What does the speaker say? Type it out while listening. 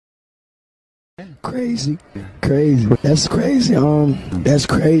Crazy. That's crazy. That's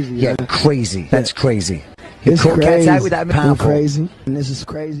crazy. Yeah, crazy. That's crazy. It's crazy. Cat's out with that powerful. Crazy. And this is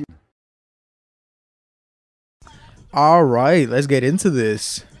crazy. All right, let's get into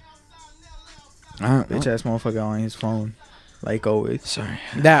this. Bitch ass motherfucker on his phone, like always. Sorry.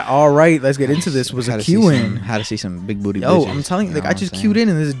 That all right. Let's get into this. Was a cue in. How to see some big booty. Yo, bitches, I'm telling you, like know I what just I'm queued saying?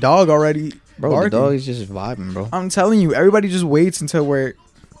 in, and this dog already. Bro, barking. the dog is just vibing, bro. I'm telling you, everybody just waits until we're.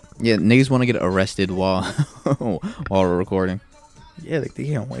 Yeah, niggas want to get arrested while we're recording. Yeah, like they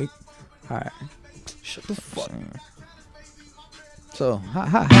can't wait. All right. Shut the fuck. So,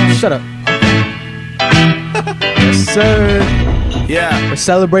 Shut up. Yes, sir. Yeah. We're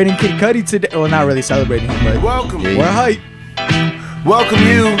celebrating Kid Cudi today. Well, not really celebrating him, but Welcome. we're hype. Welcome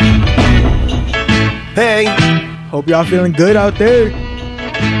you. Hey, Hope y'all feeling good out there.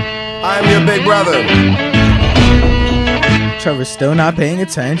 I'm your big brother. Trevor's still not paying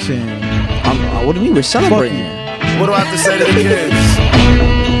attention. what do you mean we're celebrating? What do I have to say to the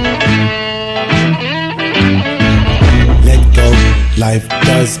kids? Let go, life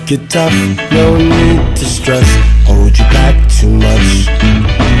does get tough. No need to stress, hold you back too much.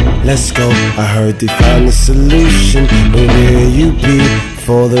 Let's go, I heard they found a solution. But will you be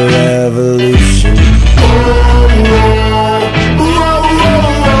for the revolution?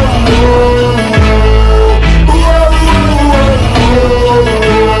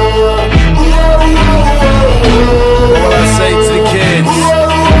 What will I say to the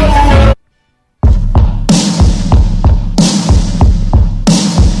kids?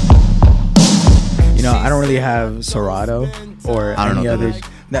 You know, I don't really have Serato or I don't any know other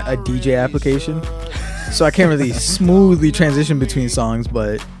what a DJ application, so I can't really smoothly transition between songs.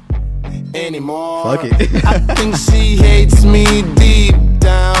 But Anymore. fuck it. I think she hates me deep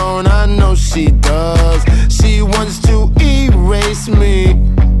down. I know she does. She wants to erase me.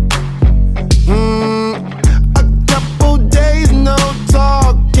 A couple days no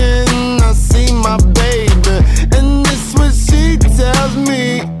talking. I see my baby, and this what she tells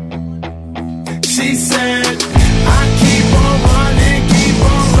me. She said, I keep on running,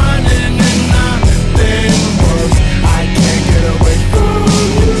 and nothing works. I can't get away from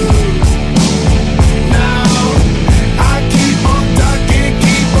you. Now I keep on ducking,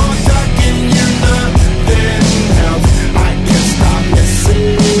 you nothing helps. I can't stop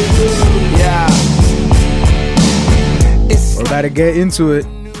missing you. Yeah. It's We're about to get into it.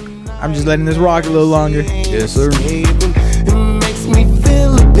 I'm just letting this rock a little longer. Yes, sir. It makes me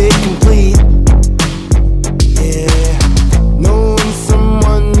feel a bit complete. Yeah, knowing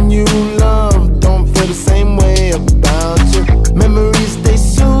someone you love don't feel the same way about you. Memories they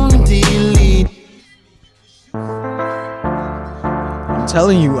soon delete. I'm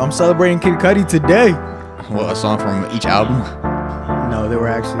telling you, I'm celebrating Kid Cudi today. What, a song from each album? No, they were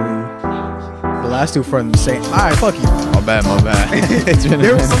actually the last two from the same. All right, fuck you. My bad. It's been a They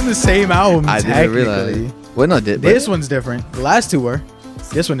were minute. from the same album. I didn't technically. realize. Well, no, This one's different. The last two were.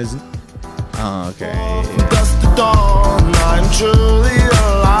 This one isn't. Oh, okay. Dust to dawn, I'm truly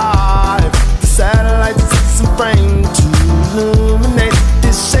alive. The satellites fix and frame to illuminate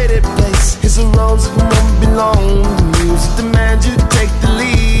this shaded place. Here's a rose that won't belong. The music demands you take the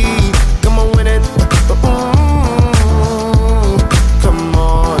lead. Come on with it. Come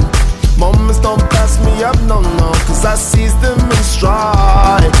on. Moments don't pass me up, no, cause I seize them in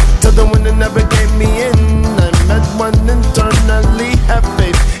stride. Tell them when they never gave me in. I met one internally, have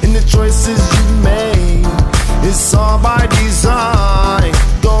faith in the choices you made. It's all by design.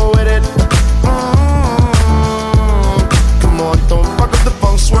 Go with it. Come on, don't fuck up the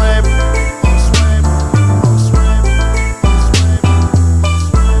feng shui.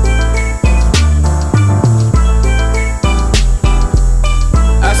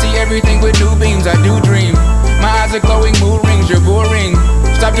 I see everything with new beams, I do dream. My eyes are glowing, mood rings, you're boring.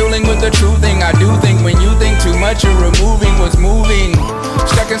 Stop dealing with the true thing, I do think. When you think too much, you're removing what's moving.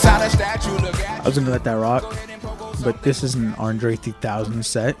 Stuck inside a statue, look at I was gonna let that rock, but this is an Andre 3000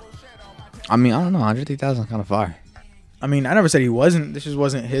 set. I mean, I don't know. 103,000 kind of fire. I mean, I never said he wasn't. This just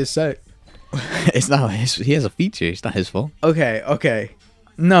wasn't his set. It's not his. He has a feature. It's not his fault. Okay.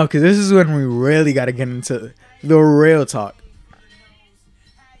 No, because this is when we really got to get into the real talk.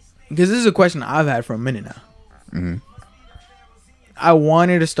 Because this is a question I've had for a minute now. Mm-hmm. I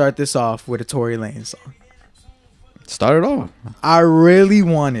wanted to start this off with a Tory Lanez song. Start it off. I really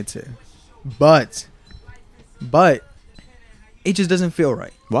wanted to. But it just doesn't feel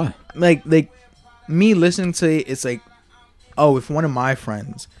right. Why? Like me listening to it, it's like, oh, if one of my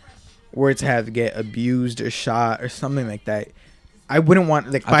friends were to have to get abused or shot or something like that, I wouldn't want,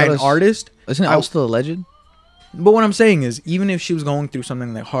 like, by an artist. Isn't it all still alleged? But what I'm saying is, even if she was going through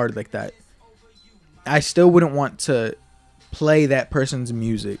something like hard like that, I still wouldn't want to play that person's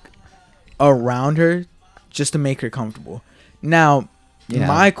music around her just to make her comfortable. Now,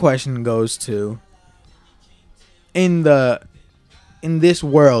 my question goes to, in this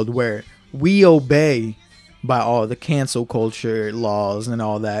world where we obey by all the cancel culture laws and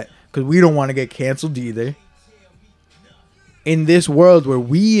all that, because we don't want to get canceled either. In this world where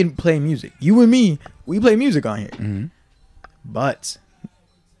we play music, you and me, we play music on here. Mm-hmm. But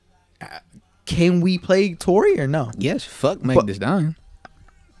can we play Tory or no? Yes, fuck Meg Thee Stallion.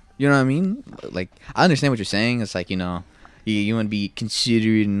 You know what I mean? Like, I understand what you're saying. It's like, you know, you want to be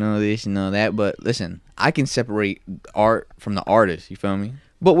considerate and all this and all that. But listen, I can separate art from the artist. You feel me?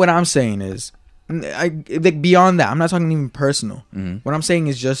 But what I'm saying is, like, beyond that, I'm not talking even personal. Mm-hmm. What I'm saying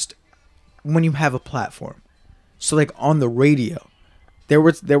is just when you have a platform. So, like, on the radio, there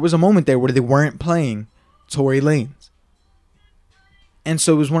was a moment there where they weren't playing Tory Lanez. And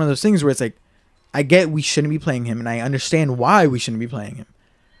so it was one of those things where it's like, I get we shouldn't be playing him, and I understand why we shouldn't be playing him.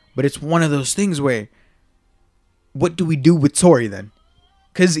 But it's one of those things where, what do we do with Tory then?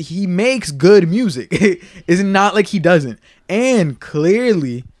 Because he makes good music. It's not like he doesn't. And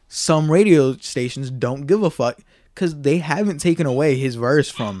clearly, some radio stations don't give a fuck because they haven't taken away his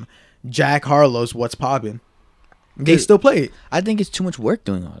verse from Jack Harlow's What's Poppin'. They still play it. I think it's too much work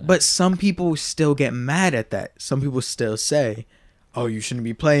doing all that. But some people still get mad at that. Some people still say, oh, you shouldn't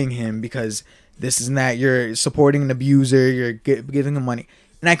be playing him because this and that. You're supporting an abuser. You're giving him money.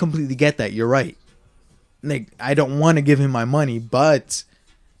 And I completely get that. You're right. Like, I don't want to give him my money, but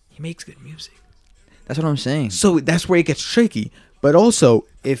he makes good music. That's what I'm saying. So that's where it gets tricky. But also,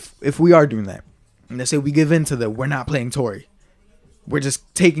 if we are doing that, and let's say we give in to we're not playing Tory. We're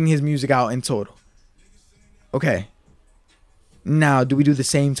just taking his music out in total. Okay. Now, do we do the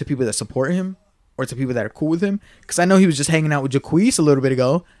same to people that support him? Or to people that are cool with him? Because I know he was just hanging out with Jacquees a little bit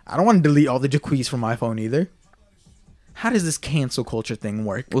ago. I don't want to delete all the Jacquees from my phone either. How does this cancel culture thing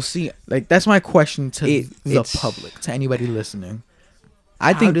work? We'll see. Like, that's my question to the public, to anybody listening.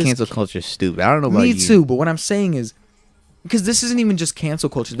 I think cancel culture is stupid. I don't know about you. Me too, but what I'm saying is, because this isn't even just cancel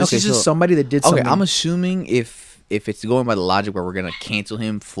culture. This is just somebody that did something. Okay, I'm assuming if it's going by the logic where we're going to cancel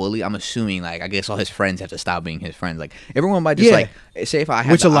him fully, I'm assuming, like, I guess all his friends have to stop being his friends. Like, everyone might just, like, say if I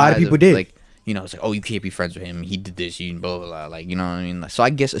have which a lot of people did. Like, you know, it's like, oh, you can't be friends with him. He did this, you blah, blah, blah. Like, you know what I mean? So I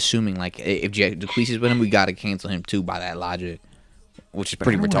guess assuming, like, if Jacquees is with him, we got to cancel him, too, by that logic, which is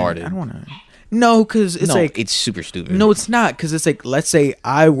pretty retarded. I don't want to. No, because it's like... it's super stupid. No, it's not, because it's like, let's say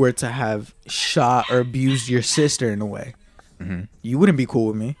I were to have shot or abused your sister in a way. Mm-hmm. You wouldn't be cool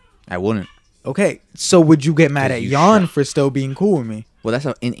with me. I wouldn't. Okay, so would you get mad at Jan for still being cool with me? Well, that's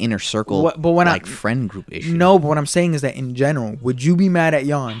an inner circle, friend group issue. No, but what I'm saying is that in general, would you be mad at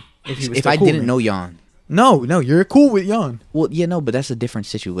Jan if he was if I didn't know Jan? No, you're cool with Jan. Well, yeah, no, but that's a different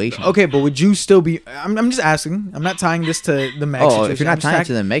situation. Okay, but would you still be... I'm just asking. I'm not tying this to the Meg situation. If you're not tying it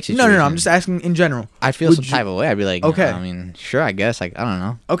to the Meg situation... No, I'm just asking in general. I feel some type of way. I'd be like, okay. I mean, sure, I guess. Like, I don't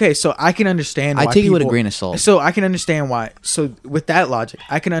know. Okay, so I can understand why I take it with a grain of salt. So I can understand why... So with that logic,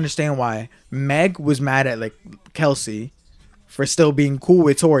 I can understand why Meg was mad at, like, Kelsey for still being cool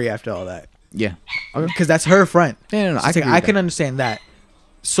with Tory after all that. Yeah. Because that's her friend. No. So I can understand that.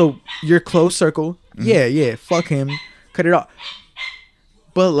 So your close circle, yeah, fuck him, cut it off.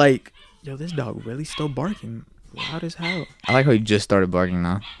 But like, yo, this dog really still barking loud as hell. I like how you just started barking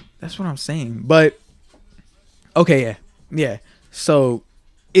now. That's what I'm saying. But okay, yeah. So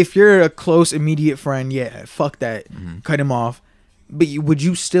if you're a close, immediate friend, yeah, fuck that, cut him off. But would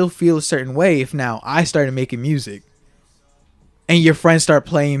you still feel a certain way if now I started making music and your friends start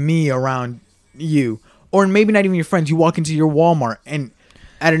playing me around you, or maybe not even your friends? You walk into your Walmart and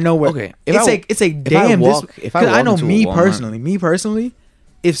out of nowhere. Okay, it's like damn. I know me personally,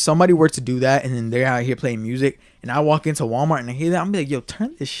 if somebody were to do that and then they're out here playing music and I walk into Walmart and I hear that, I'm like, yo,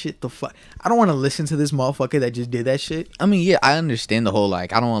 turn this shit the fuck. I don't want to listen to this motherfucker that just did that shit. I mean, yeah, I understand the whole,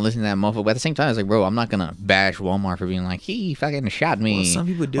 like, I don't want to listen to that motherfucker, but at the same time, it's like, bro, I'm not gonna bash Walmart for being like, he fucking shot me. Well, some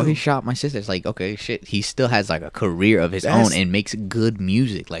people do. Or he shot my sister. It's like, okay, shit, he still has like a career of his own and makes good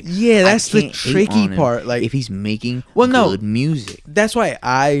music. Like, yeah, that's the tricky part. Like, if he's making good music, that's why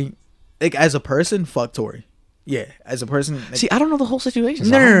I, like, as a person, fuck Tory. Yeah, as a person. Like, see, I don't know the whole situation.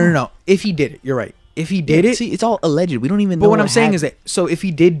 So no. If he did it, you're right. If he did it, see, it's all alleged. We don't even know. But what I'm saying is that, so if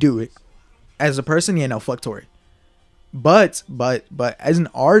he did do it, as a person, yeah, no, fuck Tory. But as an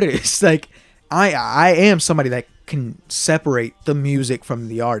artist, like, I am somebody that can separate the music from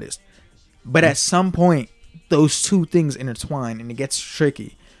the artist. But at some point, those two things intertwine and it gets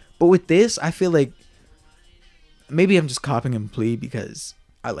tricky. But with this, I feel like maybe I'm just copying him plea because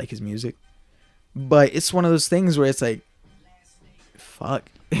I like his music. But it's one of those things where it's like, fuck.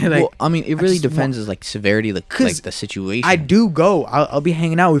 like, well, I mean, it really just depends on like severity of the situation. I do go. I'll be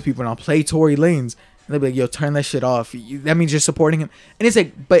hanging out with people and I'll play Tory Lanez. And they'll be like, yo, turn that shit off. That means you're supporting him. And it's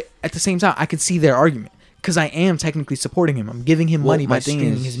like, but at the same time, I could see their argument. Because I am technically supporting him. I'm giving him money by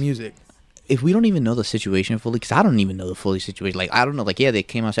streaming his music. If we don't even know the situation fully, because I don't even know the fully situation. Like, I don't know. Like, yeah, they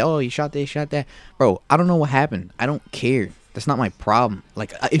came out and said, oh, you shot this, shot that. Bro, I don't know what happened. I don't care. That's not my problem.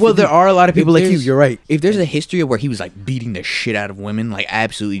 Like, there are a lot of people like you. You're right. If there's a history of where he was like beating the shit out of women, like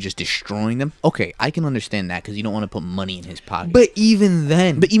absolutely just destroying them, okay, I can understand that because you don't want to put money in his pocket. But even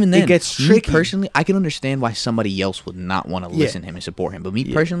then, it gets me tricky. Personally, I can understand why somebody else would not want to listen to him and support him. But me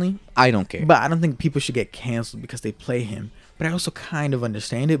personally, I don't care. But I don't think people should get canceled because they play him. But I also kind of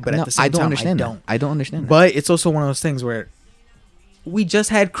understand it. But at the same time, I don't. I don't understand that. But it's also one of those things where we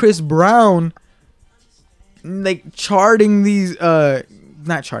just had Chris Brown like charting these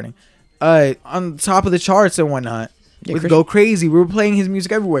not charting on top of the charts and whatnot with Go Crazy. We were playing his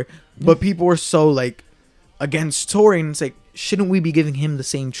music everywhere, but people were so like against Tory, and it's like, shouldn't we be giving him the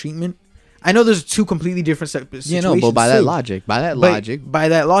same treatment? I know there's two completely different situations. Yeah, no, but by that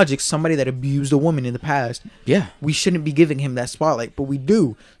logic, somebody that abused a woman in the past, yeah, we shouldn't be giving him that spotlight, but we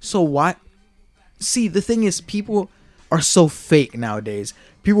do. So why? See, the thing is, people are so fake nowadays.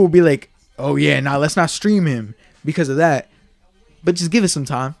 People will be like, oh yeah, now let's not stream him because of that. But just give it some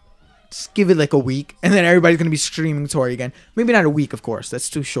time. Just give it like a week, and then everybody's gonna be streaming Tory again. Maybe not a week, of course. That's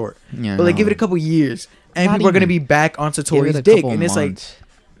too short. Yeah, but like, give it a couple years, and people are gonna be back onto Tory's dick. And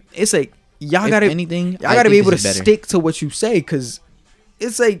it's like y'all gotta be able to stick to what you say, because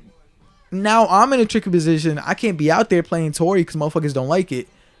it's like, now I'm in a tricky position. I can't be out there playing Tory because motherfuckers don't like it.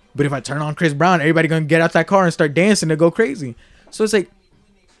 But if I turn on Chris Brown, everybody gonna get out that car and start dancing and go crazy. So it's like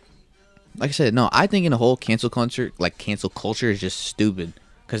I said, no, I think in the whole cancel culture is just stupid.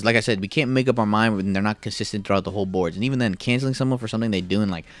 Because like I said, we can't make up our mind when they're not consistent throughout the whole boards. And even then, canceling someone for something they do,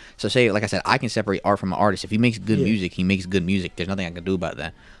 and like, so say, like I said, I can separate art from an artist. If he makes good music, he makes good music. There's nothing I can do about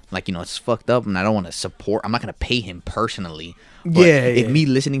that. Like, you know, it's fucked up, and I don't want to support. I'm not going to pay him personally. But if me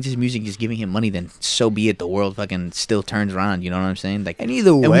listening to his music is giving him money, then so be it. The world fucking still turns around. You know what I'm saying? Like, and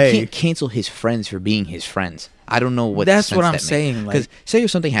either way, and we can't cancel his friends for being his friends. I don't know what. That's what I'm saying. Because say if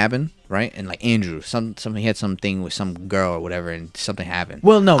something happened, right, and like Andrew, something had something with some girl or whatever, and something happened.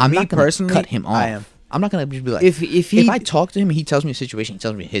 Well, no, I'm me not gonna personally, cut him off. I'm not gonna just be like, if I talk to him and he tells me a situation, he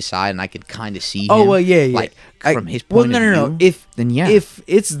tells me his side, and I can kind of see. Oh, him, well, yeah, like from his point of view. No. If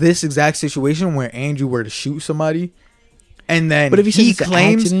it's this exact situation where Andrew were to shoot somebody, and then but if he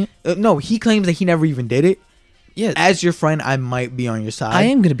claims he claims that he never even did it. Yeah, as your friend, I might be on your side. I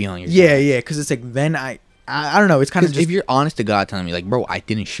am gonna be on your side. Yeah, because it's like, then I don't know. It's kind of just, if you're honest to God telling me like, bro, I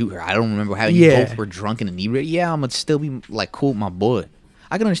didn't shoot her. I don't remember how you both were drunk and inebriated. Yeah, I'm gonna still be like cool with my boy.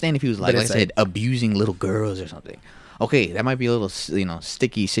 I can understand if he was like I said, abusing little girls or something. Okay, that might be a little,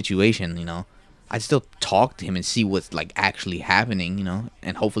 sticky situation. I'd still talk to him and see what's like actually happening.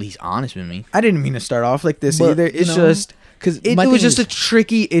 And hopefully he's honest with me. I didn't mean to start off like this either. It's just because it was just a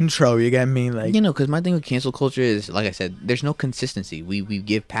tricky intro. You get me? Like, because my thing with cancel culture is, like I said, there's no consistency. We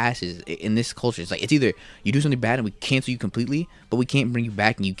give passes in this culture. It's like, it's either you do something bad and we cancel you completely, but we can't bring you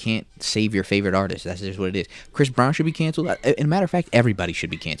back, and you can't save your favorite artist. That's just what it is. Chris Brown should be canceled. In a matter of fact, everybody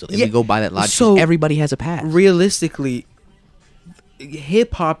should be canceled. If we go by that logic, so everybody has a pass. Realistically,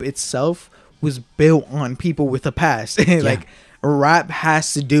 hip hop itself was built on people with a past. Like, rap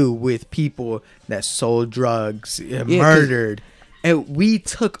has to do with people that sold drugs, murdered, and we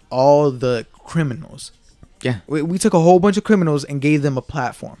took all the criminals. Yeah, we took a whole bunch of criminals and gave them a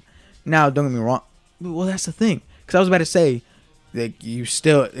platform. Now, don't get me wrong. Well, that's the thing. Because I was about to say, like, you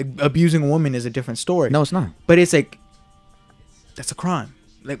still abusing a woman is a different story. No, it's not. But it's like, that's a crime.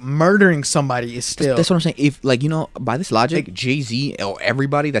 Like, murdering somebody is still. That's what I'm saying. If, like, by this logic, like, Jay-Z or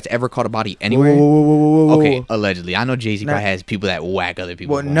everybody that's ever caught a body anywhere. Whoa. Okay, allegedly. I know Jay-Z probably has people that whack other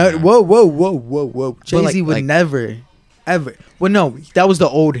people. Whoa. Jay-Z would never, ever. Well, no, that was the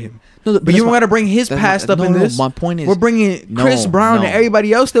old him. No, but you don't got to bring his past up in this. My point is, we're bringing Chris Brown and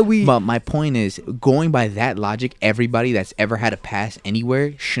everybody else that we. But my point is, going by that logic, everybody that's ever had a past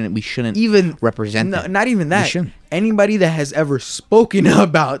anywhere shouldn't even represent them. Not even that. Anybody that has ever spoken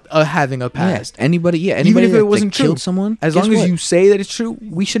about having a past. Yeah, anybody even if it wasn't true, killed someone. As long as you say that it's true,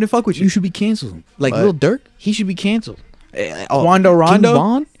 we shouldn't fuck with you. You should be canceled. Like Lil Durk, he should be canceled. Quando Rondo, King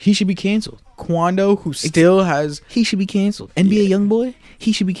Von, he should be canceled. Quando, who still has, he should be canceled. NBA YoungBoy,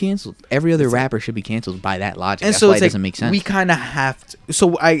 he should be canceled. Every other rapper should be canceled by that logic. And that's so why it doesn't make sense. We kind of have to.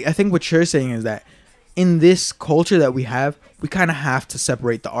 So I think what you're saying is that in this culture that we have, we kind of have to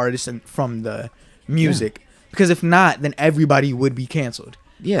separate the artist from the music, because if not, then everybody would be canceled.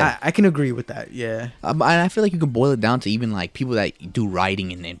 Yeah. I can agree with that. Yeah. And I feel like you can boil it down to even like people that do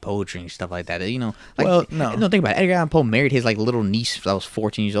writing and poetry and stuff like that. You know, like, Well, no. think about it. Edgar Allan Poe married his like little niece that was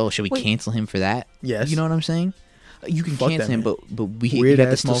 14 years old. Should we cancel him for that? Yes. You know what I'm saying? You can Fuck cancel that him, man. but we Weird have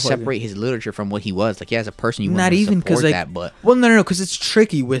to ass still motherfucker. separate his literature from what he was. Like, yeah, as a person, you Not want to even support like that, but well, no, because it's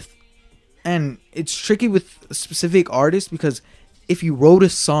tricky with a specific artist because if you wrote a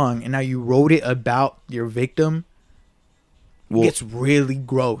song and now you wrote it about your victim, Well- it gets really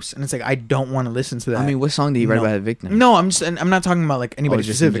gross, and it's like I don't want to listen to that. I mean, what song did he write No. about a victim? No, I'm not talking about like anybody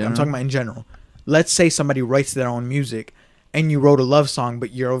just in specific. I'm general? talking about in general. Let's say somebody writes their own music, and you wrote a love song,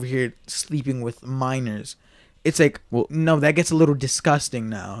 but you're over here sleeping with minors. It's like, Well- no, that gets a little disgusting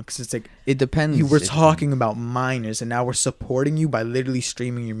now because it's like It depends. you were It- talking about minors, and now we're supporting you by literally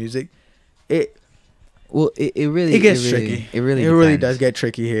streaming your music. It Well, it really gets really- tricky. It really does depends. get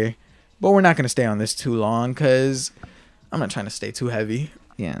tricky here, but we're not gonna stay on this too long because I'm not trying to stay too heavy.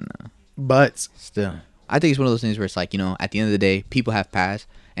 Yeah, no. But Still, I think it's one of those things where it's like, you know, at the end of the day, people have past,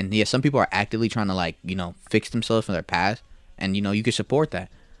 and yeah, some people are actively trying to like, you know, fix themselves from their past, and you know, you can support that.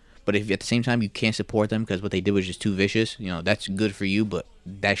 But if at the same time you can't support them because what they did was just too vicious, you know, that's good for you, but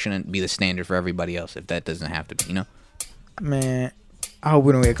that shouldn't be the standard for everybody else. If that doesn't have to be, you know. man, I hope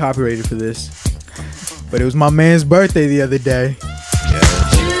we don't get copyrighted for this. But it was my man's birthday the other day.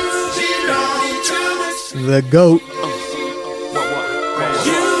 The GOAT.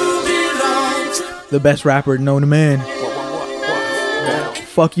 The best rapper known to man.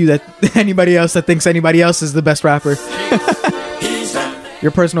 Fuck you that anybody else that thinks anybody else is the best rapper.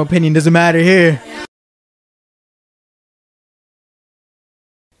 Your personal opinion doesn't matter here.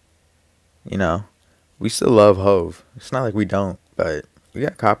 You know, we still love Hove. It's not like we don't, but we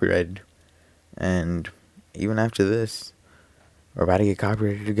got copyrighted. And even after this, we're about to get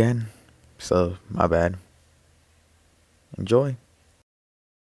copyrighted again. So, my bad. Enjoy.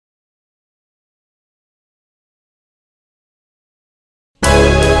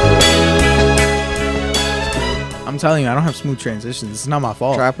 I'm telling you, I don't have smooth transitions. It's not my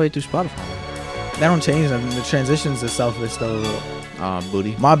fault. Try to play it through Spotify. That don't change them. The transitions itself is still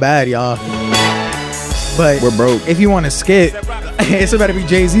Booty. my bad, y'all. But We're broke. if you want to skip, it's about to be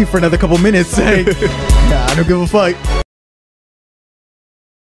Jay-Z for another couple minutes. Like, yeah, I don't give a fuck.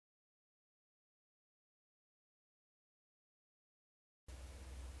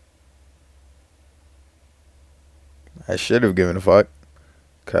 I should have given a fuck.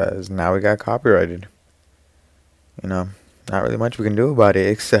 Because now we got copyrighted. You know, not really much we can do about it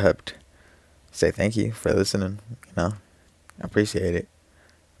except say thank you for listening. You know, I appreciate it.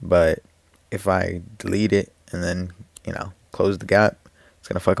 But if I delete it and then, you know, close the gap, it's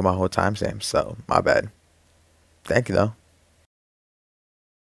going to fuck up my whole timestamp. So, my bad. Thank you, though.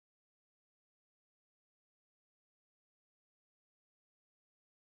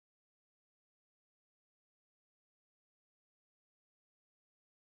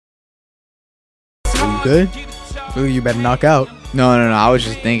 You good? Ooh, you better knock out. No. I was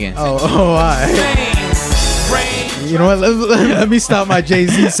just thinking. Oh, alright. You know what? Let me stop my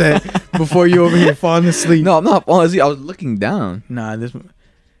Jay-Z set before you over here falling asleep. No, I'm not. Honestly, I was looking down. Nah, this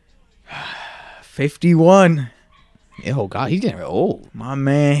 51. Oh God, he's getting old. My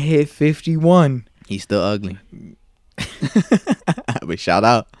man hit 51. He's still ugly. But shout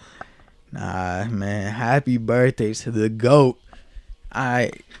out. Nah, man. Happy birthday to the GOAT.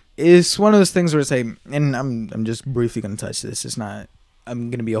 It's one of those things where it's like, and I'm just briefly gonna touch this. It's not. I'm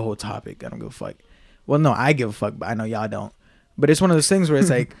gonna be a whole topic. I don't give a fuck. Well, no, I give a fuck, but I know y'all don't. But it's one of those things where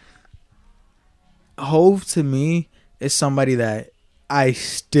it's like, Hove to me is somebody that I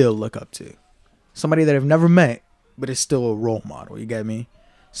still look up to. Somebody that I've never met, but is still a role model. You get me?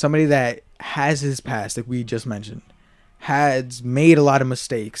 Somebody that has his past, like we just mentioned, has made a lot of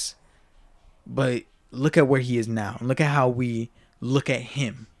mistakes, but look at where he is now. Look at how we look at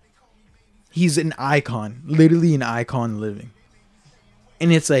him. He's an icon, literally an icon living.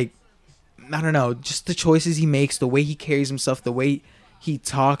 And it's like, I don't know, just the choices he makes, the way he carries himself, the way he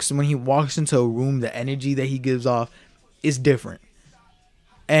talks, and when he walks into a room, the energy that he gives off is different.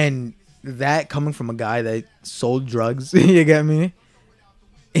 And that coming from a guy that sold drugs, you get me?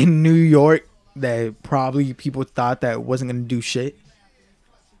 In New York, that probably people thought that wasn't going to do shit.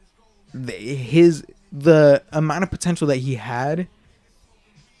 The amount of potential that he had,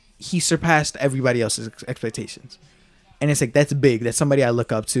 he surpassed everybody else's expectations. And it's like, that's big. That's somebody I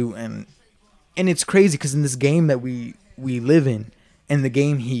look up to. And it's crazy because in this game that we live in, and the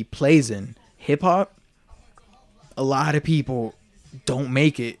game he plays in, hip hop, a lot of people don't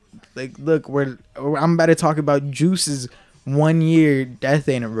make it. Like, look, I'm about to talk about Juice's 1 year death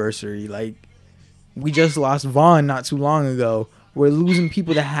anniversary. Like, we just lost Vaughn not too long ago, We're losing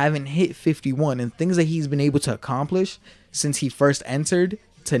people that haven't hit 51, and things that he's been able to accomplish since he first entered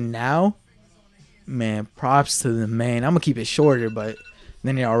to now. Man, props to the man. I'm gonna keep it shorter, but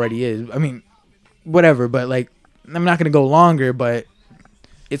than it already is. I mean, whatever. But like, I'm not gonna go longer. But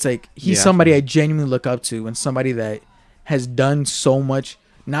it's like he's somebody I genuinely look up to, and somebody that has done so much.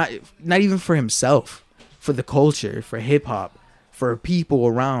 Not even for himself, for the culture, for hip hop, for people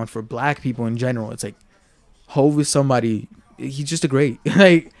around, for black people in general. It's like Hov is somebody. He's just a great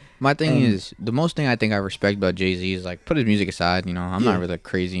like. My thing is, the most thing I think I respect about Jay-Z is, like, put his music aside, you know, I'm not really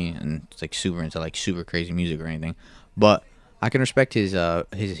crazy and like super into like super crazy music or anything, but I can respect his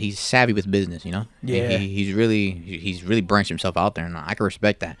he's savvy with business, you know. Yeah. He's really branched himself out there, and I can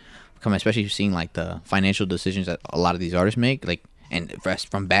respect that. Especially seeing like the financial decisions that a lot of these artists make, like, and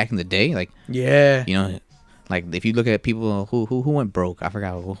from back in the day, like, yeah, you know. Like, if you look at people who went broke, I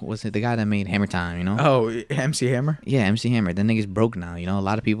forgot, was it the guy that made Hammer Time, you know? Oh, MC Hammer? Yeah, MC Hammer. That nigga's broke now, you know? A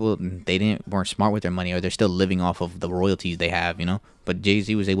lot of people, weren't smart with their money, or they're still living off of the royalties they have, you know? But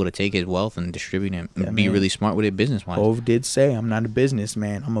Jay-Z was able to take his wealth and distribute it and be really smart with it business-wise. Hov did say, I'm not a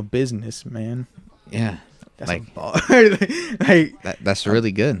businessman, I'm a businessman. Yeah. That's like, a bar. Like, that's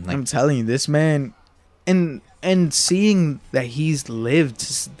really good. Like, I'm telling you, this man, and seeing that he's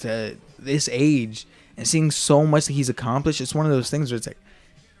lived to this age, and seeing so much that he's accomplished, it's one of those things where it's like,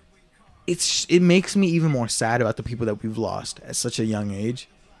 it makes me even more sad about the people that we've lost at such a young age,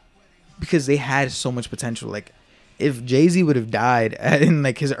 because they had so much potential. Like, if Jay-Z would have died in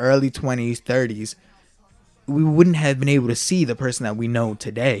like his early 20s, 30s, we wouldn't have been able to see the person that we know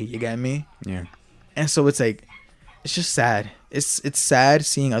today. You get me? Yeah. And so it's like, it's just sad. It's sad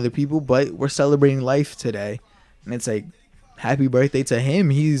seeing other people, but we're celebrating life today, and it's like, happy birthday to him.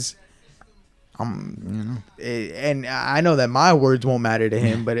 He's and I know that my words won't matter to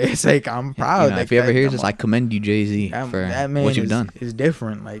him, but it's like, I'm proud. You know, like, if you ever hear this, I commend you, Jay-Z, for that man what you've done. Is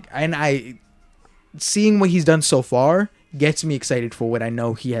different. Like, and I seeing what he's done so far gets me excited for what I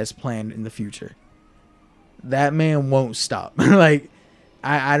know he has planned in the future. That man won't stop. Like,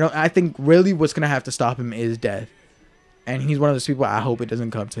 I think really what's gonna have to stop him is death, and he's one of those people. I hope it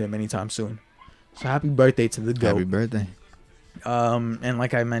doesn't come to him anytime soon. So happy birthday to the GOAT. Happy birthday. And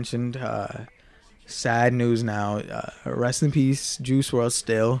like I mentioned, sad news now. Rest in peace, Juice WRLD.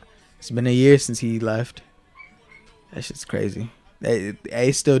 Still, it's been a year since he left. That shit's crazy.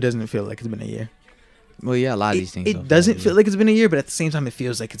 It still doesn't feel like it's been a year. Well, yeah, a lot of these things. It doesn't feel like it's been a year, but at the same time, it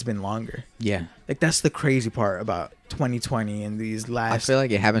feels like it's been longer. Yeah. Like, that's the crazy part about 2020 and these last. I feel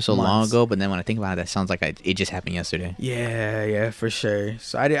like it happened so months. long ago, but then when I think about it, that sounds like it just happened yesterday. Yeah, for sure.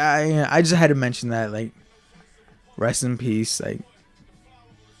 So I just had to mention that, like, rest in peace. Like,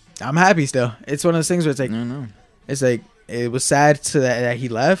 I'm happy still. It's one of those things where it's like, No. It's like, it was sad that he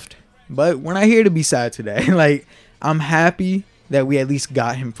left, but we're not here to be sad today. Like, I'm happy that we at least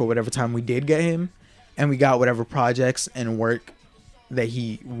got him for whatever time we did get him, and we got whatever projects and work that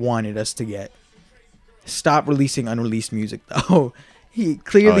he wanted us to get. Stop releasing unreleased music, though. He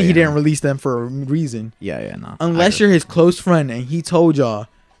didn't release them for a reason. Yeah, no. Unless you're his close friend and he told y'all,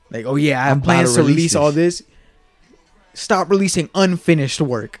 like, oh yeah, I have plans to release all this. Stop releasing unfinished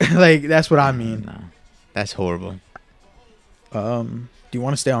work. Like, that's what I mean. No. That's horrible. Do you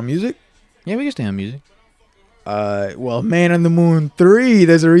want to stay on music? Yeah, we can stay on music. Well, Man on the Moon 3,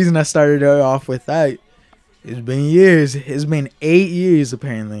 there's a reason I started off with that. It's been years. It's been 8 years,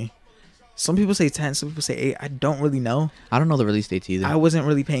 apparently. Some people say 10, some people say 8. I don't really know. I don't know the release dates either. I wasn't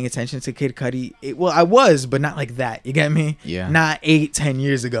really paying attention to Kid Cudi. Well, I was, but not like that. You get me? Yeah. Not 10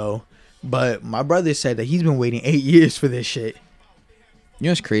 years ago. But my brother said that he's been waiting 8 years for this shit. You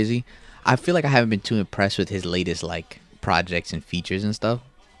know what's crazy? I feel like I haven't been too impressed with his latest, like, projects and features and stuff.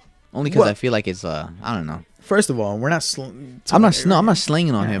 Only because I feel like it's, I don't know. First of all, we're not. I'm not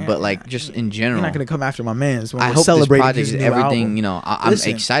slinging on him, but like just in general. You're not gonna come after my man's. When I we're hope this celebrating project his is new everything. album. You know, I'm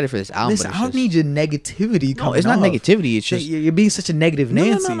excited for this album. Listen, but I don't need your negativity. No, it's not off. negativity. It's just you're being such a negative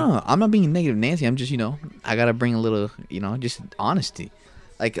Nancy. No. I'm not being negative Nancy. I'm just, I gotta bring a little, just honesty.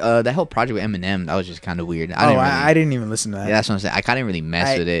 Like that whole project with Eminem, that was just kind of weird. I didn't even listen to that. Yeah, that's what I'm saying. I kind of really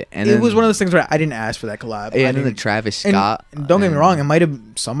mess with it. And it was one of those things where I didn't ask for that collab. Yeah, and then the Travis Scott. And don't get me wrong, it might have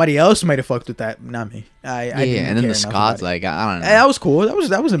somebody else might have fucked with that, not me. And then the Scott's like I don't know. That was cool. That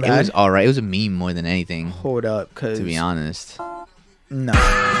wasn't bad. It was alright. It was a meme more than anything. Hold up, cause to be honest. No,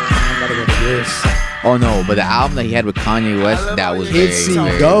 I gotta go to this. Oh no, but the album that he had with Kanye West, that was very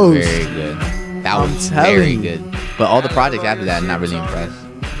good. That was very good. But all the projects after that, I'm not really impressed.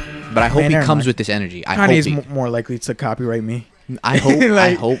 But I hope he comes with this energy. Kanye's more likely to copyright me. I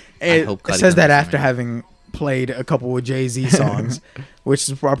hope. I hope. It says that after having played a couple of Jay-Z songs, which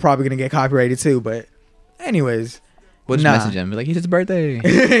are probably gonna get copyrighted too. But anyways, We'll just Nah. message him. Be like, it's his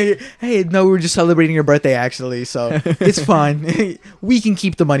birthday. Hey, no, we're just celebrating your birthday actually, so it's fine. We can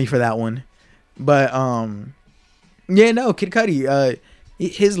keep the money for that one. But yeah, no, Kid Cudi,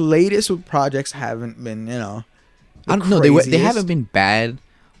 his latest projects haven't been, I don't know. They craziest. haven't been bad,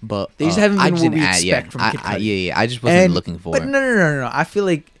 but They just haven't been what didn't we add- expect from Kid Cudi. Yeah. I just wasn't looking for But it. no. I feel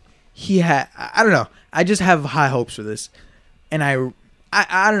like he had. I don't know. I just have high hopes for this, and I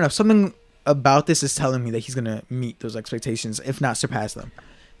don't know. Something about this is telling me that he's gonna meet those expectations, if not surpass them.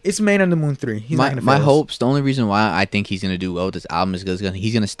 It's Man on the Moon 3. He's not gonna my fail us. hopes. The only reason why I think he's gonna do well with this album is because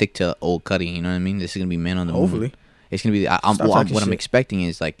he's gonna stick to old Cudi. You know what I mean? This is gonna be Man on the Moon. Hopefully. It's gonna be. Stop What talking I'm shit. expecting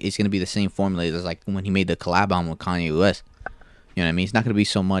is like it's gonna be the same formula as like when he made the collab album with Kanye West. You know what I mean? It's not gonna be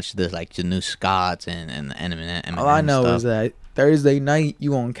so much the new Scots and Eminem. All I know stuff. is that Thursday night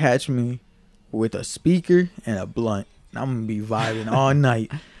you gonna catch me with a speaker and a blunt. And I'm gonna be vibing all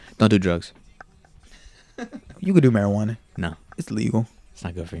night. Don't do drugs. You could do marijuana. No, It's legal. it's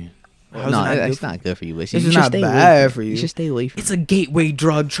not good for you. How is No, it not it's good not good for you. But It's you just should not stay away bad from for it. you. You should stay away from It's a gateway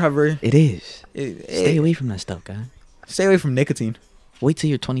drug, Trevor. It is. Stay Stay away from that stuff, guy. Stay away from nicotine. Wait till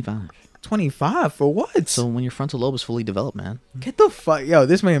you're 25. 25 for what? So when your frontal lobe is fully developed, man. Get the fuck, yo!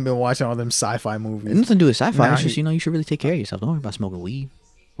 This man been watching all them sci-fi movies. It's nothing to do with sci-fi. Nah, It's just, you should really take care of yourself. Don't worry about smoking weed.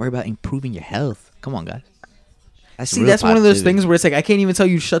 Worry about improving your health. Come on, guys. See, that's one of those things where it's like I can't even tell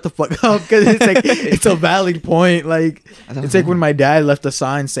you shut the fuck up because it's like it's a valid point. Like it's like when my dad left a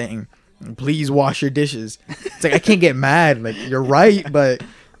sign saying, "Please wash your dishes." It's like I can't get mad. Like you're right, but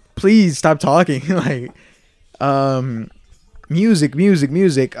please stop talking. Like, music.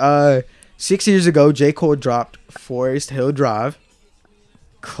 6 years ago, J. Cole dropped Forest Hill Drive.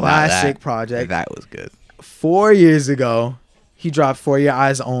 Classic project. That was good. 4 years ago, he dropped For Your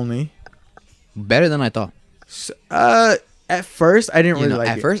Eyes Only. Better than I thought. So, at first, I didn't really like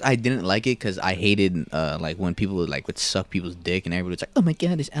it. At first, I didn't like it because I hated like when people would suck people's dick and everybody was like, "Oh my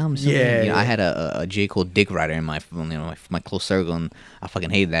god, this album's so good." Yeah. I had a J. Cole dick rider in my my close circle, and I fucking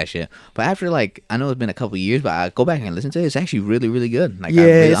hated that shit. But after I know it's been a couple years, but I go back and listen to it. It's actually really really good. Like, Yeah,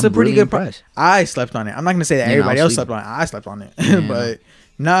 it's I'm a pretty really good impressed. I slept on it. I'm not gonna say that Yeah, no, everybody I'll else sleep. slept on it. I slept on it, Yeah. but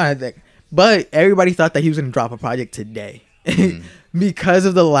nah. But everybody thought that he was gonna drop a project today because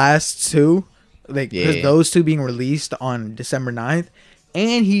of the last two, because Yeah. those two being released on December 9th,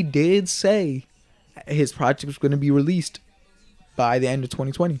 and he did say his project was gonna be released by the end of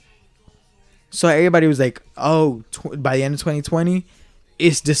 2020. So everybody was like, "Oh, by the end of 2020."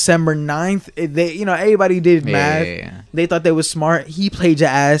 It's December 9th. Everybody did math. Yeah. They thought they was smart. He played your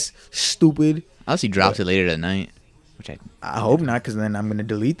ass. Stupid. Unless he drops it later that night, which I hope not, because then I'm going to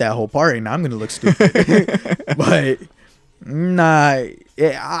delete that whole part and I'm going to look stupid. But, nah.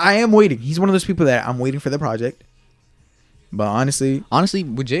 I am waiting. He's one of those people that I'm waiting for the project. But honestly,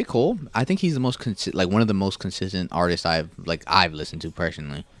 with J. Cole, I think he's the most one of the most consistent artists I've listened to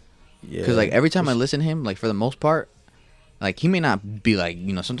personally. yeah. Because every time I listen to him, for the most part, he may not be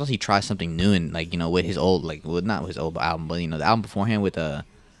sometimes he tries something new and with his old not with his old album, but the album beforehand with I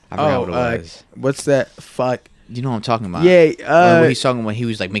forgot what it was. What's that? Fuck. You know what I'm talking about? Yeah. when he's talking when he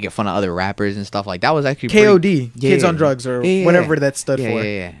was making fun of other rappers and stuff that was actually KOD, pretty, Kids on Drugs, or Yeah. whatever that stood Yeah, for.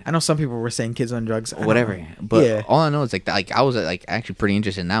 yeah. I know some people were saying Kids on Drugs. I don't Whatever, know. but Yeah. all I know is I was actually pretty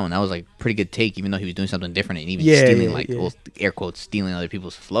interested in that one. That was pretty good take, even though he was doing something different and even Yeah, stealing yeah. well, air quotes stealing other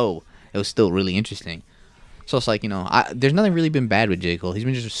people's flow. It was still really interesting. So it's there's nothing really been bad with J. Cole. He's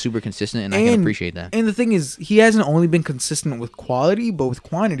been just super consistent, and I can appreciate that. And the thing is, he hasn't only been consistent with quality, but with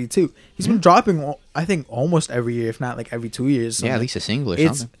quantity too. He's been dropping, I think, almost every year, if not every 2 years. Yeah, at least a single or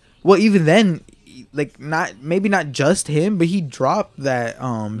It's something. well, even then, not just him, but he dropped that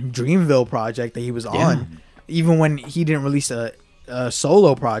Dreamville project that he was on, even when he didn't release a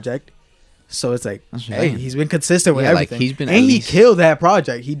solo project. So it's That's what I'm hey, saying. he's been consistent with Yeah, everything. he's been and at he least- killed that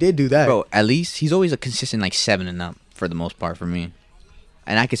project. He did do that. Bro, at least he's always a consistent 7 and up for the most part for me.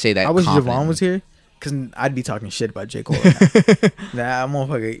 And I could say that I wish Javon confidently. was here, because I'd be talking shit about J. Cole right now. That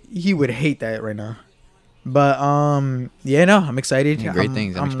motherfucker, he would hate that right now. But yeah, no, I'm excited. Yeah, great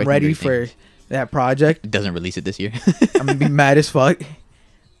things. I'm I'm expecting ready great for things. that project. It doesn't release it this year. I'm gonna be mad as fuck.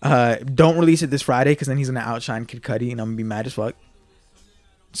 Don't release it this Friday, because then he's gonna outshine Kid Cudi, and I'm gonna be mad as fuck.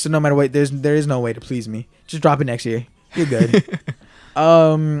 So no matter what, there is no way to please me. Just drop it next year. You're good.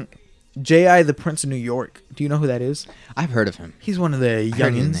 J.I. the Prince of New York. Do you know who that is? I've heard of him. He's one of the heard his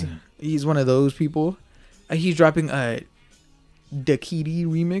youngins. name. He's one of those people. He's dropping a Dakiti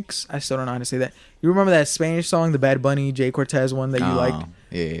remix. I still don't know how to say that. You remember that Spanish song, the Bad Bunny, Jay Cortez one that you liked?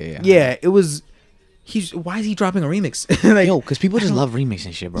 Yeah. Yeah, it was. Why is he dropping a remix? Yo, because people just love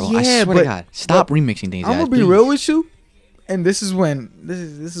remixing shit, bro. I Yeah, swear to but- God. Stop but remixing things, I'm guys. gonna be please. real with you, and this is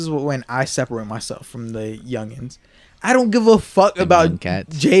when I separate myself from the youngins. I don't give a fuck Them about young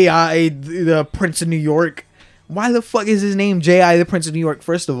cats. J.I. the Prince of New York. Why the fuck is his name J.I. the Prince of New York?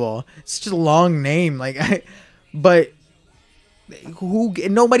 First of all, it's just a long name. But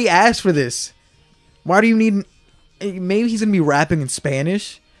nobody asked for this. Why do you need? Maybe he's gonna be rapping in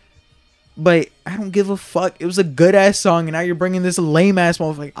Spanish, but I don't give a fuck. It was a good ass song, and now you're bringing this lame ass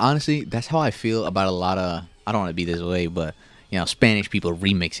motherfucker. Honestly, that's how I feel about a lot of. I don't want to be this way, but Spanish people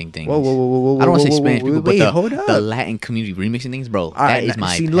remixing things. Whoa, I don't want to say whoa, Spanish whoa, people, wait, but hold the up. Latin community remixing things, bro. All right, that is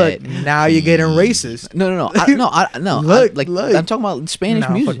my see, pet. look, now you're getting racist. No. No. Look, like look. I'm talking about Spanish Nah,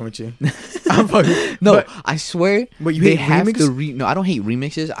 I'm music. fucking with you. I'm fucking. No, but- I swear. But you they hate have remix? to No, I don't hate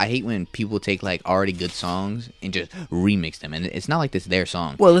remixes. I hate when people take like already good songs and just remix them, and it's not like it's their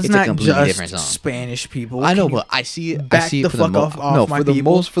song. Well, it's a not completely just different song. Spanish people. I know, Can you but I see it. I back see the it for the fuck off no, my for the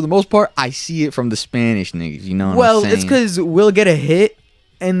people? most part, I see it from the Spanish niggas. You know what Well, I'm saying? it's because we'll get a hit,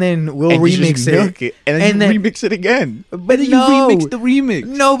 and then we'll And you remix just it. milk it, and then you remix it again. But then no. you remix the remix.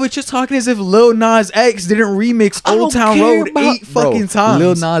 No, but you're talking as if Lil Nas X didn't remix I Old don't Town care Road about- 8 fucking Bro, times.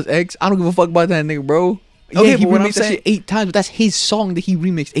 Lil Nas X, I don't give a fuck about that nigga, bro. Okay, Yeah, he but what I'm remixed that saying- shit 8 times, but that's his song that he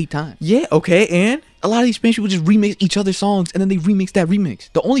remixed 8 times. Yeah, okay, and A lot of these Spanish people just remix each other's songs and then they remix that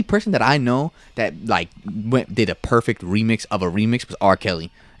remix. The only person that I know that like did a perfect remix of a remix was R. Kelly,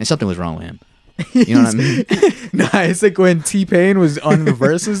 and something was wrong with him. You know what I mean? nah, it's like when T-Pain was on the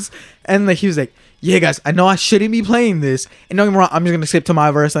verses, and like he was like, "Yeah, guys, I know I shouldn't be playing this, and don't get me wrong, I'm just gonna skip to my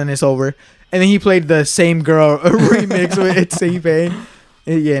verse and it's over." And then he played the Same Girl remix with T-Pain.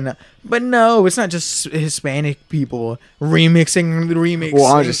 Yeah, no. But no, it's not just Hispanic people remixing the remix. Well,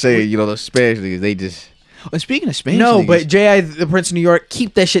 I'm just saying, the Spanish niggas, they just. And speaking of Spanish, No, niggas, but J.I. the Prince of New York,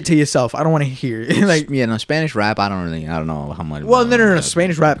 keep that shit to yourself. I don't want to hear it. Like, Spanish rap, I don't know how much. well, no,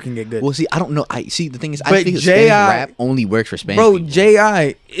 Spanish rap can get good. Well, see, I don't know. The thing is, I But think Spanish J.I. rap only works for Spanish Bro, people.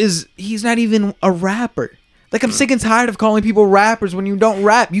 J.I. he's not even a rapper. Like, I'm sick and tired of calling people rappers when you don't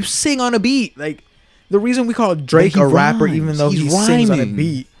rap. You sing on a beat. Like, the reason we call Drake he a rapper, rhymes. even though he He's sings on a rhyming.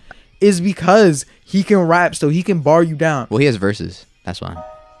 beat, is because he can rap, so he can bar you down. Well, he has verses. That's why.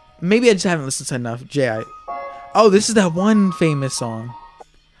 Maybe I just haven't listened to enough J.I. Oh, this is that one famous song.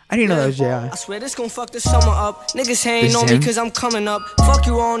 I didn't know that was J.I. I swear this gon' fuck the summer up. Niggas This hating is on me him? cause I'm coming up. Fuck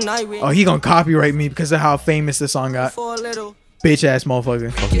you all night. Oh, he gonna copyright me because of how famous this song got. For a little. Bitch ass motherfucker.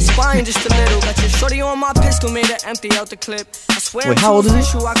 Get spying just a little. Got your shorty on my pistol, made her empty out the clip. I swear Wait, I'm how too old is he?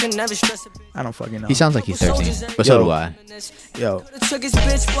 official, I can never stress it. I don't fucking know. He sounds like he's 13, but so Yo. do I. Yo, Took his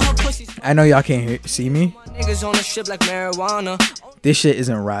bitch for her pussy. I know y'all can't see me. Niggas on the ship like marijuana. This shit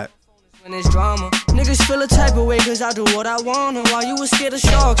isn't rap. When it's drama, niggas feel a type of way cause I do what I wanna. While you was scared of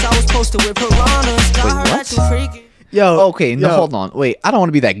sharks, I was posted with piranhas. Got her what? acting freaky. Yo, Okay, no, yo. hold on. Wait, I don't want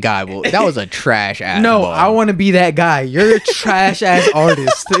to be that guy, but that was a trash ass. No, bar. I want to be that guy. You're a trash ass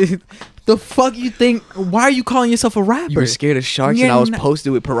artist. The fuck you think? Why are you calling yourself a rapper? You were scared of sharks, You're and I was not-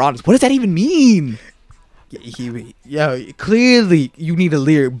 posted with piranhas. What does that even mean? Yo, clearly you need a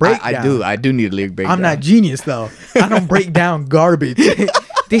lyric breakdown. I do need a lyric breakdown. I'm not genius though. I don't break down garbage.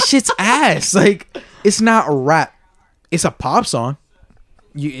 This shit's ass. Like, it's not a rap. It's a pop song.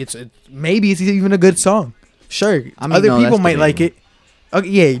 Maybe it's even a good song. Sure, I mean, other no, people that's might like it. debatable. Okay,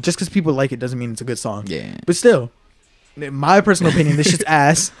 yeah, just because people like it doesn't mean it's a good song. Yeah. But still, in my personal opinion, this shit's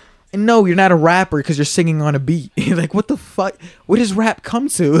ass. And no, you're not a rapper because you're singing on a beat. Like, what the fuck? What does rap come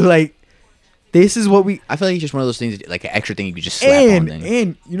to? Like, this is what we. I feel like it's just one of those things, like an extra thing you could just slap on. Thing.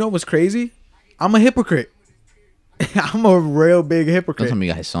 And you know what's crazy? I'm a hypocrite. I'm a real big Don't hypocrite. tell me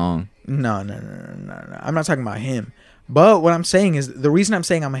you got his song. No. I'm not talking about him. But what I'm saying is, the reason I'm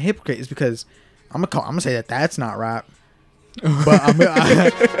saying I'm a hypocrite is because I'm gonna say that that's not rap. But I'm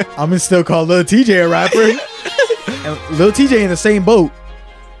gonna still call Lil TJ a rapper. And Lil TJ in the same boat.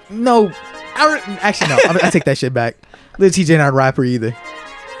 No, actually no. I take that shit back. Lil TJ not a rapper either.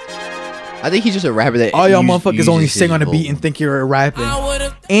 I think he's just a rapper that All y'all uses motherfuckers only his sing on a beat vocal. and think you're rapping.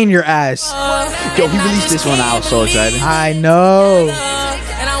 And your ass. Yo, he released this one. I was so excited. I know.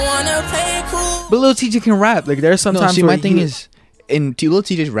 And I wanna play it cool. But Lil TJ can rap. Like, there's No, sometimes see, where my thing he- is, in Lil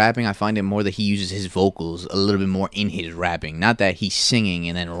TJ's rapping, I find it more that he uses his vocals a little bit more in his rapping. Not that he's singing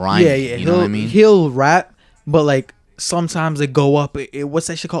and then rhyming. yeah, You know what I mean? He'll rap, but like sometimes they go up. What's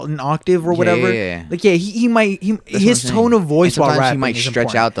that shit called? An octave or whatever. Yeah. Like, yeah, he might. That's what His I'm saying. tone of voice And while sometimes rapping he might is stretch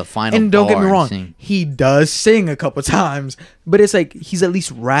important. out the final And don't get me bar and wrong, sing. he does sing a couple times, but it's like he's at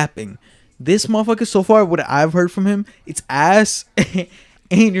least rapping. This motherfucker, so far, what I've heard from him, it's ass,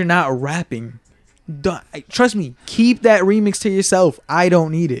 and you're not rapping. Trust me, keep that remix to yourself. I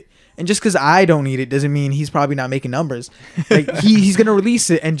don't need it. And just because I don't need it doesn't mean he's probably not making numbers. Like, he's gonna release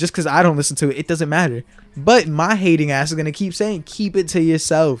it, and just because I don't listen to it, it doesn't matter. But my hating ass is gonna keep saying, keep it to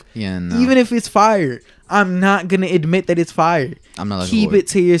yourself. Yeah, no. Even if it's fire, I'm not gonna admit that it's fire. I'm not looking Keep forward. it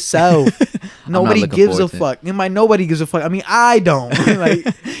to yourself. Nobody looking gives a forward to fuck. And by nobody gives a fuck, I mean I don't. Like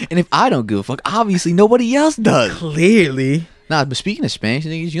And if I don't give a fuck, obviously nobody else does. clearly. Nah, but speaking of Spanish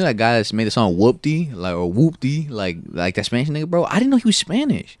niggas, you know that guy that's made the song Whoopty, like or Whoopty, like that Spanish nigga, bro. I didn't know he was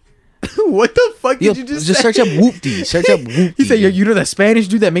Spanish. What the fuck did Yo, you just just say? search up Whoopty. Search up Whoopty. He said, "Yo, you know that Spanish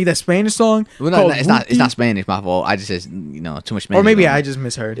dude that made that Spanish song?" Well, no, called it's not. It's Whoopty? not Spanish. My fault. I just said too much Spanish. Or maybe on I it. just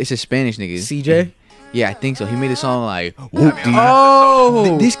misheard. It's a Spanish nigga. CJ. Yeah, I think so. He made a song like Whoopty.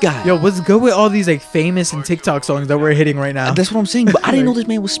 Oh, This guy. Yo, what's good with all these like famous and TikTok songs that we're hitting right now? That's what I'm saying. But I didn't know this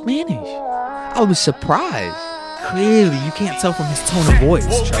man was Spanish. I was surprised. Clearly, you can't tell from his tone of voice.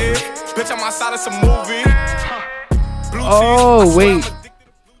 Trevor. Bitch, I'm outside of some movie. Oh wait.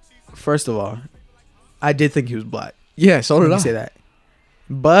 First of all, I did think he was black. Yeah, so Let did me I. say that.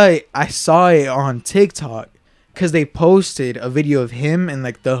 But I saw it on TikTok because they posted a video of him in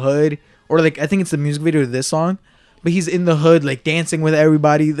like the hood, or like I think it's the music video to this song, but he's in the hood like dancing with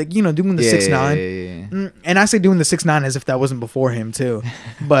everybody, like you know doing the 6ix9ine. Yeah. And I say doing the 6ix9ine as if that wasn't before him too,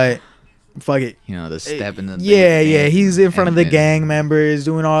 but fuck it. You know, the step in the Yeah, he's in front of the and- gang members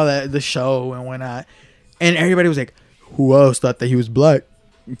doing all that, the show and whatnot, and everybody was like, "Who else thought that he was black?"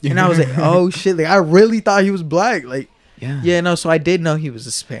 And I was like, "Oh shit!" Like I really thought he was black. Like, yeah, no. So I did know he was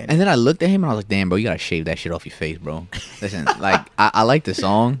Hispanic. And then I looked at him and I was like, damn, bro, you gotta shave that shit off your face, bro. Listen, like, I like the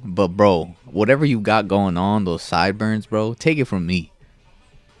song, but bro, whatever you got going on, those sideburns, bro, take it from me.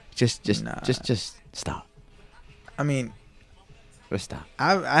 Just stop. I mean, Just stop.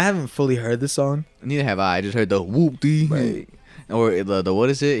 I haven't fully heard the song. Neither have I. I just heard the whoop-dee. Right. Or the what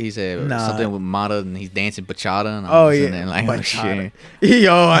is it? He said Nah. something with Mata and he's dancing bachata. And I'm Oh sitting yeah, there like, oh shit.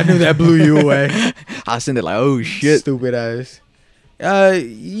 Yo, I knew that blew you away. I was sitting there like, oh shit. Stupid ass.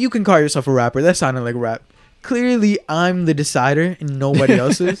 You can call yourself a rapper. That sounded like rap. Clearly, I'm the decider and nobody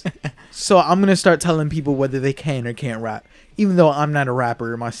else is. So I'm gonna start telling people whether they can or can't rap, even though I'm not a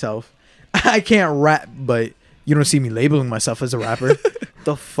rapper myself. I can't rap, but you don't see me labeling myself as a rapper.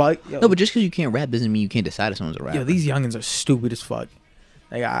 The fuck? Yo. No, but just because you can't rap doesn't mean you can't decide if someone's a rapper. Yo, these youngins are stupid as fuck.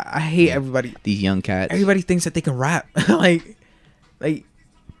 Like I hate everybody. These young cats. Everybody thinks that they can rap. like I your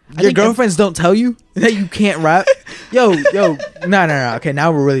think girlfriends don't tell you that you can't rap. Yo, no. Okay,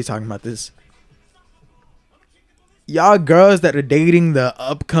 now we're really talking about this. Y'all girls that are dating the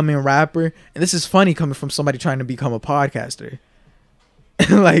upcoming rapper, and this is funny coming from somebody trying to become a podcaster.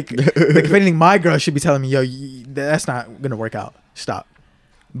 like if anything, my girl should be telling me, yo, that's not gonna work out. Stop.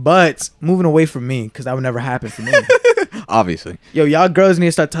 But moving away from me, because that would never happen for me. Obviously. Yo, y'all girls need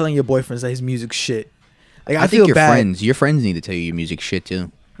to start telling your boyfriends that his music's shit. Like I think feel your bad. Your friends need to tell you your music shit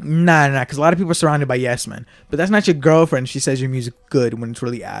too. Nah, because a lot of people are surrounded by yes men. But that's not your girlfriend. She says your music good when it's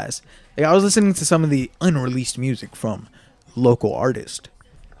really ass. Like I was listening to some of the unreleased music from local artists.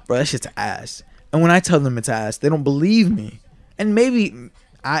 Bro, that shit's ass. And when I tell them it's ass, they don't believe me. And maybe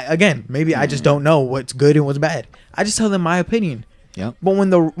I just don't know what's good and what's bad. I just tell them my opinion. Yep. But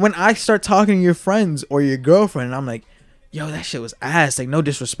when I start talking to your friends or your girlfriend, and I'm like, yo, that shit was ass. Like, no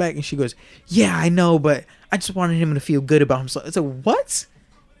disrespect. And she goes, yeah, I know, but I just wanted him to feel good about himself. It's like, what?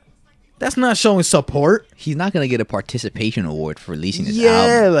 That's not showing support. He's not gonna get a participation award for releasing his Yeah,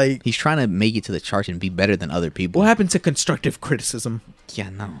 album. like He's trying to make it to the charts and be better than other people. what happened to constructive criticism?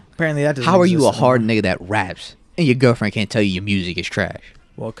 Yeah, no. Apparently that doesn't How are you a exist hard anymore. nigga that raps and your girlfriend can't tell you your music is trash?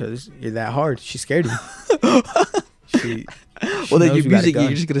 Well, because you're that hard. She's scared of you. she Well, then knows your you got a music, gun.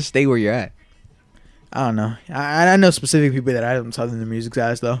 you're just gonna stay where you're at. I don't know. I know specific people that I don't tell them their music's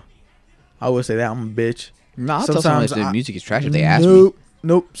ass, though. I will say that. I'm a bitch. No, I'll tell someone if their I- music is trash if they ask me.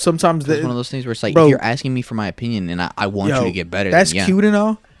 Nope. Sometimes It's one of those things where it's like, Bro. if you're asking me for my opinion and I want you to get better, That's then yeah. cute and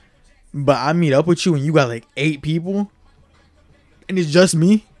all. But I meet up with you and you got like 8 people, and it's just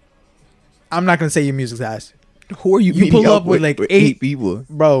me. I'm not gonna say your music's ass. Who are you? You meeting pull up with like 8 people,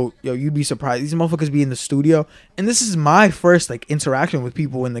 bro. Yo, you'd be surprised. These motherfuckers be in the studio, and this is my first like interaction with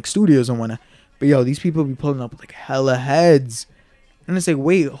people in like studios and whatnot. But yo, these people be pulling up with like hella heads, and it's like,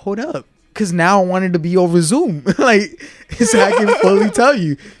 wait, hold up, because now I wanted to be over Zoom, like, so I can fully tell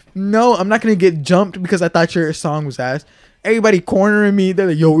you, no, I'm not gonna get jumped because I thought your song was ass. Everybody cornering me. They're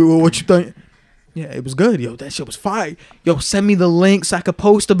like, yo, what you think? Yeah, it was good. Yo, that shit was fire. Yo, send me the link so I could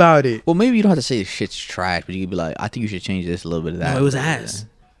post about it. Well, maybe you don't have to say the shit's trash, but you could be like, I think you should change this a little bit of that. No, it was ass.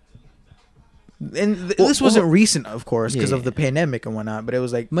 And this wasn't recent, of course, because Yeah. of the pandemic and whatnot. But it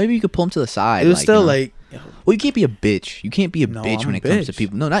was like, Maybe you could pull them to the side. it was still you know? like, Well, you can't be a bitch. You can't be a No, bitch I'm when a it comes to bitch.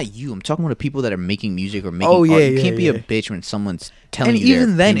 people. No, not you. I'm talking about the people that are making music or making Oh, art. yeah, You yeah, can't be a yeah. bitch when someone's telling and you their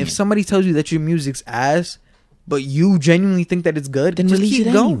even then, opinion. if somebody tells you that your music's ass, but you genuinely think that it's good, Then just release keep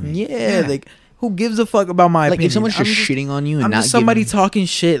it going. anyway. Yeah, Yeah. like Who gives a fuck about my Like opinion? if someone's I'm just shitting on you and I'm not just somebody giving, talking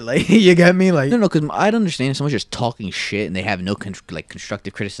shit. Like you get me? Like no, because I'd understand if someone's just talking shit and they have no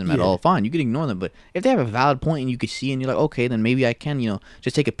constructive criticism at Yeah. all. Fine, you can ignore them. But if they have a valid point and you can see and you're like, okay, then maybe I can,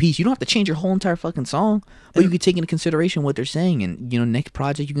 just take a piece. You don't have to change your whole entire fucking song, but you can take into consideration what they're saying, and next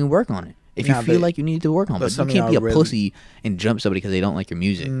project you can work on it if you Nah, feel but- like you need to work on. but But you some of can't be a y'all really- pussy and jump somebody because they don't like your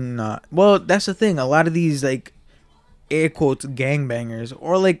music. Nah. Well, that's the thing. A lot of these like air quotes gangbangers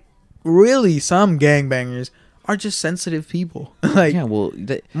or like really some gangbangers are just sensitive people. Like Yeah, well,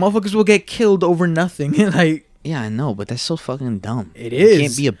 motherfuckers will get killed over nothing. Like yeah, I know, but that's so fucking dumb. it You is.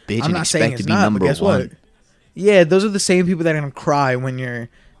 can't be a bitch I'm and not saying expect it's to be not, number but guess one. what? Yeah, those are the same people that are gonna cry when your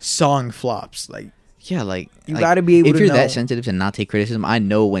song flops. Like Yeah, like You gotta be able if to you're know. that sensitive to not take criticism, I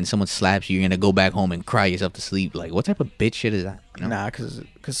know when someone slaps you, you're gonna go back home and cry yourself to sleep. Like, what type of bitch shit is that? You know? nah, because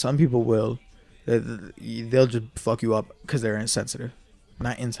some people will. They'll just fuck you up because they're insensitive.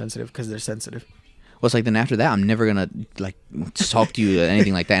 Not insensitive because they're sensitive. Well, it's like then after that, I'm never gonna like talk to you or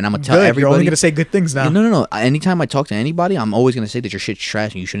anything like that, and I'm gonna tell Good, everybody. you're only gonna say good things now. No. Anytime I talk to anybody, I'm always gonna say that your shit's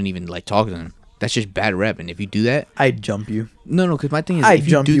trash and you shouldn't even like talk to them. That's just bad rep. And if you do that, I'd jump you. no, because my thing is, I'd if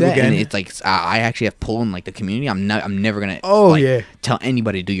you jump do you that again. and it's like I actually have pull in like the community, I'm never gonna. Oh, like, yeah. tell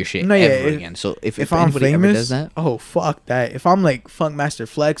anybody to do your shit No, yeah, ever if- again. So if If I'm anybody famous, ever does that, oh fuck that. If I'm like Funkmaster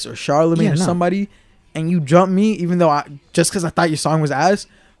Flex or Charlemagne Yeah, or no. somebody, and you jump me, even though just because I thought your song was ass,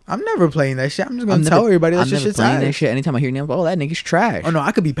 I'm never playing that shit. I'm just gonna tell everybody that I'm shit never shit's playing ass. that shit. Anytime I hear names, oh that nigga's trash. Oh no,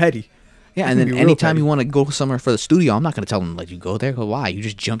 I could be petty. Yeah, I and can then be real anytime petty. you want to go somewhere for the studio, I'm not gonna tell them like you go there. Cause why? You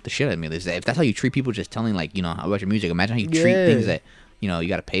just jump the shit out of me. If that's how you treat people, just telling like about your music. Imagine how you treat Yeah. things that you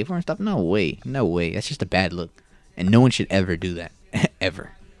gotta pay for and stuff. No way. That's just a bad look, and no one should ever do that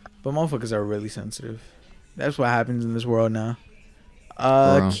ever. But motherfuckers are really sensitive. That's what happens in this world now.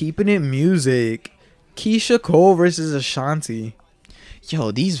 Bro. Keeping it music. Keisha Cole versus Ashanti.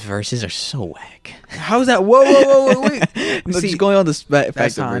 Yo, these verses are so whack. How's that? Whoa, wait. No, See, just going on the fact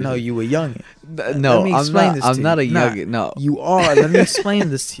that's of how I know verses. you were young. No, Let me I'm explain not. this I'm to not a you. Nah, young. No, You are. Let me explain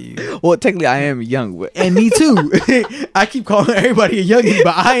this to you. well, technically, I am young, but And me too. I keep calling everybody a youngin,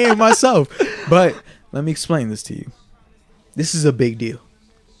 but I am myself. But let me explain this to you. This is a big deal.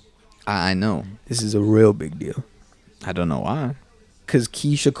 I know. This is a real big deal. I don't know why. Because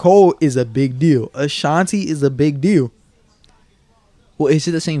Keisha Cole is a big deal. Ashanti is a big deal. Well, is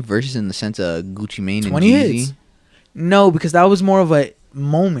it the same verses in the sense of Gucci Mane and 20 Jeezy? hits. No, because that was more of a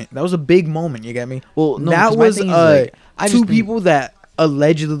moment. That was a big moment. You get me? Well, no, that because my was thing is, like, I just two think- people that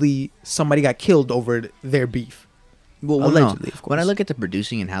allegedly somebody got killed over their beef. Well, no. Allegedly, of When I course. look at the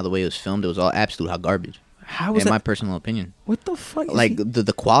producing and how the way it was filmed, it was all absolute hot garbage. How was in my that? personal opinion, What the fuck? is like he-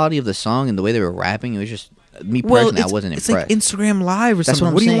 the quality of the song and the way they were rapping, it was just me personally. I wasn't it's impressed. like Instagram Live or That's something. what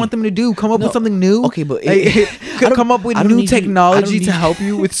I'm What do you saying. want them to do? Come up No, with something new? okay, but Like, I don't- come up with I don't new need you- I don't technology need to you- help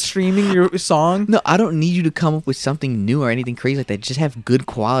you with streaming your song. No, I don't need you to come up with something new or anything crazy like that. Just have good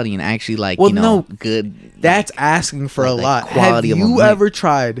quality and actually like Well, no, good. That's asking for a like lot. quality Have of a you mic. ever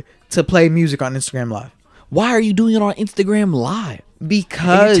tried to play music on Instagram Live? Why are you doing it on Instagram Live? And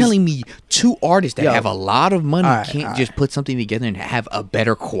Because you're telling me two artists that Yo. have a lot of money Alright, can't alright. just put something together and have a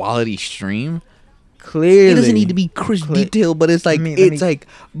better quality stream? clearly It doesn't need to be crisp detail, but it's like Let me- it's like,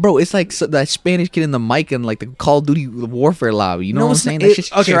 bro, it's like that Spanish kid in the mic and like the Call of Duty Warfare lobby. You know what I'm it's saying? not- That's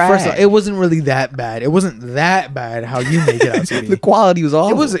just okay. trash. First of all, it wasn't really that bad. It wasn't that bad how you make it out to be. the quality was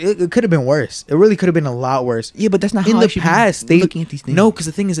awful. It was. It could have been worse. It really could have been a lot worse. Yeah, but that's not In how I the should be past, they looking at these things. No, because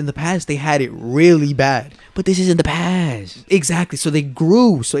the thing is, in the past, they had it really bad. But this is in the past. Exactly. So they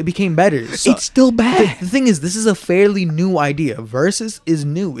grew. So it became better. So It's still bad. the thing is, this is a fairly new idea. Versus is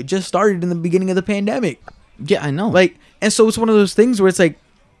new. It just started in the beginning of the pandemic. Yeah, I know. Like, and so it's one of those things where it's like,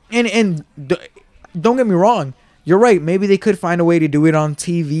 don't get me wrong. You're right. Maybe they could find a way to do it on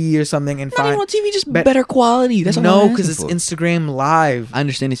TV or something and not find even on TV, just Be- better quality. That's all no, I'm because it's asking for. Instagram Live. I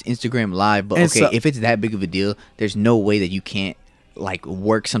understand it's Instagram Live, but And okay, so- if it's that big of a deal, there's no way that you can't like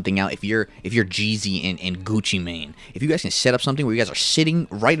work something out. If you're Jeezy and Gucci Mane, if you guys can set up something where you guys are sitting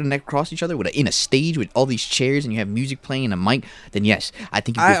right across each other in a stage with all these chairs and you have music playing and a mic, then yes, I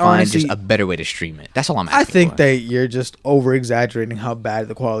think you I can find honestly- just a better way to stream it. That's all I'm asking. I think for. that you're just over exaggerating how bad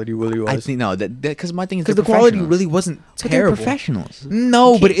the quality really was. I think no, that because my thing is Because they're the quality professionals. really wasn't But they're terrible. professionals.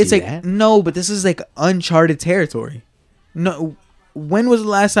 No, You but can't it's do like that. no, but this is like uncharted territory. No, when was the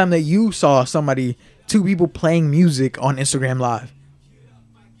last time that you saw two people playing music on Instagram Live,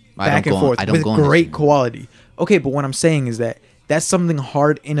 back and forth I don't with go on great Instagram. quality? Okay, but what I'm saying is that that's something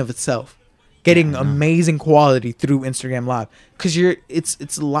hard in of itself. Getting amazing quality through Instagram Live, because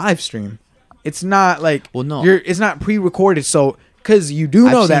it's a live stream. It's not like it's not pre-recorded. So because you do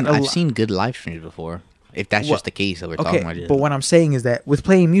know I've seen good live streams before. If that's What- just the case that we're talking about. But what I'm saying is that with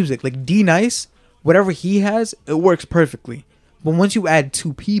playing music, like D Nice whatever he has, it works perfectly. But once you add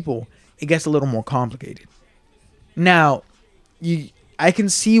 2 people, it gets a little more complicated. Now, I can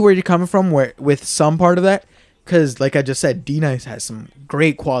see where you're coming from with some part of that, because like I just said, D-Nice has some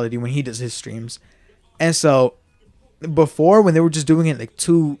great quality when he does his streams. And so before, when they were just doing it like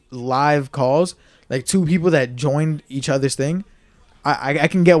 2 live calls, like 2 people that joined each other's thing, I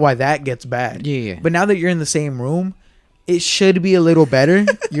can get why that gets bad. Yeah. But now that you're in the same room, it should be a little better.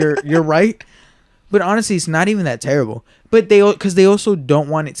 You're right. But honestly, it's not even that terrible. But because they also don't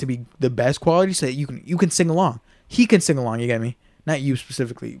want it to be the best quality, so that you can sing along. He can sing along. You get me? Not you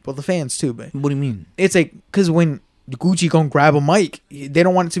specifically, but the fans too. But What do you mean? it's like, because when Gucci gonna grab a mic, they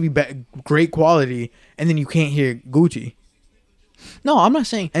don't want it to be great quality, and then you can't hear Gucci. No, I'm not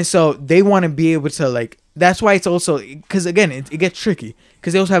saying. And so they want to be able to, like, that's why it's also, because again, it gets tricky,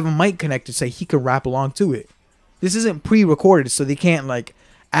 because they also have a mic connected so he can rap along to it. This isn't pre-recorded, so they can't like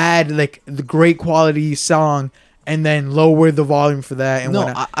add like the great quality song and then lower the volume for that. And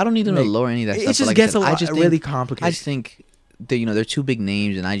No, I don't need them to lower any of that stuff. It just Like gets I said, a lot really complicated. I just think they're 2 big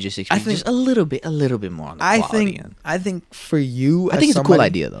names, and I just expect think- just a little bit more on the quality end. I think for you, I think it's a cool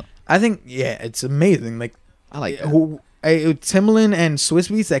idea though. I think it's amazing. Like I like that. Timbaland and Swiss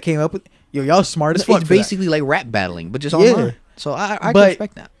Beats that came up with, y'all smart as No, fuck. it's for that. basically like rap battling, but just Yeah. online. So I can But-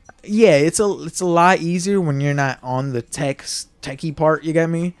 respect that. Yeah, it's a lot easier when you're not on the techie part. You get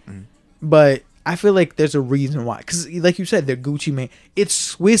me? Mm-hmm. But I feel like there's a reason why. Because like you said, they're Gucci Mane. It's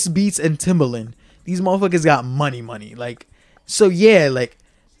Swiss Beats and Timbaland. These motherfuckers got money. Like, so yeah, like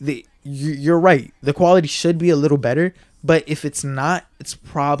you're right. The quality should be a little better. But if it's not, it's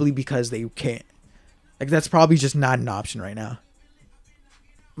probably because they can't. Like, that's probably just not an option right now.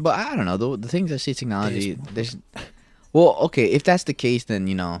 But I don't know. The things I see technology, there's. Well, okay, if that's the case,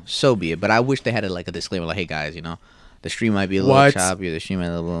 then, so be it. But I wish they had a disclaimer, like, hey, guys, the stream might be a little What? choppy, or the stream might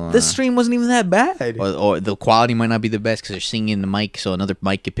be a little... The stream wasn't even that bad. Or the quality might not be the best because they're singing in the mic, so another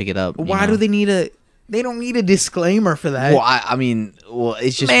mic could pick it up. Why do they need they don't need a disclaimer for that. Well, I mean,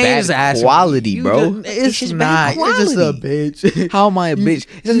 it's just Man, bad just ask quality, me. bro. It's just not. bad You're just a quality. bitch. How am I a bitch?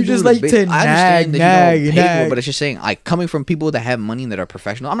 It doesn't you do just with a like bitch. to I understand nag, that you don't pay for nag. it, but it's just saying, like, coming from people that have money and that are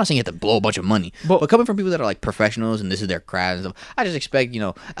professional. I'm not saying you have to blow a bunch of money, but coming from people that are like professionals and this is their craft and stuff, I just expect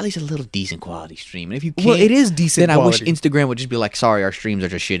at least a little decent quality stream. And if you can't, Well, it is decent then quality. I wish Instagram would just be like, sorry, our streams are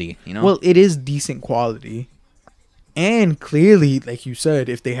just shitty. Well, it is decent quality. And clearly, like you said,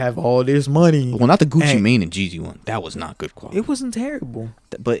 if they have all this money, well, not the Gucci Mane and Jeezy one. That was not good quality. It wasn't terrible,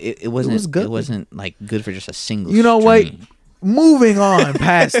 but it wasn't. was good. It wasn't like good for just a single. You know stream. what? Moving on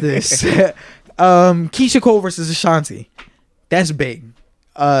past this, Keisha Cole versus Ashanti. That's big.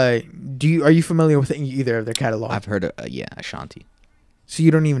 Are you familiar with either of their catalog? I've heard of Ashanti. So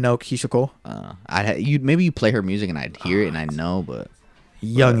you don't even know Keisha Cole? Maybe you play her music and I'd hear it and I know, but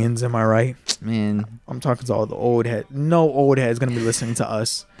youngins, am I right? Man, I'm talking to all the old head. No old head is gonna be listening to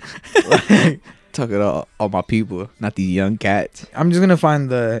us. talking to all my people, not these young cats. I'm just gonna find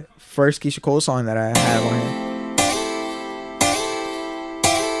the first Keisha Cole song that I have on here.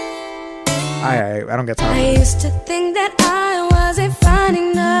 I don't got time. I used to think that I wasn't fine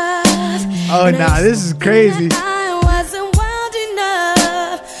enough. Oh nah, this is crazy. I wasn't wild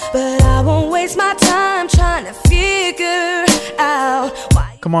enough, but I won't waste my time trying to figure out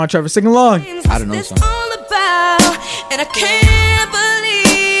why. Come on, Trevor, sing along. I don't know the song. All about, and I can't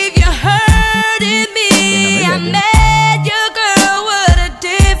believe you hurting me. I met your girl, what a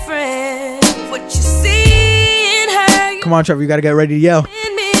difference. What you see in her, Come on, Trevor, you gotta get ready to yell.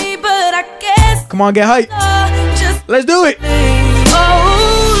 in me, but I guess Come on, get hype. just Let's do it.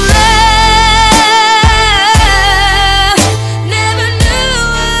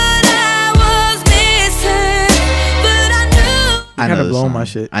 I Kinda know this blowing song. my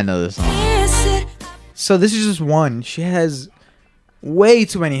shit. I know this song. So this is just one. She has way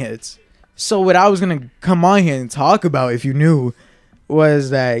too many hits. So what I was gonna come on here and talk about, if you knew,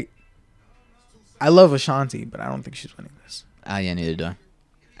 was that I love Ashanti, but I don't think she's winning this. Yeah, neither do I.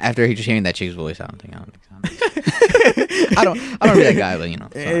 After just hearing that chick's voice, I don't think. I don't be that guy, but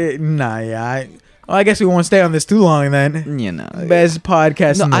so. I guess we won't stay on this too long then. Best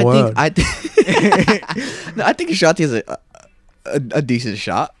podcast in the world. I think Ashanti has a decent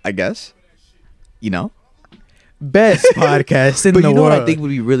shot, I guess. Best podcast in But the you know world. what I think would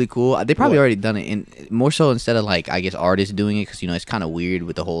be really cool? They probably What? already done it, in more so instead of like, I guess, artists doing it, because it's kind of weird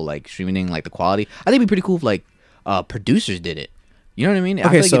with the whole like streaming thing, like the quality. I think it'd be pretty cool if like producers did it. You know what I mean? I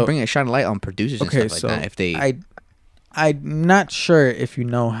feel like it'd bring a shine of light on producers and stuff like that. If they, I'm not sure if you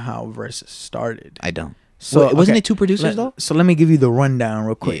know how Versus started. I don't. So Wasn't it 2 producers though? So let me give you the rundown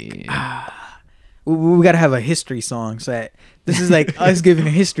real quick. Yeah. we got to have a history song. So that this is like us giving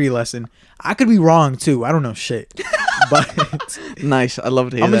a history lesson. I could be wrong too. I don't know shit. But Nice. I love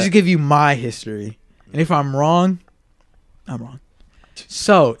to hear I'm gonna that. just give you my history, and if I'm wrong, I'm wrong.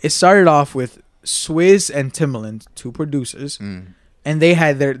 So it started off with Swizz and Timbaland, two producers, and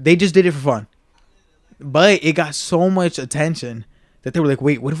they just did it for fun. But it got so much attention that they were like,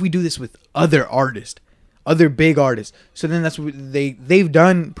 "Wait, what if we do this with other artists, other big artists?" So then that's what they've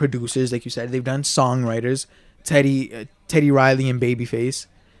done. Producers, like you said, they've done songwriters, Teddy Riley and Babyface.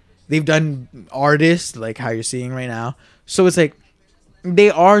 They've done artists like how you're seeing right now. So it's like they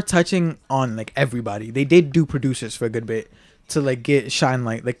are touching on like everybody. They did do producers for a good bit to like get shine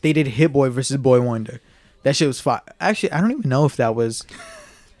light. Like they did Hit Boy versus Boy Wonder. That shit was fire. Actually, I don't even know if that was.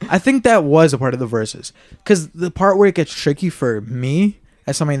 I think that was a part of the verses, because the part where it gets tricky for me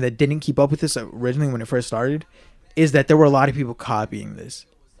as somebody that didn't keep up with this originally when it first started is that there were a lot of people copying this.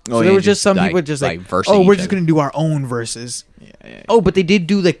 So there were just some people just like versing oh, we're each just other. gonna do our own verses. Oh, but they did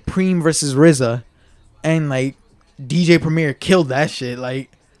do like Preem versus RZA, and like DJ Premier killed that shit. Like,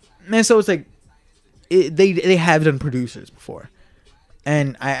 man, so it's like they have done producers before,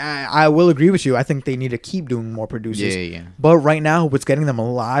 and I will agree with you. I think they need to keep doing more producers. Yeah. But right now, what's getting them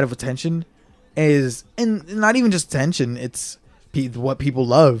a lot of attention is, and not even just attention. It's what people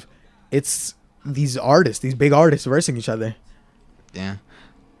love. It's these artists, these big artists versing each other. Yeah.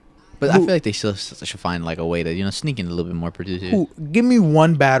 But I feel like they still should find like a way to, sneak in a little bit more producers. Ooh, give me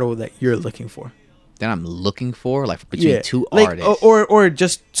one battle that you're looking for. That I'm looking for, like between two like, artists. or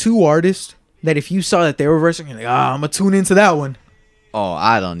just two artists that if you saw that they were versing, you're like, I'm gonna tune into that one. Oh,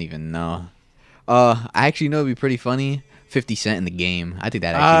 I don't even know. I actually know it'd be pretty funny. 50 Cent in the Game. I think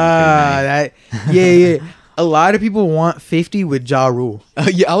that actually would be pretty nice. Yeah. A lot of people want 50 with Ja Rule.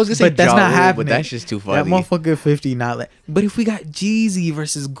 Yeah, I was gonna say But that's Ja not Rule, happening. But that's just too funny. That motherfucker 50 not like. But if we got Jeezy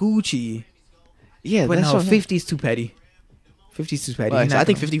versus Gucci, Yeah, but that's no, what 50's too petty. 50's too petty. Well, He's so I not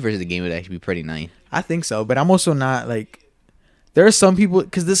think gonna- 50 versus the Game would actually be pretty nice. I think so, but I'm also not like. There are some people,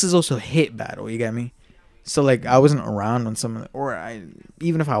 because this is also a hit battle. You get me? So like I wasn't around when some of the, or I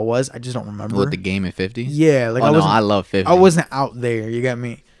even if I was, I just don't remember. With the Game at 50? Yeah, like I love 50. I wasn't out there. You get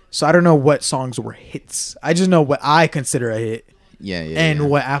me? So I don't know what songs were hits. I just know what I consider a hit. Yeah. And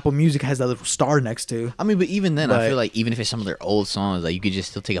what Apple Music has that little star next to. I mean, but even then, I But- feel like even if it's some of their old songs, like you could just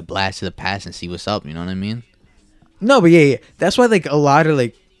still take a blast to the past and see what's up. You know what I mean? No, but yeah. That's why like a lot of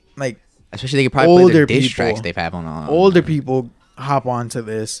like Especially they could probably play their older diss people, tracks they've had on. older people hop onto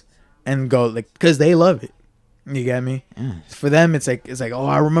this and go like because they love it. You get me? Yeah. For them, it's like oh,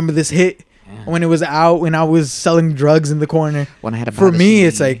 I remember this hit when it was out when I was selling drugs in the corner. When I had to For buy the me,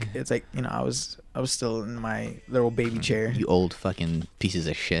 CD. it's like I was still in my little baby chair. You old fucking pieces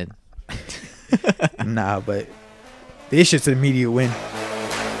of shit. Nah, but this shit's an immediate win.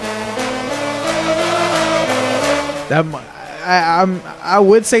 That I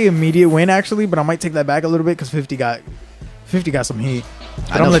would say immediate win actually, but I might take that back a little bit because 50 got some heat.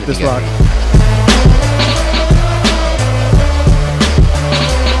 But I know I'm let 50 this got rock.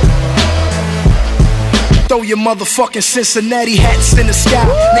 Throw your motherfucking Cincinnati hats in the sky.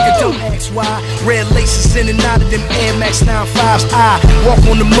 Nigga, don't ask why. Red laces in and out of them Air Max 95s. I walk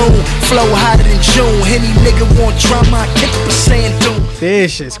on the moon, flow hotter than June. Any nigga want drama, I kick up a sand dune.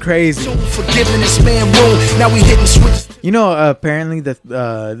 This shit's crazy. For giving this man room. Now we hitting switches. You know, apparently the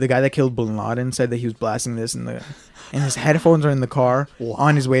guy that killed Bin Laden said that he was blasting this and his headphones are in the car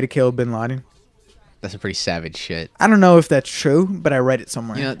on his way to kill Bin Laden. That's a pretty savage shit. I don't know if that's true, but I read it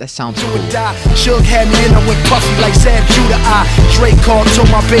somewhere. You know, that sounds You cool. would die. Suge had me and I went puffy like Zab Judah. Drake called, told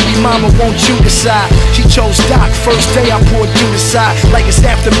my baby mama, won't you decide? She chose Doc. First day I poured you aside. Like it's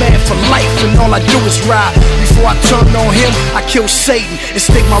aftermath for life and all I do is ride. Before I turn on him, I kill Satan and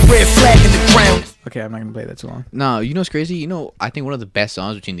stick my red flag in the ground. Okay, I'm not gonna play that too long. No, you know what's crazy? You know, I think one of the best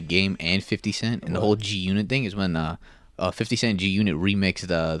songs between the Game and 50 Cent and the whole G Unit thing is when 50 Cent G Unit remixed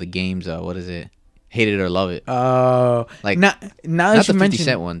the Game's what is it? Hate It or Love It. Oh, Like now not that the you 50 mentioned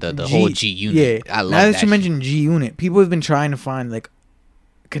Cent one, the whole G Unit. Yeah, I love now that that you shit. mentioned G Unit, people have been trying to find like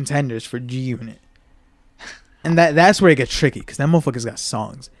contenders for G Unit, and that's where it gets tricky because that motherfuckers got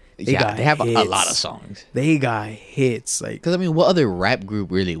songs. They have a hits. lot of songs. They got hits like Because I mean, what other rap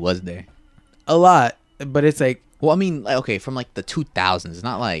group really was there? a lot, but it's like Well, I mean, like, okay, from like the 2000s,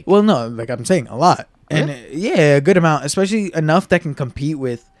 not like well, no, like I'm saying a lot, and yeah, a good amount, especially enough that can compete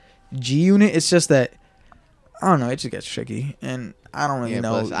with G Unit. It's just that I don't know, it just gets tricky, and I don't really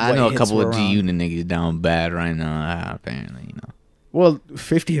know. plus, I what know a hits couple were of G around. Unit niggas down bad right now. Apparently, you know. Well,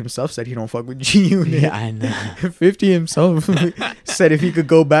 50 himself said he don't fuck with G Unit. Yeah, I know. 50 himself said if he could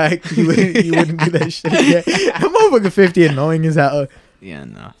go back, he wouldn't do that shit. Yeah, that motherfucker 50 annoying as hell. Yeah,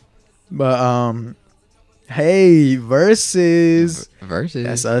 no. But hey, versus. Versus.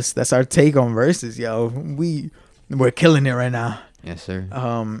 That's us. That's our take on versus, yo. We're killing it right now. Yes, sir.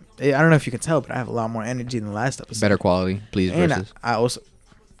 I don't know if you can tell, but I have a lot more energy than the last episode. Better quality, please. And Versus. I also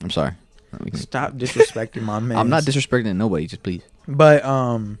I'm sorry. stop disrespecting my man. I'm not disrespecting nobody. Just please. But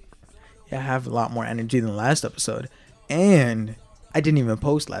yeah, I have a lot more energy than the last episode, and I didn't even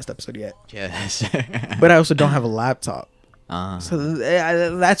post last episode yet. Yes. But I also don't have a laptop, so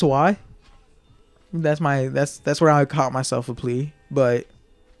that's why. That's where I caught myself a plea. But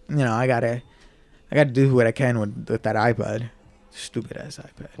you know, I gotta do what I can with that iPad. Stupid ass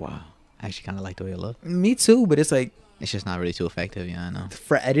iPad. Wow. I actually kind of like the way it looks. Me too, but it's like it's just not really too effective. Yeah, I know.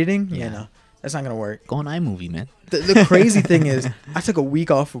 For editing, Yeah. no, that's not gonna work. Go on iMovie, man. The crazy thing is, I took a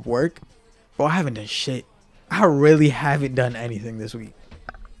week off of work, but I haven't done shit. I really haven't done anything this week.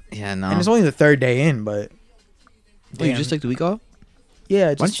 Yeah, no. And it's only the third day in, but Wait, you just took the week off? Yeah.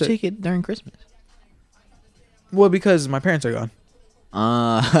 Why don't you take it during Christmas? Well, because my parents are gone.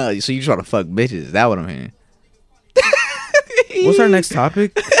 So you try to fuck bitches? Is that what I'm hearing? What's our next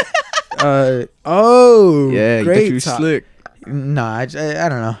topic? Yeah, you great thought you slick. Nah, I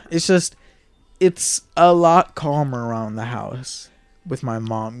don't know. It's just, it's a lot calmer around the house with my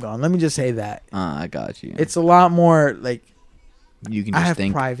mom gone. Let me just say that. I got you. It's a lot more like You can I just have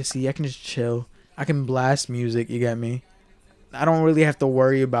think. privacy. I can just chill. I can blast music. You get me? I don't really have to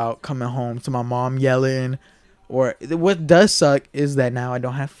worry about coming home to my mom yelling. Or what does suck is that now I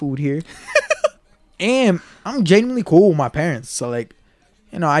don't have food here. And I'm genuinely cool with my parents. So like,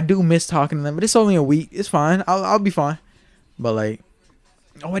 you know, I do miss talking to them. But it's only a week. It's fine. I'll be fine. But like,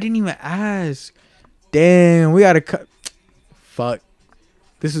 oh, I didn't even ask. Damn, we gotta cut. Fuck.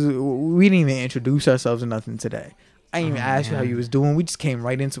 We didn't even introduce ourselves or nothing today. I didn't even ask you how you was doing. We just came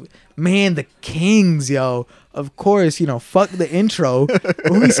right into it. Man, the Kings, yo. Of course, you know, fuck the intro.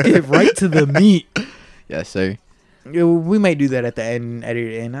 We skip right to the meat. Yes, sir. Yeah, we might do that at the end and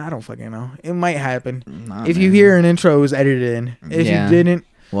edit it in. I don't fucking know. It might happen. Nah, if man. you hear an intro, it was edited in. If Yeah. you didn't,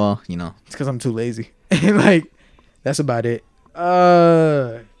 Well, you know. it's because I'm too lazy. Like, that's about it.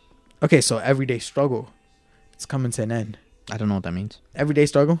 Okay, so Everyday Struggle. It's coming to an end. I don't know what that means. Everyday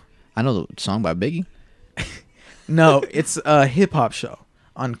Struggle? I know the song by Biggie. No, it's a hip hop show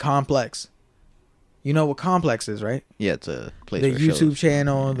on Complex. You know what Complex is, right? Yeah, it's a place The for YouTube shows.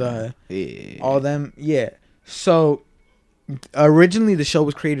 channel, the Yeah. all them. Yeah. So originally the show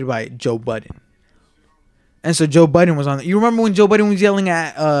was created by Joe Budden. And so Joe Budden was on. You remember when Joe Budden was yelling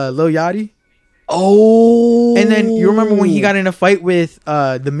at Lil Yachty? Oh. And then you remember when he got in a fight with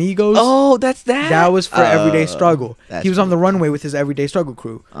the Migos? Oh, that's that. That was for Everyday Struggle. that's He was on the runway with his Everyday Struggle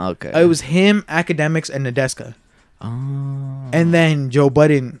crew. Okay. It was him, Academics, and Nadeska. Oh. And then Joe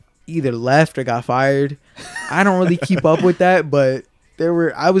Budden either left or got fired. I don't really keep up with that, but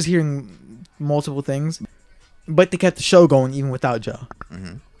I was hearing multiple things. But they kept the show going even without Joe.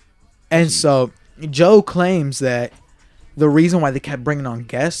 Mm-hmm. And so Joe claims that the reason why they kept bringing on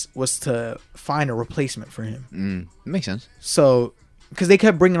guests was to find a replacement for him. Makes sense. So, because they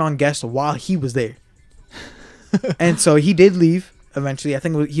kept bringing on guests while he was there. And so he did leave eventually. I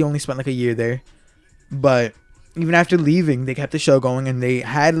think he only spent like a year there. But even after leaving, they kept the show going and they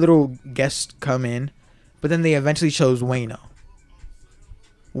had little guests come in. But then they eventually chose Wayno.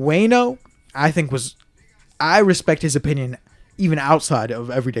 Wayno, I respect his opinion even outside of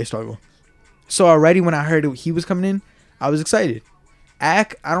Everyday Struggle. So already when I heard he was coming in, I was excited.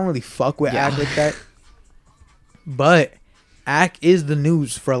 Ack, I don't really fuck with Ack like that. But Ack is the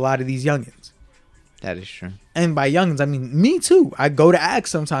news for a lot of these youngins. That is true. And by youngins, I mean me too. I go to Ack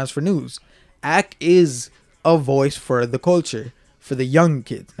sometimes for news. Ack is a voice for the culture, for the young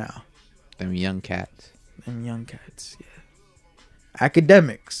kids now. Them young cats. Them young cats, yeah.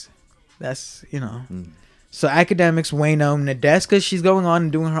 Academics. That's, you know. So Academics, Wayno, Nadeska, she's going on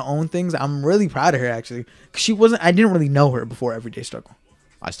and doing her own things. I'm really proud of her, actually. 'Cause I didn't really know her before Everyday Struggle.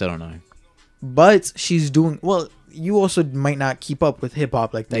 I still don't know her. But she's doing, well, you also might not keep up with hip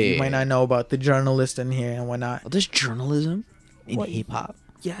hop like that. Yeah. You might not know about the journalist in here and whatnot. Oh, there's journalism in What? hip hop.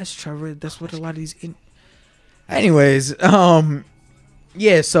 Yes, Trevor. That's what a lot of these. Anyways,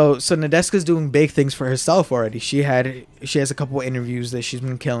 yeah. So Nadeska's doing big things for herself already. She has a couple of interviews that she's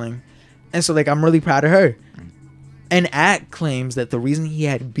been killing, and so like I'm really proud of her. And Ack claims that the reason he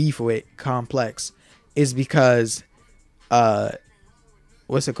had beef with Complex is because,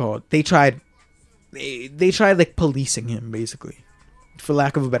 what's it called? They tried like policing him, basically, for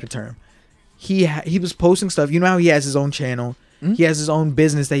lack of a better term. He was posting stuff. You know how he has his own channel. He has his own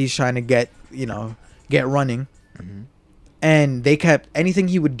business that he's trying to get running. Mm-hmm. And they kept, anything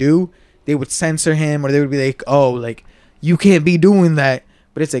he would do, they would censor him, or they would be like, oh, like, you can't be doing that.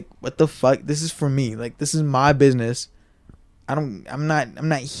 But it's like, what the fuck? This is for me. Like, this is my business. I'm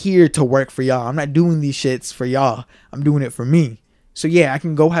not here to work for y'all. I'm not doing these shits for y'all. I'm doing it for me. So yeah, I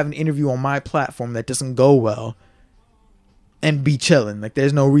can go have an interview on my platform that doesn't go well and be chilling. Like,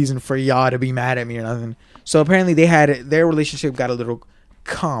 there's no reason for y'all to be mad at me or nothing. So apparently their relationship got a little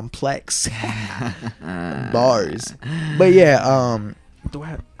complex. Bars. But yeah, do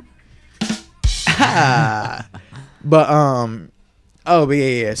I have... but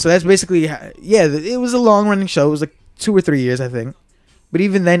yeah. So that's basically, yeah, it was a long running show. It was like 2 or 3 years, I think. But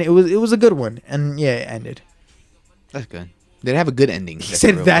even then, it was a good one. And yeah, it ended. That's good. Did it have a good ending? He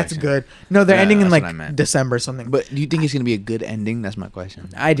said that's good. No, they're ending in that's like December or something. But do you think it's gonna be a good ending? That's my question.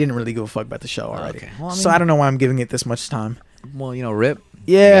 I didn't really give a fuck about the show already. Okay. Well, So I don't know why I'm giving it this much time. Well, rip.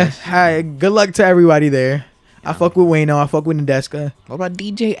 Yeah. Hi. Good luck to everybody there. I fuck with Wayno. I fuck with Nadeska. What about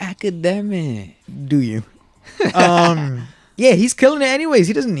DJ Academic? Do you? Yeah, he's killing it anyways.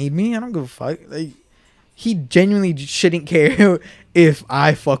 He doesn't need me. I don't give a fuck. Like, he genuinely shouldn't care if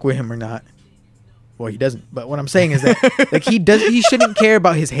I fuck with him or not. Well, he doesn't. But what I'm saying is that like he shouldn't care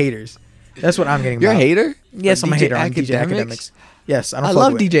about his haters. That's what I'm getting. You're about. a hater? Yes, Like I'm a hater on DJ DJ Academics. Yes, I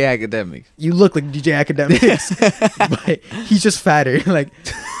love with it. DJ Academics. You look like DJ Academics, but he's just fatter. Like,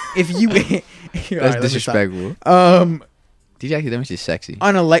 if you That's disrespectful. DJ Academics is sexy.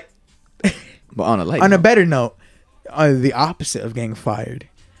 On a light, but on a better note, the opposite of getting fired,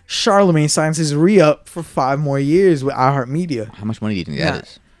 Charlemagne signs his re-up for 5 more years with iHeartMedia. How much money do you think that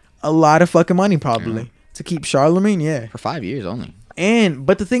is? A lot of fucking money, probably, to keep Charlemagne. Yeah, for 5 years only.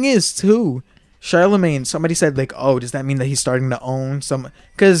 But the thing is, too, Charlemagne. Somebody said like, "Oh, does that mean that he's starting to own some?"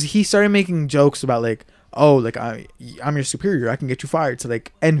 Because he started making jokes about like, "Oh, like I'm your superior. I can get you fired." To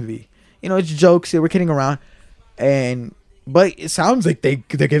like Envy. It's jokes. They were kidding around, but it sounds like they're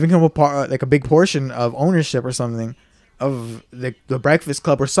giving him a big portion of ownership or something of the Breakfast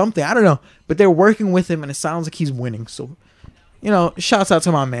Club or something. I don't know, but they're working with him, and it sounds like he's winning. So, shouts out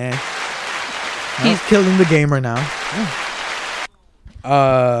to my man. He's killing the gamer now.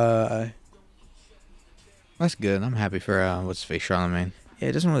 That's good. I'm happy for what's his face, Charlemagne. Yeah,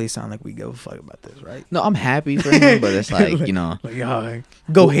 it doesn't really sound like we give a fuck about this, right? No, I'm happy for him, but it's like,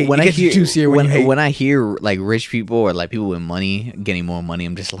 go hate. When it I gets hear juicier when I hear like rich people or like people with money getting more money,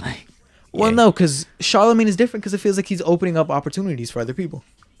 I'm just like, well, no, because Charlemagne is different because it feels like he's opening up opportunities for other people.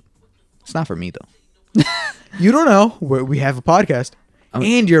 It's not for me though. You don't know. We have a podcast,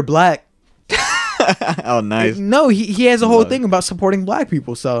 and you're black. Oh, nice. No, he has a whole thing about supporting black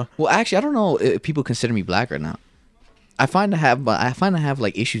people. So, well, actually, I don't know if people consider me black or not. I find to have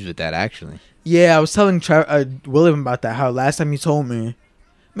like issues with that actually. Yeah, I was telling William about that. How last time you told me,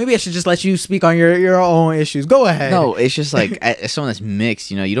 maybe I should just let you speak on your own issues. Go ahead. No, it's just like as someone that's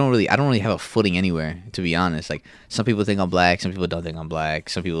mixed. I don't really have a footing anywhere, to be honest. Like, some people think I'm black, some people don't think I'm black,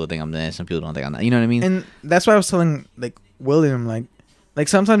 some people think I'm this, some people don't think I'm that. You know what I mean? And that's why I was telling like William, like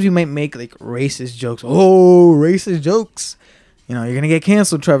sometimes you might make like racist jokes. Oh, racist jokes. You're gonna get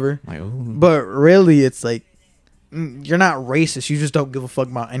canceled, Trevor. Like, ooh. But really, it's like, you're not racist. You just don't give a fuck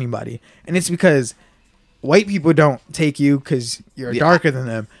about anybody. And it's because white people don't take you because you're darker than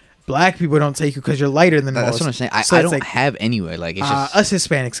them. Black people don't take you because you're lighter than them. That's what I'm saying. I don't have anywhere. Like, it's just us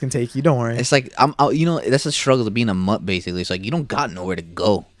Hispanics can take you. Don't worry. It's like that's a struggle to being a mutt. Basically, it's like you don't got nowhere to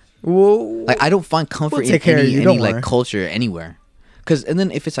go. Well, like, I don't find comfort in any like culture anywhere. And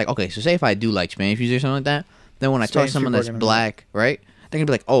then if it's like, okay, so say if I do like Spanish music or something like that, then when I talk to someone that's black, right, they're gonna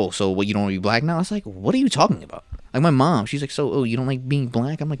be like, oh, so what, you don't want to be black now? It's like, what are you talking about? Like, my mom, she's like, so, you don't like being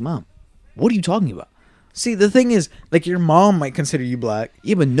black? I'm like, Mom, what are you talking about? See, the thing is, like, your mom might consider you black.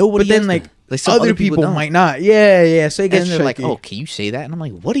 Yeah, but nobody. But then, like other people might not. Yeah. So it gets and they're tricky. like, oh, can you say that? And I'm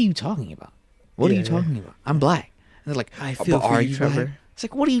like, what are you talking about? What are you talking about? I'm black. And they're like, I feel are you Trevor? Black? It's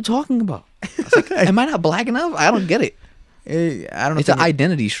like, what are you talking about? It's like, am I not black enough? I don't get it. I don't. It's an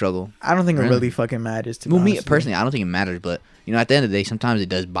identity struggle. I don't think it really fucking matters to me. Well, me personally, I don't think it matters. But at the end of the day, sometimes it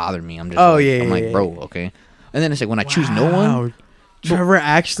does bother me. I'm just. I'm like, bro, okay. And then it's like when I choose no one. Trevor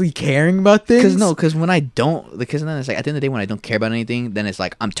actually caring about things? Because when I don't, because then it's like at the end of the day when I don't care about anything, then it's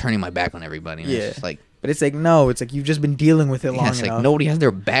like I'm turning my back on everybody. And it's just like, but it's like no, it's like you've just been dealing with it long enough. It's like nobody has their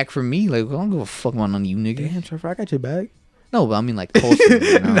back for me. Like, I don't give a fuck about none of you niggas. Damn, Trevor, I got your back. No, but I mean like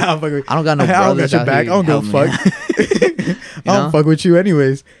culture. Nah, fuck with, I don't got no brothers out back. here. I don't give a fuck. I don't fuck with you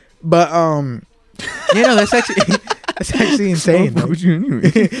anyways. But that's actually insane. Fuck with you anyway.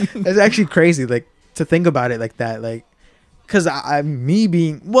 That's actually crazy. Like, to think about it like that. Like, because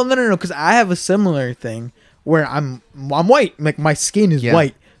because I have a similar thing where I'm white. Like, my skin is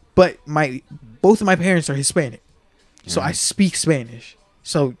white, but both of my parents are Hispanic, so I speak Spanish.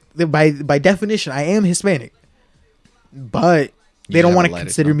 So by definition, I am Hispanic. But They don't have want a to lighter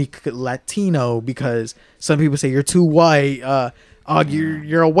consider tone. me Latino because some people say you're too white.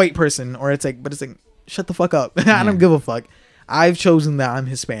 You're a white person, or it's like, but it's like, shut the fuck up. I don't give a fuck. I've chosen that I'm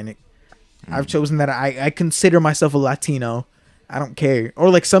Hispanic. I've chosen that I consider myself a Latino. I don't care. Or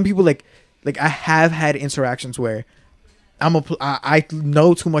like some people like I have had interactions where I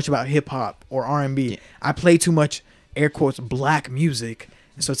know too much about hip hop or R&B. I play too much air quotes black music.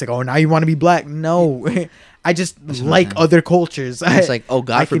 So it's like, oh, now you want to be black? No, I just like other cultures. It's like, oh,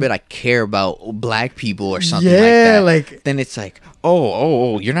 God forbid I care about black people or something Yeah, like that. like- then it's like,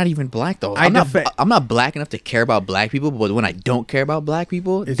 oh, you're not even black though. I'm not black enough to care about black people, but when I don't care about black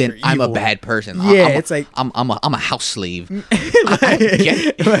people, then you're I'm a evil. bad person. Yeah, I'm it's like I'm a house slave. I don't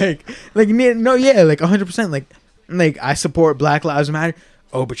get it. like 100%. Like I support Black Lives Matter.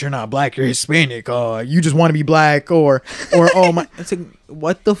 Oh, but you're not black. You're Hispanic. You just want to be black, or oh my. It's like,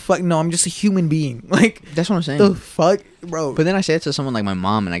 what the fuck? No, I'm just a human being. Like, That's what I'm saying. the fuck, bro. But then I said it to someone like my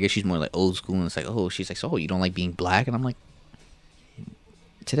mom, and I guess she's more like old school, and it's like, oh, she's like, so you don't like being black? And I'm like,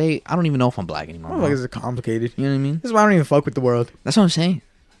 today I don't even know if I'm black anymore. Oh, like, it's complicated. You know what I mean? This is why I don't even fuck with the world. That's what I'm saying.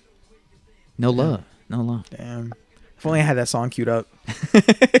 No love. Damn. If only I had that song queued up.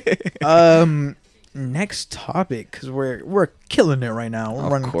 Next topic, because we're killing it right now. We're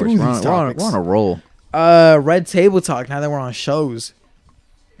running through these topics. We're on a roll. Red Table Talk. Now that we're on shows,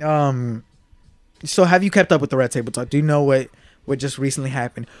 so have you kept up with the Red Table Talk? Do you know what just recently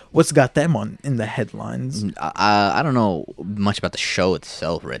happened? What's got them on in the headlines? I don't know much about the show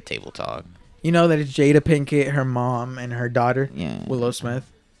itself, Red Table Talk. You know that it's Jada Pinkett, her mom, and her daughter, Willow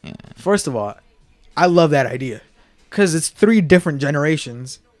Smith. Yeah. First of all, I love that idea because it's 3 different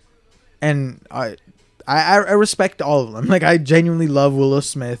generations, and I respect all of them. Like, I genuinely love Willow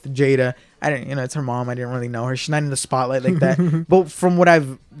Smith, Jada. I didn't, it's her mom. I didn't really know her. She's not in the spotlight like that. But from what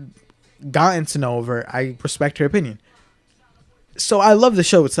I've gotten to know of her, I respect her opinion. So I love the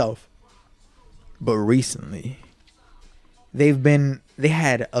show itself. But recently, they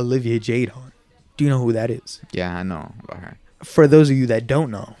had Olivia Jade on. Do you know who that is? Yeah, I know about her. For those of you that don't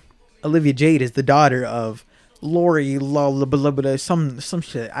know, Olivia Jade is the daughter of Lori some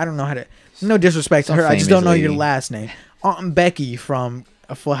shit. I don't know how to. No disrespect to her. I just don't know your last name. Aunt Becky from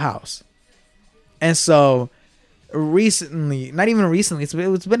A Full House. And so recently, not even recently, it's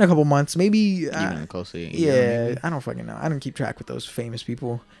been a couple months, maybe. Even closely. Yeah, I don't fucking know. I don't keep track with those famous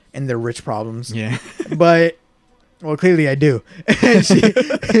people and their rich problems. Yeah. But, well, clearly I do.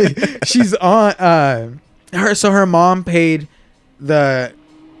 She's on her mom paid the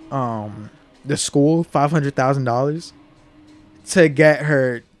school $500,000 to get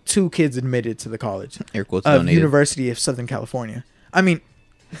her 2 kids admitted to the college. Air quotes of donated. University of Southern California. I mean,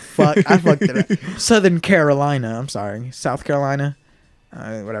 fuck, I fucked it up. Southern Carolina. I'm sorry, South Carolina,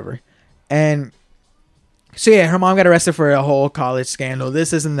 whatever. And so yeah, her mom got arrested for a whole college scandal.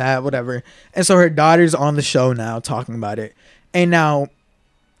 This isn't that, whatever. And so her daughter's on the show now talking about it. And now,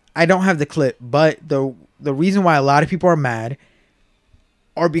 I don't have the clip, but the reason why a lot of people are mad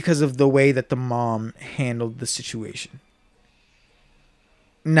are because of the way that the mom handled the situation.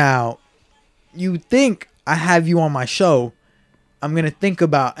 Now, you think I have you on my show, I'm going to think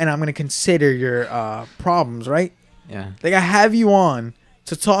about and I'm going to consider your problems, right? Yeah. Like, I have you on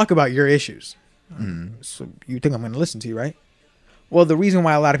to talk about your issues. So you think I'm going to listen to you, right? Well, the reason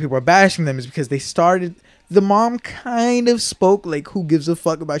why a lot of people are bashing them is because the mom kind of spoke like, who gives a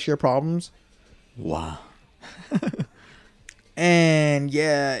fuck about your problems? Wow. And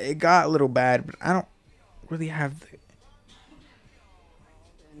yeah, it got a little bad, but I don't really have the...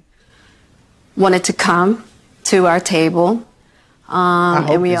 Wanted to come to our table,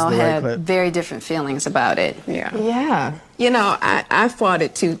 and we this is all the right had clip. very different feelings about it. Yeah. You know, I fought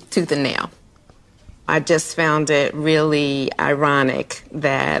it tooth and nail. I just found it really ironic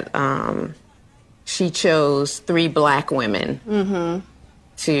that she chose 3 black women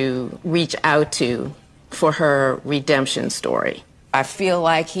to reach out to for her redemption story. I feel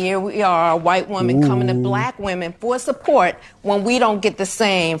like here we are, a white woman coming to black women for support when we don't get the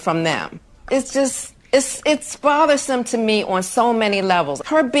same from them. It's just, it's bothersome to me on so many levels.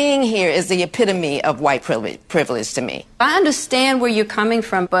 Her being here is the epitome of white privilege to me. I understand where you're coming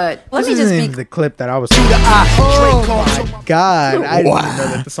from, but let This me just isn't be even the clip that I was... Oh my God. I didn't even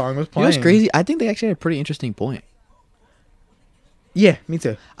know that the song was You know playing. what's crazy? I think they actually had a pretty interesting point. Yeah, me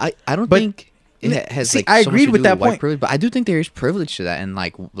too. I don't But- think it has See, like I so much agreed to with do that white point. privilege, but I do think there is privilege to that, and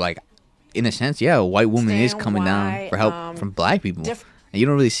like in a sense, yeah, a white woman is coming down for help from black people, and you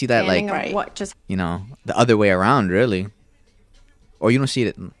don't really see that like what just the other way around, really, or you don't see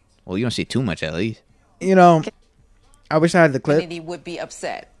it. Well, you don't see it too much, at least. You know, I wish I had the clip. Community would be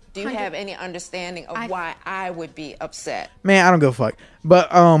upset Do you have any understanding of why I would be upset? Man, I don't give a fuck. But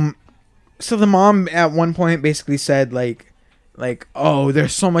so the mom at one point basically said like, oh,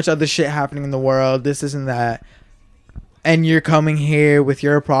 there's so much other shit happening in the world, this and that, and you're coming here with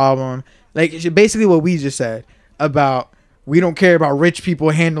your problem. Like basically what we just said about we don't care about rich people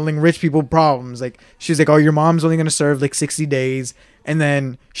handling rich people problems. Like she's like, oh, your mom's only gonna serve like 60 days, and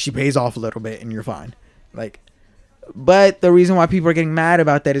then she pays off a little bit, and you're fine. Like. But the reason why people are getting mad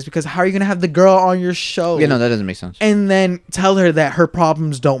about that is because how are you going to have the girl on your show? Yeah, no, that doesn't make sense. And then tell her that her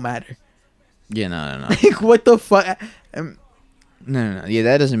problems don't matter. Yeah, no. Like, what the fuck? No. Yeah,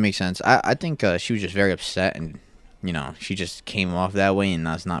 that doesn't make sense. I think she was just very upset, and, you know, she just came off that way, and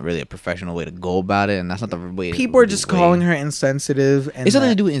that's not really a professional way to go about it, and that's not the way. People are just calling her insensitive. And it's nothing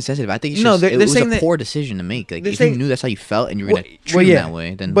to do with insensitive. I think it's they're it was saying a that, poor decision to make. Like, if you knew that's how you felt and you were going to treat well, yeah. that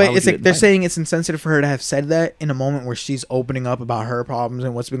way, then but it's like they're saying it's insensitive for her to have said that in a moment where she's opening up about her problems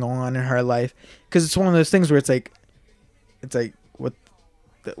and what's been going on in her life. Because it's one of those things where it's like what?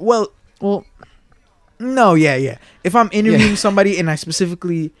 Well, no, yeah. If I'm interviewing somebody and I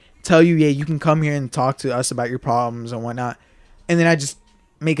specifically tell you, yeah, you can come here and talk to us about your problems and whatnot, and then I just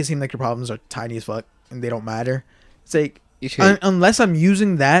make it seem like your problems are tiny as fuck and they don't matter. It's like unless I'm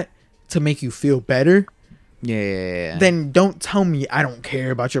using that to make you feel better, then don't tell me I don't care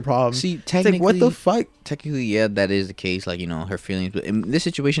about your problems. See, technically, it's like, what the fuck? Technically, yeah, that is the case. Like, you know, her feelings. But in this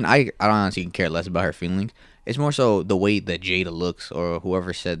situation, I don't honestly care less about her feelings. It's more so the way that Jada looks, or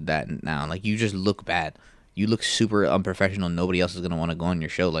whoever said that now. Like, you just look bad. You look super unprofessional. Nobody else is going to want to go on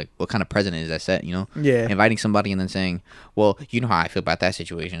your show. Like, what kind of president is that set, you know? Yeah. Inviting somebody and then saying, well, you know how I feel about that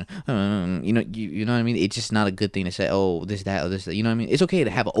situation. You know what I mean? It's just not a good thing to say, oh, this, that, or this, that. You know what I mean? It's okay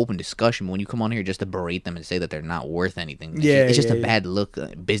to have an open discussion, but when you come on here just to berate them and say that they're not worth anything, it's just a bad look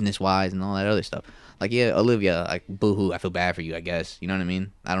business-wise and all that other stuff. Like, yeah, Olivia, like, boo-hoo, I feel bad for you, I guess. You know what I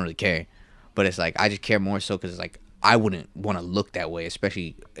mean? I don't really care. But it's like, I just care more so because it's like, I wouldn't want to look that way,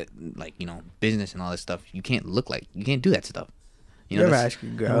 especially like, you know, business and all this stuff. You can't do that stuff. You ever ask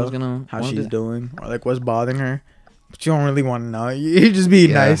your girl how she's doing or like what's bothering her, but you don't really want to know. You just be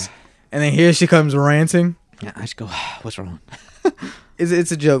nice, and then here she comes ranting. Yeah, I just go, what's wrong?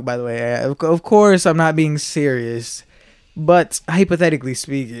 It's a joke, by the way. Of course, I'm not being serious, but hypothetically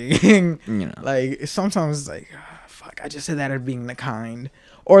speaking, you know, like sometimes it's like, fuck, I just said that as being kind,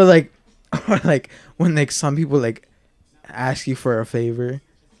 or like when like some people like ask you for a favor.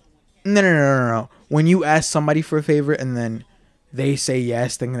 No. When you ask somebody for a favor and then they say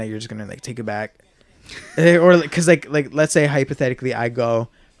yes, thinking that you're just gonna like take it back, or like, cause like let's say hypothetically I go,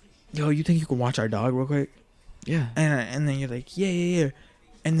 yo, you think you can watch our dog real quick? Yeah. And then you're like, yeah.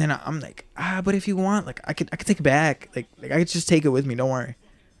 And then I'm like, but if you want, like I could take it back. Like I could just take it with me. Don't worry.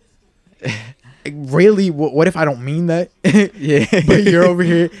 Like, really? What if I don't mean that? Yeah. But you're over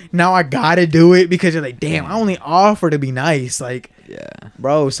here now. I gotta do it because you're like, damn. I only offer to be nice. Like, yeah,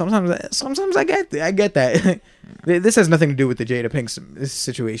 bro. Sometimes I get that. This has nothing to do with the Jada Pinkett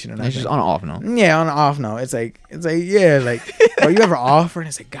situation. It's just on an off note. Yeah, on an off note. It's like yeah. Like, bro, you ever offer and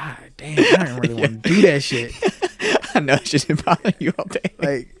it's like, god damn, I don't really want to do that shit. I know it's just bothering you all day.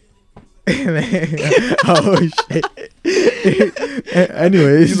 Like. Oh shit.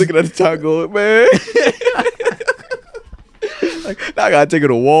 Anyways, he's looking at the time going, man. Like, now I gotta take her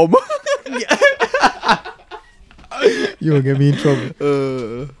to Walmart. You gonna get me in trouble.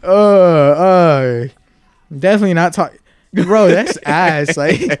 Definitely not talking, bro. That's ass.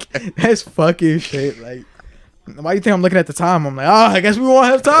 Like, that's fucking shit. Like, why you think I'm looking at the time? I'm like, I guess we won't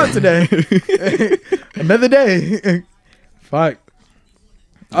have time today. Another day. Fuck.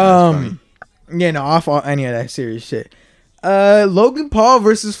 Yeah, no, off all any of that serious shit. Logan Paul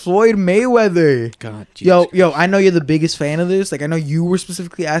versus Floyd Mayweather. God, Jesus yo, I know you're the biggest fan of this. Like, I know you were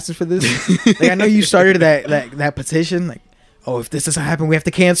specifically asking for this. Like, I know you started that petition. Like, oh, if this doesn't happen, we have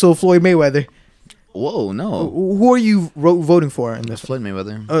to cancel Floyd Mayweather. Whoa, no. Who are you voting for in this? Floyd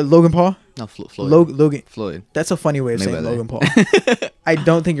Mayweather. Logan Paul. No, Floyd. Logan. Floyd. That's a funny way of saying Logan Paul. I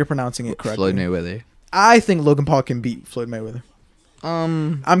don't think you're pronouncing it correctly. Floyd Mayweather. I think Logan Paul can beat Floyd Mayweather.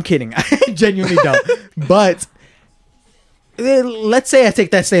 I'm kidding. I genuinely don't. But let's say I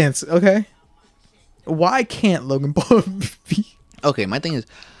take that stance, okay? Why can't Logan Paul beat? Okay, my thing is,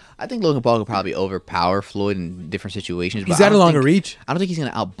 I think Logan Paul could probably overpower Floyd in different situations. He's got a longer reach. I don't think he's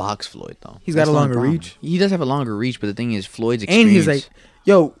gonna outbox Floyd though. He's got a longer reach. He does have a longer reach, but the thing is, Floyd's experience. And he's like,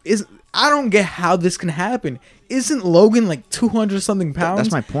 yo, I don't get how this can happen. Isn't Logan like 200 something pounds?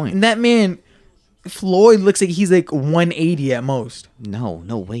 That's my point. And that man, Floyd, looks like he's like 180 at most. No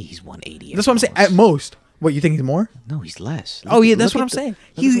way, he's 180. That's what I'm saying. At most. What, you think he's more? No, he's less. Oh yeah, that's what I'm saying.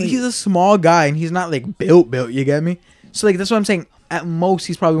 He's a small guy and he's not like built. You get me? So like that's what I'm saying. At most,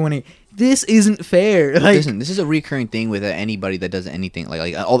 he's probably winning. This isn't fair. Like, Listen, this is a recurring thing with anybody that does anything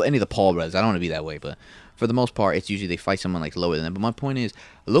like any of the Paul brothers. I don't want to be that way, but for the most part, it's usually they fight someone like lower than them. But my point is,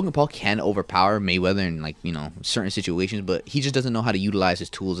 Logan Paul can overpower Mayweather in like certain situations, but he just doesn't know how to utilize his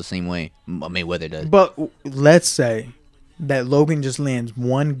tools the same way Mayweather does. But let's say that Logan just lands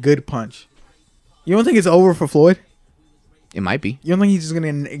one good punch. You don't think it's over for Floyd? It might be. You don't think he's just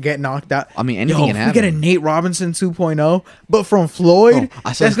gonna get knocked out? I mean, anything can happen. We get a Nate Robinson 2.0, but from Floyd,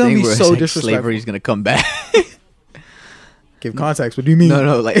 that's gonna be so disrespectful. Slavery's gonna come back. Give context. What do you mean?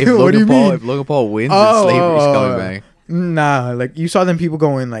 No. Like if Logan Paul wins, then slavery's coming back. Nah, like you saw them people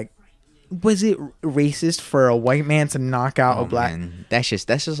going like, was it racist for a white man to knock out a black? Man. That's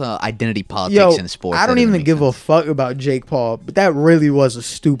just identity politics in sports. I don't even give a fuck about Jake Paul, but that really was a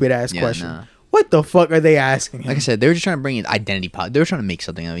stupid ass question. Nah. What the fuck are they asking him? Like I said, they were just trying to bring in identity politics. They were trying to make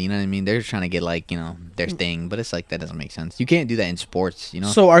something of it, you know what I mean? They're just trying to get like, their thing, but it's like that doesn't make sense. You can't do that in sports,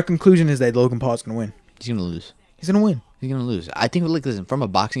 So our conclusion is that Logan Paul's gonna win. He's gonna lose. He's gonna win. He's gonna lose. I think, like, listen, from a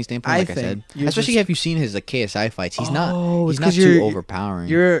boxing standpoint, like I said, especially if you've seen his like KSI fights, he's not too overpowering.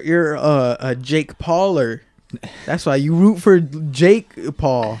 You're a Jake Pauler. That's why you root for Jake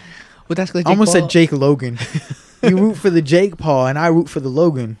Paul. Well, that's like I almost said Jake Logan. You root for the Jake Paul, and I root for the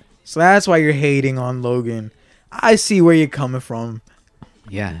Logan. So that's why you're hating on Logan. I see where you're coming from.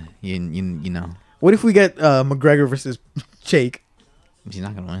 Yeah, you know. What if we get McGregor versus Jake? He's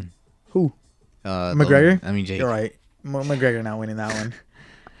not gonna win. Who? McGregor? I mean, Jake. You're right. McGregor not winning that one.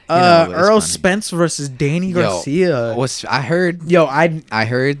 Earl Spence versus Danny Garcia. I heard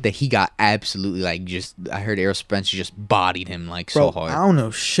that he got absolutely I heard Earl Spence just bodied him so hard. I don't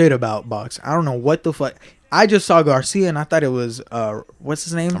know shit about boxing. I don't know what the fuck. I just saw Garcia and I thought it was what's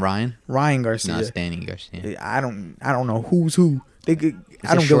his name? Ryan Garcia. No, it's Danny Garcia. I don't know who's who. I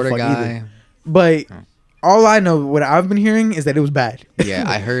don't give a fuck guy. either. But all I know, what I've been hearing is that it was bad. Yeah,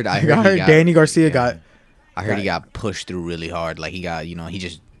 I heard Danny Garcia got. I heard he got pushed through really hard. Like he got, he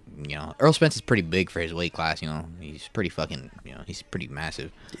just, Earl Spence is pretty big for his weight class. He's pretty fucking, he's pretty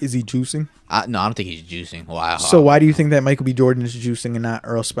massive. Is he juicing? No, I don't think he's juicing. Well, so why do you think that Michael B. Jordan is juicing and not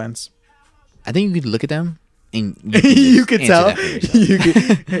Earl Spence? I think you could look at them and you could tell. You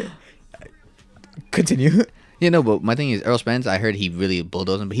could continue. Yeah, no, but my thing is Earl Spence, I heard he really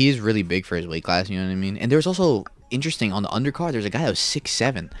bulldozed him, but he is really big for his weight class, you know what I mean? And there was also, interesting, on the undercard, there's a guy that was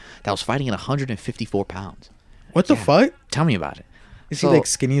 6'7", that was fighting at 154 pounds. What the fuck? Tell me about it. Is he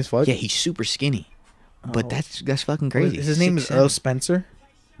skinny as fuck? Yeah, he's super skinny. But that's fucking crazy. His name is Earl Spencer?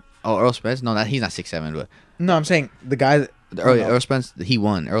 Oh, Earl Spence? No, he's not 6'7", but... No, I'm saying the guy... Earl Spence, he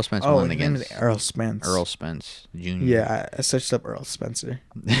won. Earl Spence won against... his name is Earl Spence. Earl Spence Jr. Yeah, I searched up Earl Spencer.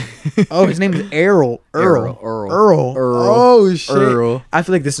 Oh, his name is Earl. Oh, shit. Earl. I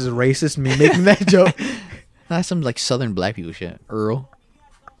feel like this is racist, me making that joke. That's some, southern black people shit. Earl.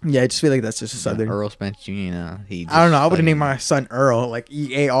 Yeah, I just feel like that's just a southern. Earl Spence Jr., I don't know. I would have named my son Earl, like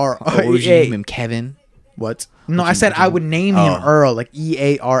E-A-R. Or would you name him Kevin? What? No, I said I would name him Earl, like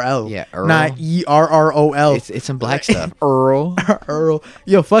E-A-R-L. Yeah, Earl. Not E-R-R-O-L. It's some black stuff. Earl. Earl.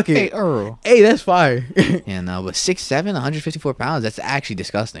 Yo, fuck it. Hey, Earl. Hey, that's fire. Yeah, no, but 6'7", 154 pounds, that's actually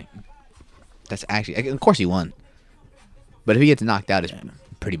disgusting. That's actually... Of course he won. But if he gets knocked out, it's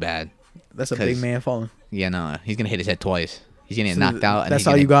pretty bad. That's a big man falling. Yeah, no, he's going to hit his head twice. He's going to get knocked out, and that's he's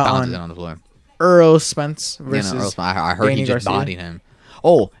all going you to got bounce it on the floor. Earl Spence versus Earl Spence. I heard Danny he just Garcia. bodied him.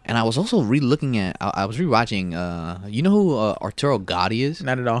 Oh, and I was also re-looking at... I was rewatching... you know who Arturo Gotti is?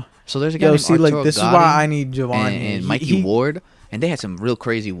 Not at all. So there's a guy named Arturo this Gotti is why I need Giovanni. And Mikey Ward. And they had some real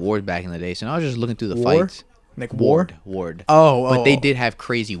crazy wars back in the day. So now I was just looking through the fights. Like Ward. But they did have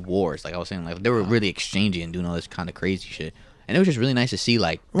crazy wars. Like I was saying, they were really exchanging and doing all this kind of crazy shit. And it was just really nice to see,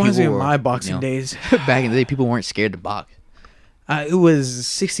 reminds me of my boxing days. Back in the day, people weren't scared to box. It was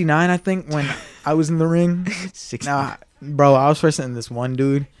 69, I think, when I was in the ring. 69. Bro, I was fighting this one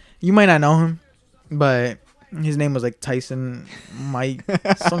dude. You might not know him, but his name was Tyson Mike,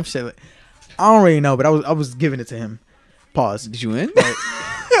 some shit. I don't really know, but I was giving it to him. Pause. Did you win?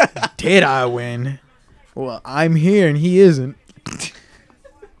 Did I win? Well, I'm here and he isn't.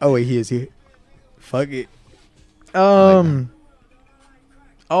 Oh wait, he is here. Fuck it. Oh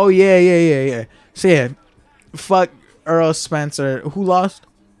yeah. So yeah, fuck Earl Spencer. Who lost?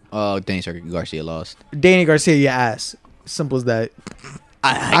 Danny Garcia lost. Danny Garcia, your ass. Simple as that.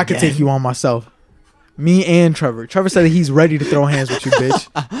 I could take you on myself. Me and Trevor. Trevor said that he's ready to throw hands with you,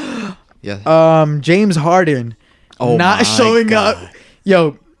 bitch. Yeah. James Harden. Not showing up.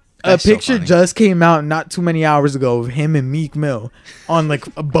 Yo, that's a picture just came out not too many hours ago of him and Meek Mill on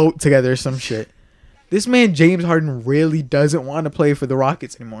a boat together or some shit. This man James Harden really doesn't want to play for the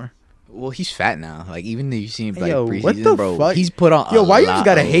Rockets anymore. Well, he's fat now. Like even though you see him like Yo, preseason, what the bro, fuck? he's put on. Yo, a why you just lot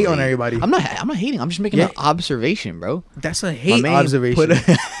gotta of hate on weight. everybody? I'm not hating. I'm just making Yeah. an observation, bro. That's a My hate man observation. Put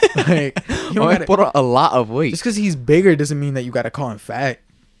Like, you don't my man gotta- put on a lot of weight. just because he's bigger doesn't mean that you gotta call him fat.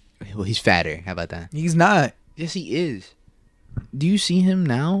 Well, he's fatter. How about that? He's not. Yes, he is. Do you see him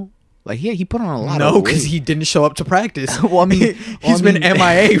now? Like, yeah, he put on a lot of No, weight. because he didn't show up to practice. Well, I mean, he's been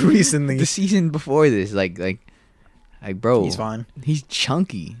MIA recently. The season before this, like, bro, He's fine. He's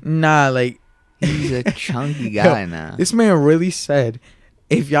chunky. Nah, like He's a chunky guy Yo, now. This man really said,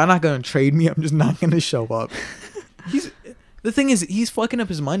 "If y'all not gonna trade me, I'm just not gonna show up." The thing is, he's fucking up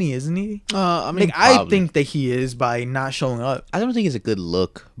his money, isn't he? I mean, Like, I probably. think that he is by not showing up. I don't think it's a good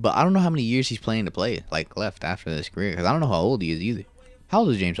look, but I don't know how many years he's planning to play like left after this career because I don't know how old he is either. How old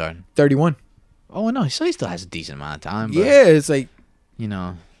is James Harden? 31. Oh no, so he still has a decent amount of time. But, Yeah, it's like you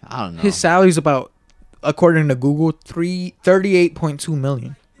know, I don't know. his salary's about, according to Google, 38.2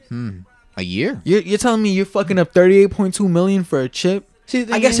 million. A year? You're telling me you're fucking up 38.2 million for a chip? See,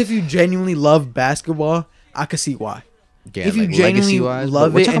 the I thing guess is- if you genuinely love basketball, I could see why. Yeah, if you like, genuinely legacy-wise, but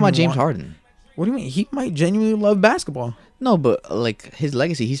love we're it, talking and about James want- Harden. What do you mean? He might genuinely love basketball. No, but like his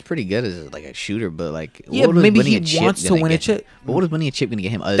legacy, he's pretty good as like a shooter. But like, Yeah, what is maybe winning he a chip wants to gonna win a get him? chip. But what is winning a chip gonna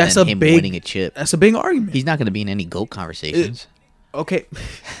get him other That's than a him big- winning a chip? That's a big argument. He's not gonna be in any GOAT conversations. Okay,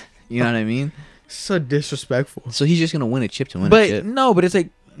 You know what I mean? so disrespectful. So he's just gonna win a chip to win a But chip. no, but it's like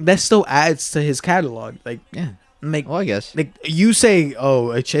that still adds to his catalog. Like, Yeah. like, Well, I guess. like you say,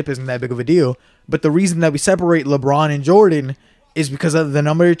 oh, a chip isn't that big of a deal. But the reason that we separate LeBron and Jordan is because of the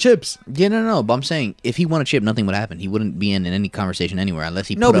number of chips. Yeah, no. But I'm saying if he won a chip, nothing would happen. He wouldn't be in any conversation anywhere unless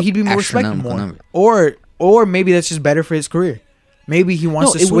he No, put but up he'd be more respected astronomical more. numbers. Or maybe that's just better for his career. Maybe he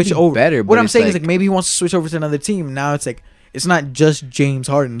wants No, to it would switch be over. better, What but I'm it's saying is like- like maybe he wants to switch over to another team. Now it's like it's not just James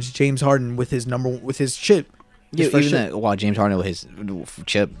Harden. It's James Harden with his chip. Yeah, His first even chip. that, while James Harden with his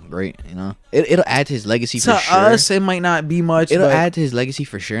chip, right? You know, it'll add to his legacy To for sure. us, it might not be much. It'll but add to his legacy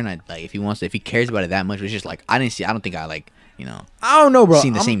for sure. And I, like, if he cares about it that much, it's just like I don't think I like, you know, I don't know, bro.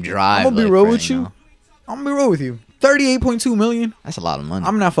 seen the same drive. I'm gonna be like, real for, with you. know. I'm gonna be real with you. 38.2 million. That's a lot of money.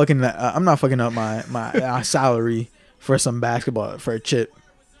 I'm not fucking up my salary for some basketball for a chip.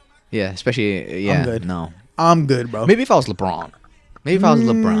 Yeah, especially yeah. I'm good. No, I'm good, bro. maybe if I was LeBron. Maybe if I was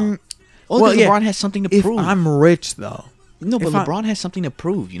LeBron. well, Well, yeah, LeBron has something to if prove. I'm rich though. No, but if I- LeBron has something to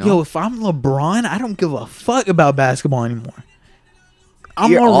prove. You know, Yo, if I'm LeBron, I don't give a fuck about basketball anymore.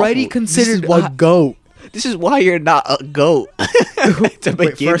 I'm You're already awful. This considered is why- a GOAT. this is why you're not a goat to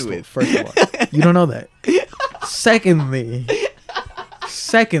Wait, begin first with. of all, you don't know that.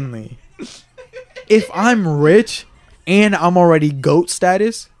 Secondly, if I'm rich and I'm already GOAT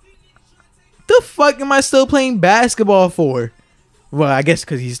status, the fuck am I still playing basketball for? Well, I guess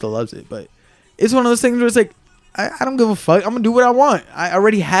because he still loves it, but it's one of those things where it's like, I don't give a fuck. I'm gonna do what I want. I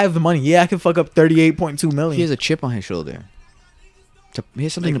already have the money. Yeah, I can fuck up 38.2 million. He has a chip on his shoulder. He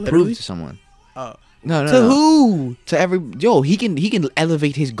has something Like, to literally? prove to someone. Oh. No, To who? To every he can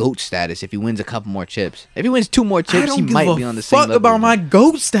elevate his GOAT status if he wins a couple more chips. If he wins 2 more I chips, don't he give might a be on the same fuck level. about as my him.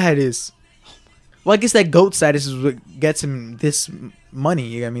 GOAT status. Well, I guess that GOAT status is what gets him this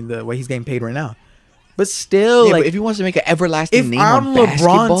money. I mean, the way he's getting paid right now. But still, Yeah, like, but if he wants to make an everlasting if name I'm on LeBron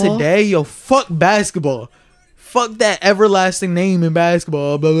basketball, today, yo, fuck basketball. Fuck that everlasting name in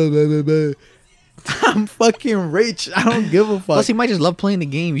basketball. Blah, blah, blah, blah, blah. I'm fucking rich. I don't give a fuck. plus he might just love playing the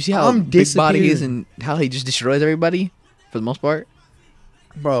game. You see how I'm big body is disappearing. and how he just destroys everybody for the most part.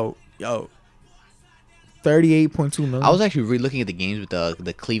 Bro, yo. 38.2 million. I was actually re-looking at the games with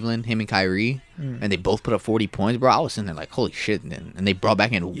the Cleveland, him and Kyrie, and they both put up 40 points, bro. I was sitting there like, holy shit, and they brought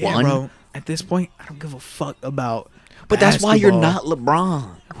back in Yeah, one. bro. At this point, I don't give a fuck about But that's why you're basketball. not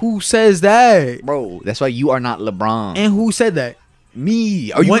LeBron, Who says that? bro. That's why you are not LeBron. And who said that?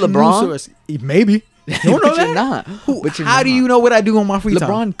 Me? Are you What news LeBron? source? Maybe. You don't know But that? you're not. Who, But you're how do not. you know what I do on my free time?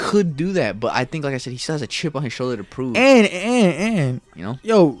 LeBron could do that, but I think, like I said, he still has a chip on his shoulder to prove. And you know,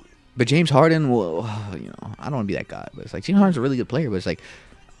 yo, but James Harden, well, you know, I don't want to be that guy, but it's like James Harden's a really good player, but it's like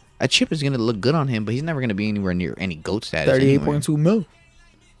a chip is gonna look good on him, but he's never gonna be anywhere near any GOAT status. 38.2 mil.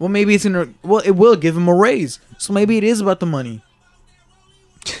 Well, maybe it's it will give him a raise. So maybe it is about the money.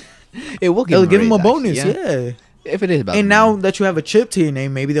 It will It'll give him a raise, bonus, actually, yeah. If it is about, And the now money. that you have a chip to your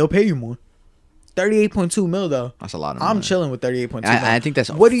name, maybe they'll pay you more. 38.2 mil though. That's a lot of I'm money. chilling with 38.2 mil. I think that's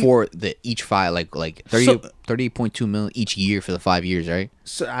What do you- for the each five, like 30, So- 38.2 million each year for the 5 years, right?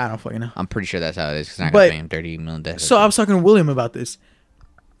 So, I don't fucking know. I'm pretty sure that's how it is. Cause not But- gonna pay him 30 million. Debt. So I was talking to William about this.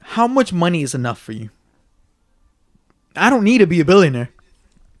 How much money is enough for you? I don't need to be a billionaire,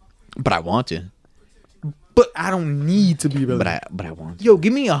 but I want to. but I don't need to be a billionaire. But I want to. Yo,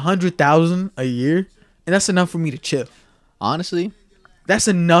 give me 100,000 a year, and that's enough for me to chill. Honestly, That's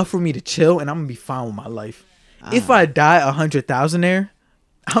enough for me to chill, and I'm gonna be fine with my life. If I die 100,000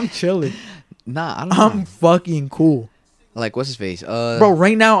 I'm chilling. Nah, I don't I'm know. fucking cool. Like, what's his face? Bro,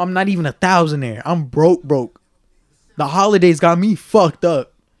 right now I'm not even 1,000. I'm broke. The holidays got me fucked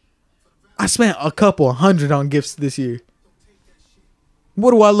up. I spent a couple 100 on gifts this year.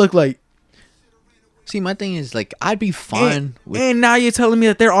 What do I look like? See, my thing is, like, I'd be fine with... And now you're telling me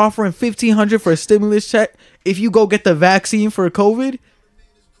that they're offering $1,500 for a stimulus check if you go get the vaccine for COVID?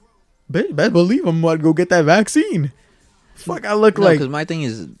 Best believe I'm about to go get that vaccine. Fuck, I look like... because my thing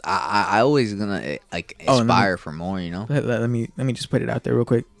is, I always gonna, like, aspire for more, you know? Let me just put it out there real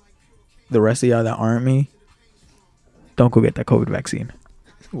quick. The rest of y'all that aren't me, don't go get that COVID vaccine.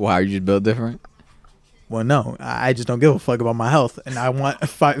 Why are you just built different? Well, no, I just don't give a fuck about my health, and I want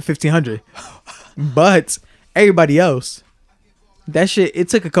 $1,500. But everybody else, that shit, it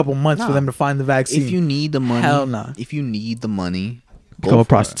took a couple months for them to find the vaccine. If you need the money, hell nah. If you need the money, Become a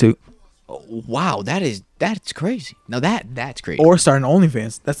prostitute. Wow, that's crazy. No, that's crazy. Or start an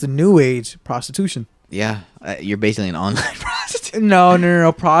OnlyFans. That's the new age prostitution. Yeah, you're basically an online prostitute.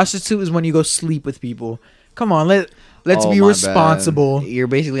 No. Prostitute is when you go sleep with people. Come on, let's be my responsible. bad. You're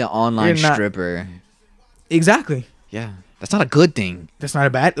basically an online stripper. Exactly. Yeah, that's not a good thing. That's not a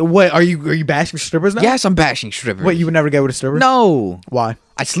bad. What are you bashing strippers now? Yes, I'm bashing strippers. What, you would never get with a stripper? No. Why?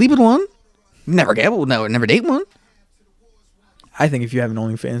 I sleep with one. Never get with. Never date one. I think if you have an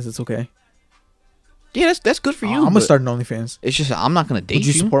OnlyFans, it's okay. Yeah, that's good for you. I'm gonna start an OnlyFans. It's just I'm not gonna date Would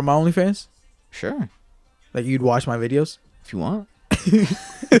you support my OnlyFans? Sure. Like you'd watch my videos if you want.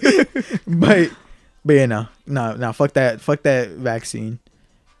 but yeah, no, fuck that vaccine.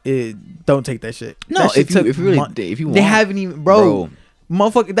 Don't take that shit. No, that shit if you want, they haven't even, bro.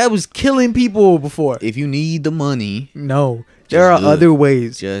 Motherfucker, that was killing people before. If you need the money, no, there are other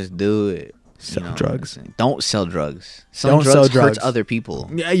ways. Just do it. Sell drugs. Don't sell drugs. Don't sell drugs. Hurts other people.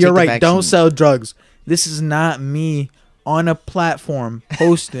 Yeah, you're right. Don't sell drugs. This is not me on a platform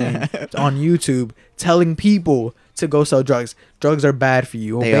posting on YouTube telling people to go sell drugs. Drugs are bad for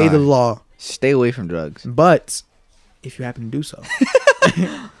you. Obey the law. Stay away from drugs. But if you happen to do so,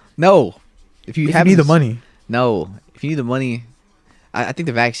 no. If you need the money, no. If you need the money, I think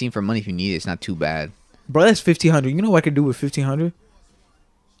the vaccine for money, if you need it, it's not too bad. Bro, that's $1,500. You know what I could do with $1,500?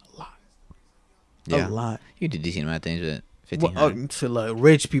 Yeah. A lot. You do decent amount of things with it. 1,500. To like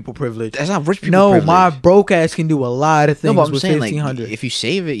rich people privilege. That's not rich people No, privilege. my broke ass can do a lot of things No, but I'm with saying, $1,500. like, if you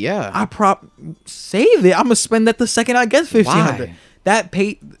save it, yeah. I save it. I'm gonna spend that the second I get $1,500. Why?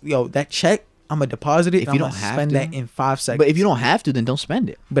 That check, I'm gonna deposit it. If and you I'm don't gonna have spend to. that in 5 seconds. But if you don't have to, then don't spend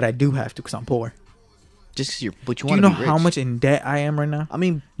it. But I do have to because I'm poor. Just because but you Do you want know to be rich. how much in debt I am right now? I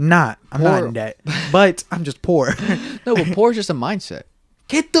mean, I'm not in debt, but I'm just poor. No, but poor is just a mindset.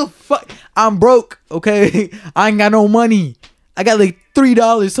 Get the fuck. I'm broke. Okay, I ain't got no money. I got like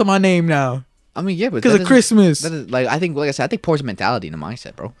 $3 to my name now. I mean, yeah, but because of Christmas. That is, like I said, I think poor is a mentality and a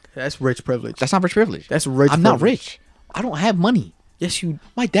mindset, bro. That's rich privilege. That's not rich privilege. That's rich. I'm not rich. I don't have money. Yes, you.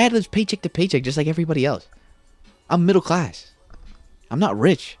 My dad lives paycheck to paycheck, just like everybody else. I'm middle class. I'm not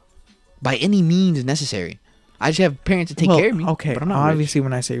rich, by any means necessary. I just have parents to take care of me. Okay, but I'm not obviously rich.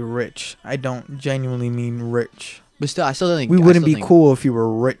 when I say rich, I don't genuinely mean rich. But still, I still don't think we wouldn't be cool if you were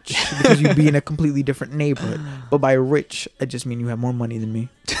rich because you'd be in a completely different neighborhood. But by rich, I just mean you have more money than me.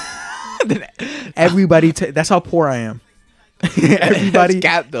 Everybody, that's how poor I am. Everybody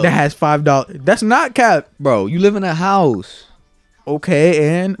cap, though. that has $5. That's not cap, bro. You live in a house.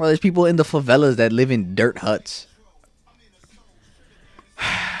 Okay, and bro, there's people in the favelas that live in dirt huts.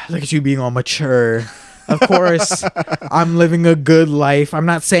 Look at you being all mature. Of course, I'm living a good life. I'm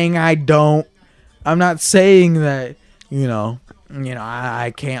not saying I don't. I'm not saying that,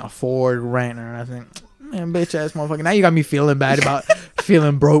 I can't afford rent or nothing. Man, bitch ass motherfucker. Now you got me feeling bad about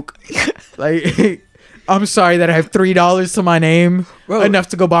feeling broke. Like, I'm sorry that I have $3 to my name. Bro, enough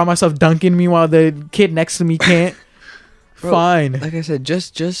to go buy myself Dunkin', meanwhile the kid next to me can't. Bro, fine. Like I said,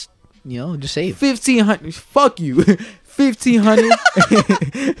 just save. $1,500. Fuck you. $1,500.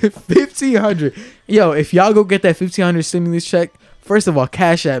 $1,500. Yo, if y'all go get that $1,500 stimulus check, first of all,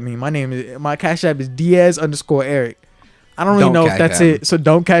 cash at me. My cash app is Diaz_Eric. I don't really know if that's it, so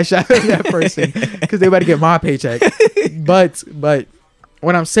don't cash out that person because they better get my paycheck. But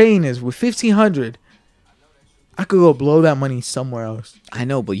what I'm saying is, with $1,500, I could go blow that money somewhere else. I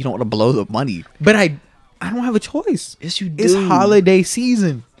know, but you don't want to blow the money. But I don't have a choice. Yes, you do. It's holiday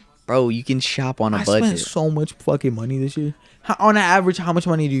season. Bro, you can shop on a budget. I spent so much fucking money this year. On an average, how much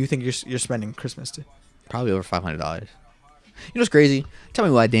money do you think you're spending Christmas to? Probably over $500. You know what's crazy? Tell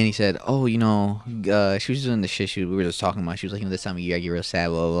me why Danny said, "Oh, you know, she was doing the shit we were just talking about. She was like, you know, this time of year I get real sad,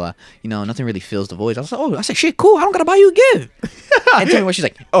 blah blah blah. You know, nothing really fills the void." I was like, "Oh," I said, "Shit, cool. I don't gotta buy you a gift." And tell me why she's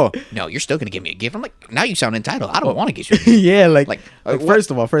like, "Oh, no, you're still gonna give me a gift." I'm like, "Now you sound entitled. I don't want to get you a gift." Yeah, like what?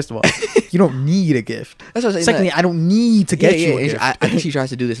 first of all, you don't need a gift. That's what I'm saying. Secondly, I don't need to get you a gift. I think she tries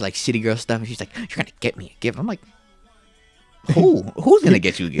to do this like city girl stuff, and she's like, "You're gonna get me a gift." I'm like, who's gonna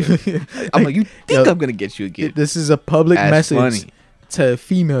get you a gift? I'm like, you think I'm gonna get you a gift? This is a public That's message funny. to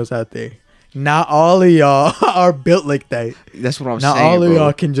females out there. Not all of y'all are built like that. That's what I'm Not saying. all of bro.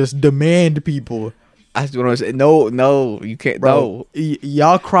 y'all can just demand people. That's what I'm saying. No, you can't. Bro, No.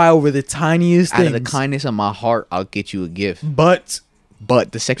 Y'all cry over the tiniest Out things. of the kindness of my heart, I'll get you a gift. But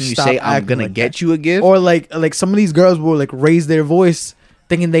the second you stop say I'm acting gonna like get that. you a gift, or like some of these girls will like raise their voice,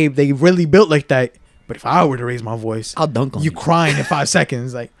 thinking they really built like that. But if I were to raise my voice, I'll dunk on you. you. Crying in 5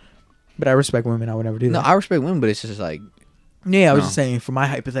 seconds, like. But I respect women. I would never do no, that. I respect women, but it's just like, Yeah, I was No. just saying for my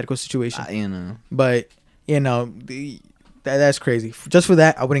hypothetical situation. you know. But that's crazy. Just for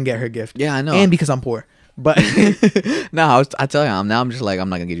that, I wouldn't get her a gift. Yeah, I know. And because I'm poor. But No, I tell you, I'm just like, I'm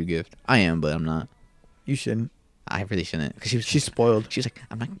not gonna get you a gift. I am, but I'm not. you shouldn't. I really shouldn't, because She's spoiled. She was like,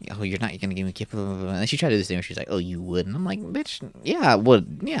 "I'm not. Oh, you're not. You're gonna give me a gift." Blah, blah, blah. And then she tried to do this thing where she's like, "Oh, you would." And I'm like, "Bitch, yeah, I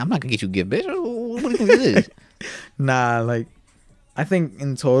would. Yeah, I'm not gonna get you a gift, bitch. What do you think this is?" Nah, like I think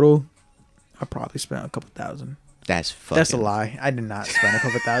in total, I probably spent a couple thousand. That's fucking. That's a lie. I did not spend a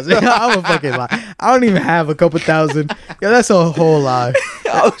couple thousand. I'm a fucking lie. I don't even have a couple thousand. Yo, that's a whole lie.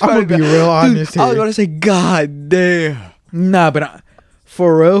 I'm gonna be real honest here. I was gonna say, God damn. Nah, but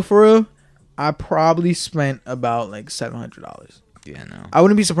for real, I probably spent about like $700. Yeah, no. I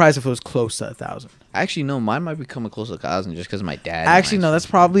wouldn't be surprised if it was close to 1,000. Actually, no. Mine might be coming close to 1,000 just because of my dad. Actually, no, that's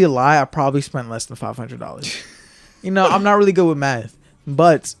probably a lie. I probably spent less than $500. You know, I'm not really good with math,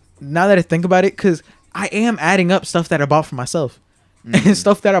 but now that I think about it, because I am adding up stuff that I bought for myself, and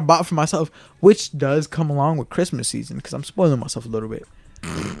stuff that I bought for myself, which does come along with Christmas season, because I'm spoiling myself a little bit.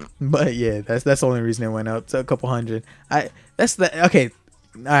 But yeah, that's the only reason it went up to a couple hundred. Okay.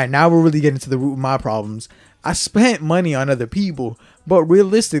 All right, now we're really getting to the root of my problems. I spent money on other people, but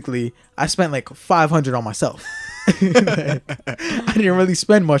realistically, I spent like $500 on myself. I didn't really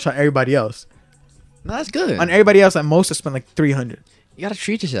spend much on everybody else. No, that's good. On everybody else, at most, I spent like $300. You gotta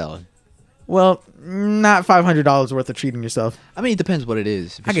treat yourself. Well, not $500 worth of treating yourself. I mean, it depends what it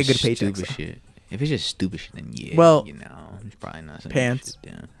is. If I it's get just good paychecks, stupid so. shit. If it's just stupid shit, then yeah. Well, you know, it's probably not. pants.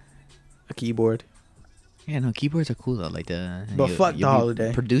 Yeah. A keyboard. Yeah, no, keyboards are cool though. Like But fuck the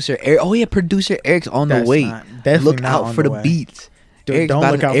holiday. Producer Eric. Oh yeah, producer Eric's on the That's way. definitely Look not out on for the the way. beats. Dude, Eric's don't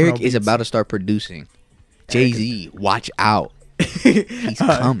about look to- out for Eric no is beats. about to start producing. Jay-Z, watch out. He's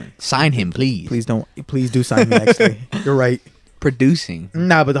coming. Sign him, please. Please do sign me. Actually, you're right. Producing.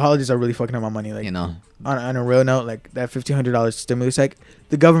 Nah, but the holidays are really fucking up my money. Like, You know. on a real note, like that $1,500 stimulus check,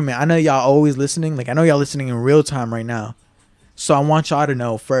 the government. I know y'all always listening. Like, I know y'all listening in real time right now. So I want y'all to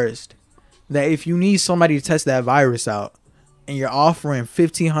know first that if you need somebody to test that virus out, and you're offering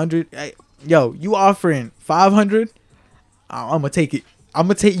 $1,500, yo, you offering $500, I'm gonna take it. I'm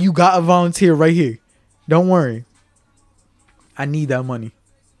gonna take. You got a volunteer right here. Don't worry. I need that money.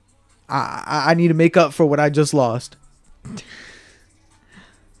 I need to make up for what I just lost.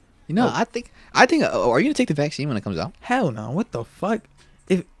 You know, I think. Are you gonna take the vaccine when it comes out? Hell no. What the fuck?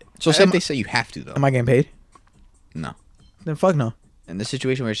 So say if they say you have to though. Am I getting paid? No. Then fuck no. In this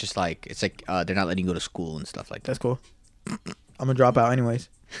situation where it's just like they're not letting you go to school and stuff like that. That's cool. I'm gonna drop out anyways.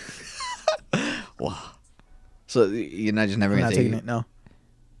 Wow. So you're not just never I'm gonna not take taking it? it. No.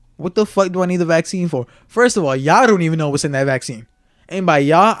 What the fuck do I need the vaccine for? First of all, y'all don't even know what's in that vaccine. And by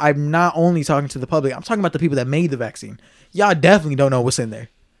y'all, I'm not only talking to the public. I'm talking about the people that made the vaccine. Y'all definitely don't know what's in there.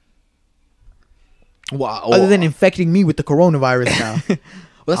 Wow. Other than infecting me with the coronavirus now.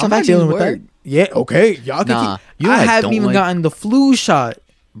 Well, that's I'm not not dealing with work. that. Yeah, okay. Y'all can Nah, keep, you know I what I haven't don't even like? gotten the flu shot.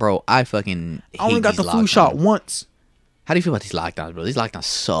 Bro, I fucking hate I only got these the flu shot lockdowns. once. How do you feel about these lockdowns, bro? These lockdowns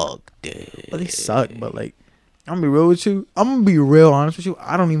suck, dude. Well, they suck, but like, I'm gonna be real with you. I'm gonna be real honest with you.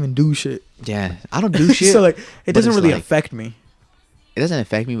 I don't even do shit. Yeah, I don't do shit. So like, it but doesn't it's really like- affect me. It doesn't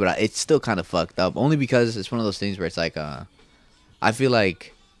affect me, but it's still kind of fucked up. Only because it's one of those things where it's like, I feel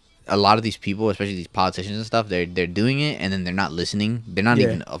like a lot of these people, especially these politicians and stuff, they're doing it and then they're not listening. They're not Yeah.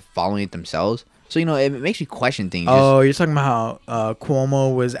 even following it themselves. So you know, it makes me question things. Oh, you're talking about how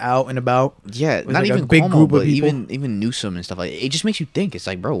Cuomo was out and about? Yeah, It was not like a even big Cuomo, group of but people? even Newsom and stuff like that. It just makes you think. It's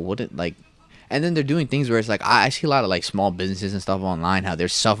like, bro, what it like? And then they're doing things where it's like I see a lot of like small businesses and stuff online how they're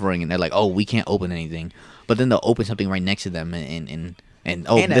suffering and they're like, oh, we can't open anything, but then they'll open something right next to them and And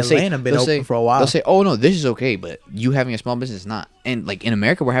they'll Atlanta been they'll open for a while. They'll say, oh no, this is okay, but you having a small business is not. And like in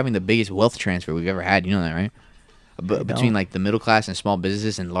America, we're having the biggest wealth transfer we've ever had. You know that, right? But between like the middle class and small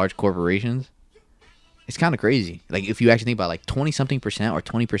businesses and large corporations, it's kind of crazy. Like if you actually think about like 20-something% or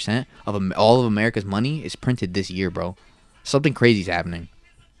 20% of all of America's money is printed this year, bro. Something crazy is happening.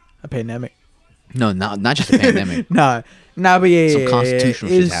 A pandemic. No, not just a pandemic. Nah, but yeah, some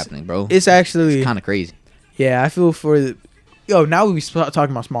constitutional shit's happening, bro. It's actually kind of crazy. Yeah, I feel for now we start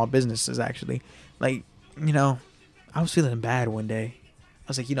talking about small businesses. Actually, like I was feeling bad one day. I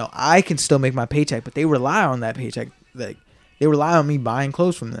was like, I can still make my paycheck, but they rely on that paycheck. Like they rely on me buying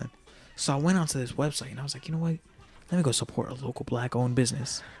clothes from them. So I went onto this website and I was like, you know what? Let me go support a local black-owned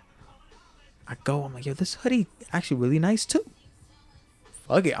business. I'm like, yo, this hoodie actually really nice too.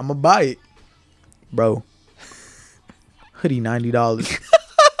 Fuck it, I'm gonna buy it, bro. Hoodie $90.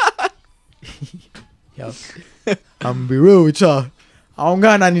 Yo, I'm gonna be real with y'all. I don't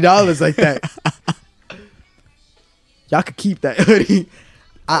got $90 like that. Y'all could keep that hoodie.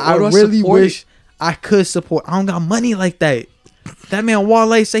 I really wish I could support. I don't got money like that. That man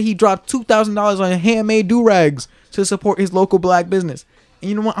Wale said he dropped $2,000 on handmade do-rags to support his local black business. And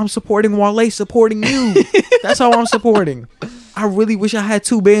you know what? I'm supporting Wale, supporting you. That's how I'm supporting. I really wish I had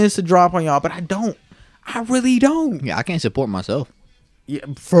 $2 billion to drop on y'all, but I don't. I really don't. Yeah, I can't support myself. Yeah,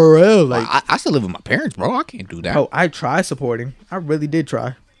 for real. Like I still live with my parents, bro. I can't do that. Oh, I try supporting. I really did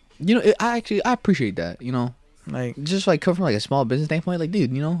try. I appreciate that. Like just like come from like a small business standpoint. Like,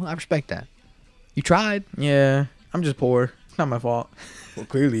 dude, I respect that. You tried. Yeah, I'm just poor. It's not my fault. Well,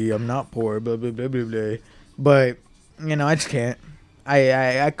 clearly I'm not poor. Blah blah blah blah blah. But I just can't.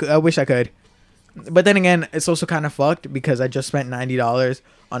 I wish I could. But then again, it's also kind of fucked because I just spent $90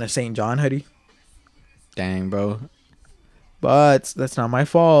 on a St. John hoodie. Dang, bro. But that's not my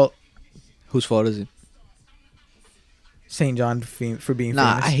fault. Whose fault is it? St. John for being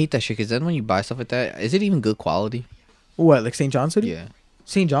Nah, famous. I hate that shit because then when you buy stuff like that, is it even good quality? What, like St. John's hoodie? Yeah.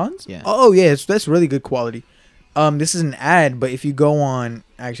 St. John's? Yeah. Oh, yeah. That's really good quality. This is an ad, but if you go on...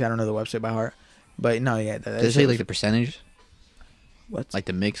 Actually, I don't know the website by heart. But no, yeah. Does it say like the percentage? What? Like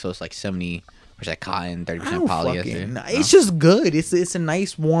the mix, so it's like 70% cotton, 30% polyester. No? It's just good. It's a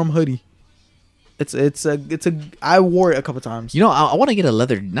nice warm hoodie. It's a I wore it a couple times. I want to get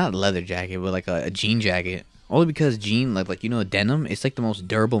not a leather jacket, but like a jean jacket. Only because jean, like denim, it's like the most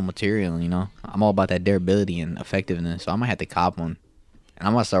durable material. I'm all about that durability and effectiveness, so I might have to cop one, and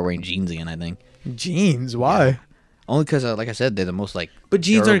I'm gonna start wearing jeans again. I think jeans. Why? Yeah. Only because, like I said, they're the most like. But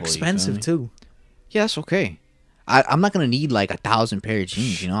jeans durable, are expensive too. Yeah, that's okay. I'm not gonna need like 1,000 pair of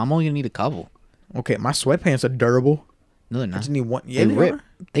jeans. I'm only gonna need a couple. Okay, my sweatpants are durable. No, they're not. I just need one. Yeah, they rip.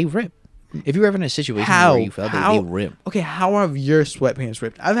 They rip. If you're ever in a situation where you felt they rip. Okay, how have your sweatpants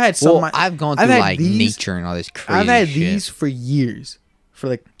ripped? I've had some. I've gone through like nature and all this crazy I've had shit. these for years, for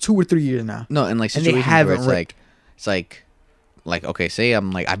like 2 or 3 years now. No, and like situations where it's like okay, say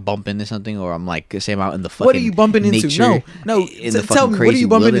I'm like I bump into something, or I'm like say I'm out in the fucking. What are you bumping into? Nature, no. In the tell fucking me, crazy what are you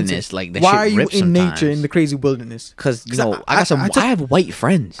bumping wilderness, into? like that why shit are you rips in sometimes. nature in the crazy wilderness? Because I have white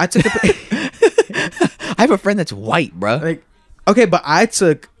friends. I took I have a friend that's white, bro. Like, okay, but I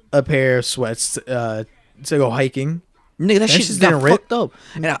took a pair of sweats to go hiking. Nigga, that shit just got fucked up.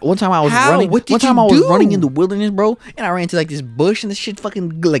 And one time I was running. What did one time you I was do? running in the wilderness, bro, and I ran into like this bush, and this shit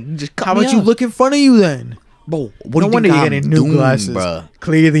fucking like just cut How me about you off. look in front of you then? Bro, what no do wonder you you're think getting I'm new doing, glasses. Bro?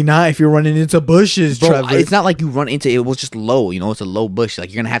 Clearly not if you're running into bushes, Bro, Trevor. it's not like you run into it was just low. It's a low bush.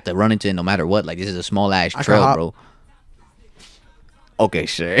 Like you're gonna have to run into it no matter what. Like this is a small ass trail, bro. Okay,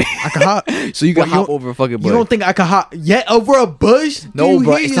 sure. I can hop. So you can hop over a fucking bush. You don't think I can hop yet over a bush? No,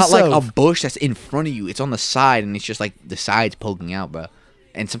 bro. It's not like a bush that's in front of you. It's on the side, and it's just like the sides poking out, bro.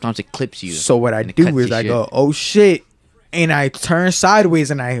 And sometimes it clips you. So what I do is I go, oh shit, and I turn sideways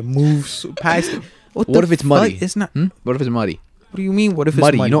and I move past it. What if it's muddy? It's not. What if it's muddy? What do you mean? What if it's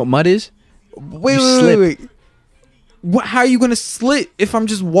muddy? muddy? You know what mud is? Wait. What? How are you gonna slip if I'm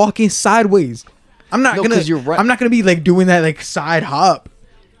just walking sideways? I'm not gonna. I'm not gonna be like doing that like side hop.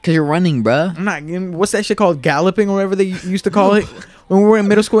 Cause you're running, bruh. I'm not. What's that shit called? Galloping or whatever they used to call it when we were in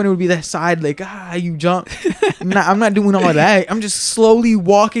middle school, and it would be that side like you jump. I'm not doing all of that. I'm just slowly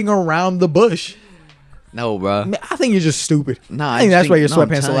walking around the bush. No, bro. I think you're just stupid. Nah, I think that's why your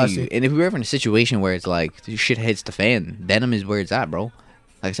sweatpants will last you. And if we're ever in a situation where it's like shit hits the fan, denim is where it's at, bro.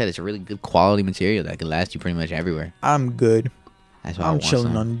 Like I said, it's a really good quality material that can last you pretty much everywhere. I'm good. That's why I'm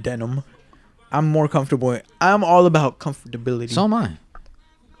chilling on denim. I'm more comfortable. I'm all about comfortability. So am I.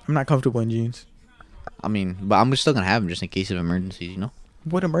 I'm not comfortable in jeans. I mean, but I'm still gonna have them just in case of emergencies, you know?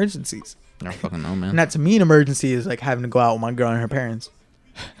 What emergencies? I don't fucking know, man. Not to me, an emergency is like having to go out with my girl and her parents.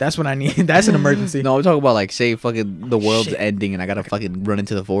 That's when I need. That's an emergency. No, I'm talking about like, say, fucking the world's Shit. ending and I gotta fucking run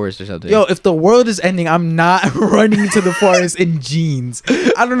into the forest or something. Yo, if the world is ending, I'm not running into the forest in jeans.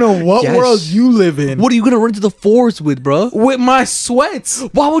 I don't know what Yes. world you live in. What are you gonna run into the forest with, bro? With my sweats.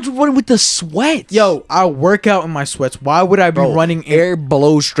 Why would you run with the sweats? Yo, I work out in my sweats. Why would I be Bro, running in? air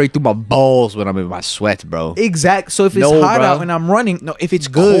blows straight through my balls when I'm in my sweats, bro. Exact. So if it's No, hot bro. out and I'm running, No, if it's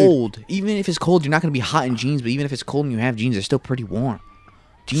good. cold, even if it's cold, you're not gonna be hot in jeans. But even if it's cold and you have jeans, they're still pretty warm.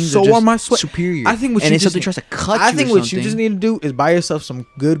 Jeans So are just are my sweat. superior. I think what and you if just something need- tries to cut I you think or what you something- just need to do is buy yourself some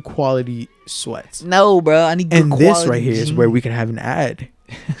good quality sweats. No, bro. I need good And this quality right here is where we can have an ad.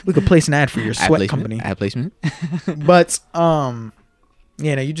 We could place an ad for your Ad sweat placement? company. Ad placement. But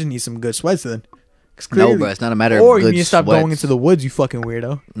yeah, no, you just need some good sweats then. 'Cause No, clearly- bro. It's not a matter Or of you good need to stop sweats. going into the woods, you fucking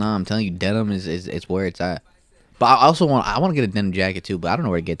weirdo. No, I'm telling you, denim is where it's at. But I also want to get a denim jacket too. But I don't know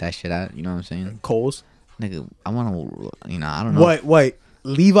where to get that shit at. You know what I'm saying? Kohl's. Nigga, I want to. You know, I don't know. What?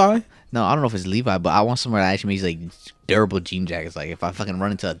 Levi? No, I don't know if it's Levi, but I want somewhere that actually makes like durable jean jackets. Like if I fucking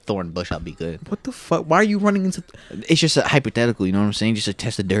run into a thorn bush, I'll be good. What the fuck? Why are you running into? It's just a hypothetical. You know what I'm saying? Just to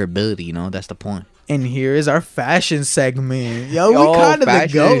test the durability. You know, that's the point. And here is our fashion segment. Yo, we Yo, kind of the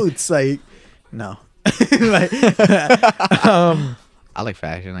fashion. goats. Like, no. Like, I like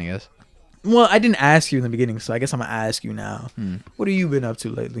fashion, I guess. well, I didn't ask you in the beginning, so I guess I'm gonna ask you now. Hmm. What have you been up to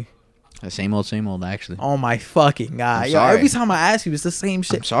lately? The same old, actually. Oh my fucking god! I'm Yo, sorry. every time I ask you, it's the same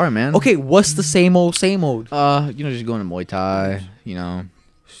shit. I'm sorry, man. Okay, what's the same old, same old? You know, just going to Muay Thai. You know,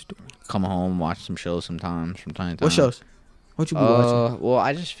 come home, watch some shows sometimes from time to time. What shows? What you be watching? Well,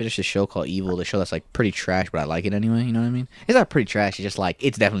 I just finished a show called Evil. The show that's like pretty trash, but I like it anyway. You know what I mean? It's not pretty trash. It's just like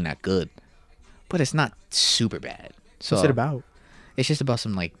it's definitely not good, but it's not super bad. So What's it about? It's just about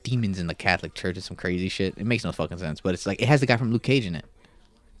some like demons in the Catholic Church and some crazy shit. It makes no fucking sense, but it's like it has the guy from Luke Cage in it.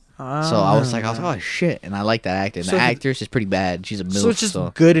 So I was like, oh shit, and I like that actor. So The the- actress is pretty bad. She's a milf. So it's just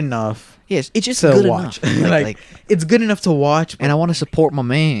good enough. Yes, it's just to good watch. enough. like, it's good enough to watch. And I want to support my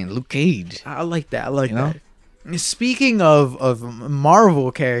man, Luke Cage. I like that. I like You know? that. Speaking of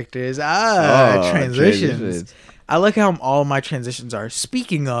Marvel characters, transitions. transitions. I like how all my transitions are.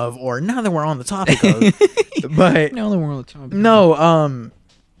 Speaking of, or now that we're on the topic of, but No, we're on the topic. no.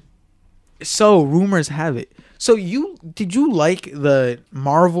 So rumors have it. So did you like the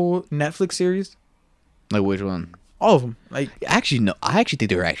Marvel Netflix series? Like which one? All of them. Like Actually, no. I actually think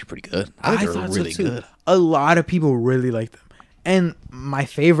they were actually pretty good. I think they were thought really so too. good. A lot of people really liked them, and my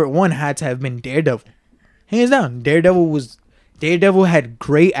favorite one had to have been Daredevil. Hands down, Daredevil had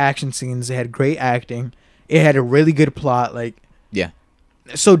great action scenes. It had great acting. It had a really good plot. Like, Yeah.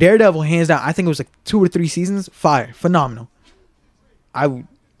 so Daredevil, hands down. I think it was like 2 or 3 seasons. Fire, phenomenal.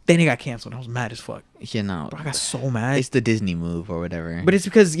 Then it got canceled. I was mad as fuck. Yeah, no. I got so mad. It's the Disney move or whatever. But it's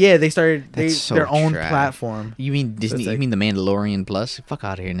because they started That's so their own trash. platform. You mean Disney? it's like- You mean the Mandalorian Plus? Fuck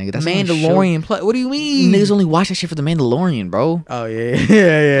out of here, nigga. That's the only Mandalorian play. What do you show- mean? Niggas only watch that shit for the Mandalorian, bro. Oh yeah,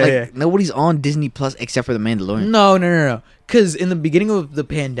 yeah. Like nobody's on Disney Plus except for the Mandalorian. No. Because in the beginning of the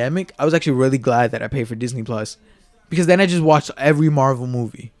pandemic, I was actually really glad that I paid for Disney Plus, because then I just watched every Marvel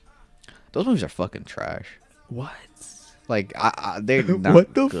movie. Those movies are fucking trash. What? Like they're not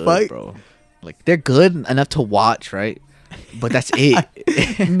What the good, fuck? bro. Like they're good enough to watch, right? But that's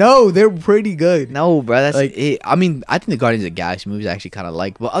it. No, they're pretty good. No, bro, that's Like- it. I mean, I think the Guardians of the Galaxy movies I actually kind of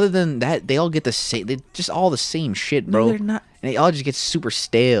like, but other than that, they all get the same. They're just all the same shit, bro. No, they're not. And they all just get super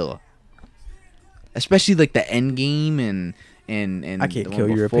stale. Especially like the End Game and I can't the one kill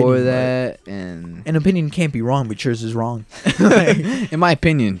your before opinion, that. And An opinion can't be wrong, but yours is wrong. in my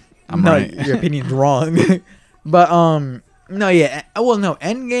opinion, I'm no, right. your opinion's wrong. But no, yeah. Well, no,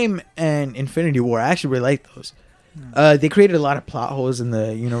 Endgame and Infinity War, I actually really like those. They created a lot of plot holes in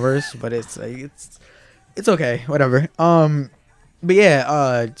the universe, but it's like it's okay, whatever. But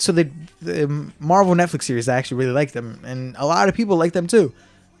yeah, so the Marvel Netflix series, I actually really like them, and a lot of people like them too.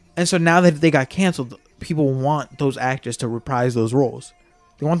 And so now that they got canceled, people want those actors to reprise those roles.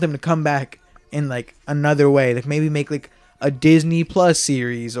 They want them to come back in like another way, like maybe make like a Disney Plus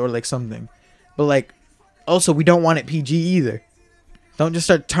series or like something. But like, also we don't want it PG either. Don't just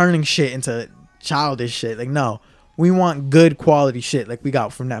start turning shit into childish shit. Like, no, we want good quality shit like we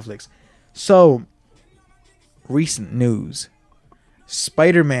got from Netflix. So, recent news: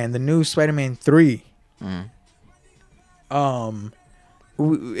 Spider-Man, the new Spider-Man 3.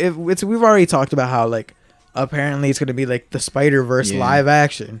 We've already talked about how like apparently it's gonna be like the Spider-Verse live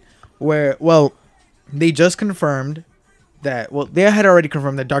action, where they just confirmed that they had already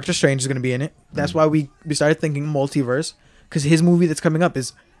confirmed that Doctor Strange is gonna be in it. That's why we started thinking multiverse, because his movie that's coming up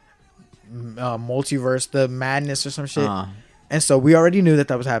is Multiverse, the Madness or some shit. And so we already knew that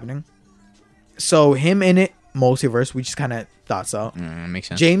was happening. So him in it, multiverse. We just kind of thought so. Makes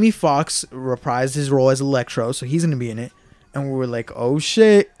sense. Jamie Foxx reprised his role as Electro, so he's gonna be in it. And we were like, oh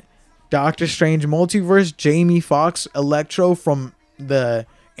shit, Doctor Strange multiverse, Jamie Foxx, Electro from the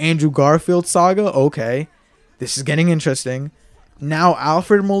Andrew Garfield saga. Okay, this is getting interesting. Now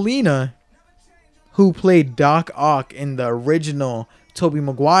Alfred Molina, who played Doc Ock in the original Tobey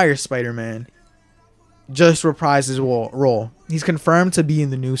Maguire Spider-Man, just reprised his role. He's confirmed to be in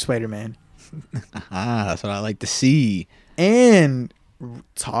the new Spider-Man. That's what I like to see. And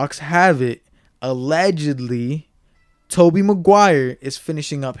talks have it, allegedly, Tobey Maguire is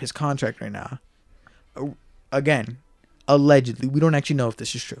finishing up his contract right now. Again, allegedly. We don't actually know if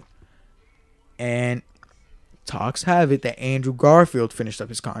this is true. And talks have it that Andrew Garfield finished up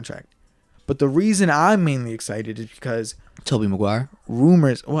his contract. But the reason I'm mainly excited is because Tobey Maguire.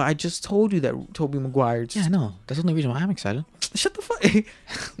 Rumors. Well, I just told you that Tobey Maguire. Yeah, no, that's the only reason why I'm excited. Shut the fuck.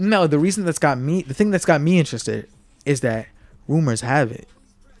 No, the thing that's got me interested is that rumors have it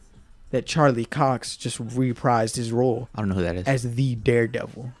that Charlie Cox just reprised his role. I don't know who that is. As the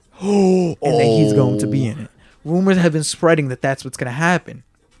Daredevil. And that he's going to be in it. Rumors have been spreading that that's what's going to happen.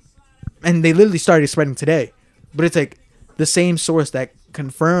 And they literally started spreading today. But it's like the same source that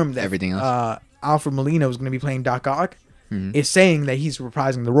confirmed that everything else. Alfred Molina was going to be playing Doc Ock is saying that he's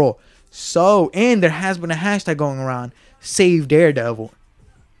reprising the role. So, and there has been a hashtag going around, Save Daredevil.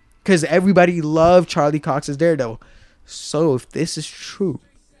 Because everybody loved Charlie Cox's Daredevil. So if this is true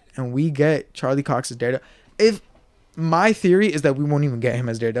and we get Charlie Cox's Daredevil, if my theory is that we won't even get him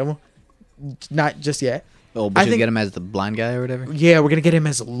as Daredevil, not just yet. Oh, but you get him as the blind guy or whatever? Yeah, we're going to get him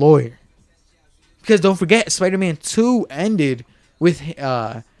as a lawyer. Because don't forget, Spider-Man 2 ended with,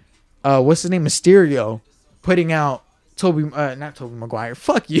 what's his name? Mysterio putting out not Tobey Maguire.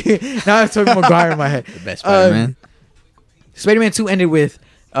 Fuck you. Now I have Tobey Maguire in my head. The best Spider-Man. Spider-Man 2 ended with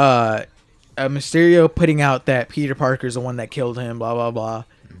Mysterio putting out that Peter Parker's the one that killed him, blah, blah, blah.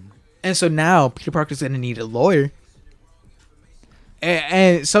 And so now Peter Parker's going to need a lawyer.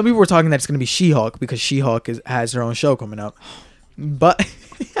 And some people were talking that it's going to be She-Hulk because She-Hulk has her own show coming up. But...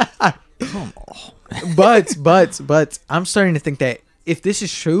 Come on. but I'm starting to think that if this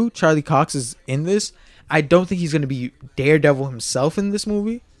is true, Charlie Cox is in this. I don't think he's going to be Daredevil himself in this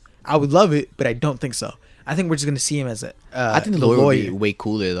movie. I would love it, but I don't think so. I think we're just going to see him as I think the lawyer would be way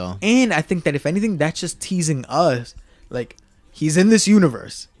cooler, though. And I think that if anything, that's just teasing us. Like, he's in this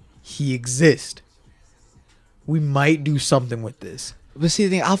universe. He exists. We might do something with this. But see,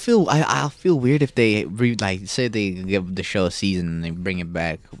 the thing, I'll feel weird if they say they give the show a season and they bring it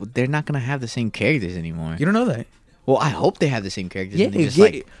back. They're not gonna have the same characters anymore. You don't know that? Well, I hope they have the same characters. Yeah, and they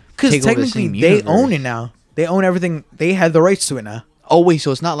just, because technically they own it now. They own everything. They have the rights to it now. Oh wait, so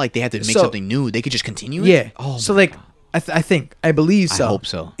it's not like they have to make something new. They could just continue it. Yeah. Oh, so like, I believe so. I hope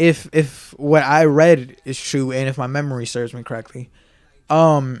so. If what I read is true and if my memory serves me correctly,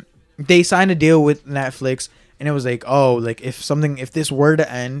 they signed a deal with Netflix. And it was like, oh, like if this were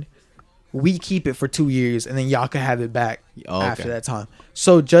to end, we keep it for 2 years and then y'all can have it back after that time.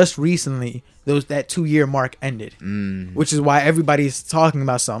 So just recently, that 2-year mark ended, which is why everybody's talking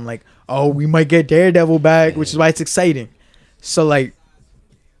about something like, oh, we might get Daredevil back, which is why it's exciting. So like,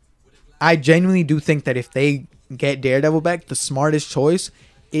 I genuinely do think that if they get Daredevil back, the smartest choice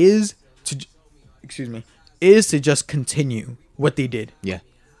is to just continue what they did. Yeah.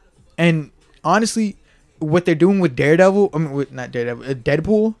 And honestly, what they're doing with Deadpool,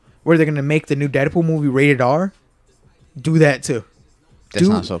 where they're gonna make the new Deadpool movie rated R, do that too. That's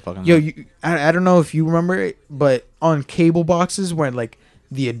not so fucking. I don't know if you remember it, but on cable boxes where like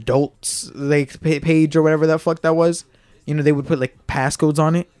the adults page or whatever that fuck that was, they would put like passcodes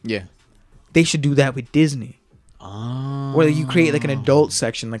on it. Yeah, they should do that with Disney. Oh, where you create like an adult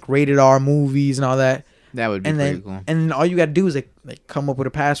section, like rated R movies and all that. That would be pretty cool. And then all you gotta do is like come up with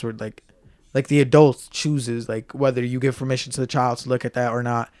a password, like the adult chooses like whether you give permission to the child to look at that or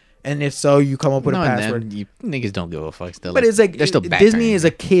not, and if so, you come up with a password. You niggas don't give a fuck still. But it's like they're still Disney is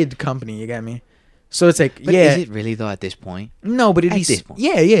a kid company. You get me? So it's like, but is it really though at this point? No, but at this point,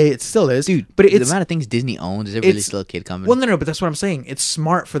 yeah, it still is, dude. But the amount of things Disney owns, is it really still a kid company? Well, no, but that's what I'm saying. It's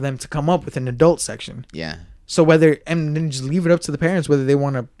smart for them to come up with an adult section. Yeah. So and then just leave it up to the parents whether they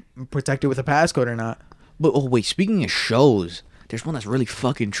want to protect it with a passcode or not. But wait, speaking of shows. There's one that's really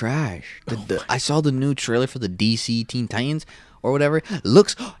fucking trash. I saw the new trailer for the DC Teen Titans or whatever.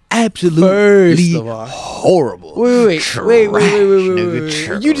 Looks absolutely horrible. Wait.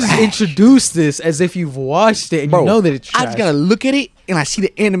 You just introduced this as if you've watched it and you know that it's trash. I just gotta look at it and I see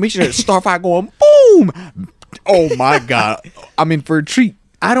the animation of Starfire going boom. Oh my god, I'm in for a treat.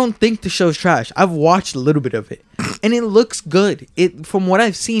 I don't think the show's trash. I've watched a little bit of it, and it looks good. From what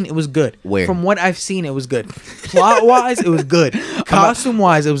I've seen, it was good. Where? From what I've seen, it was good. Plot wise, it was good. Costume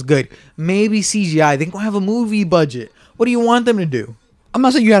wise, it was good. Maybe CGI. They don't have a movie budget. What do you want them to do? I'm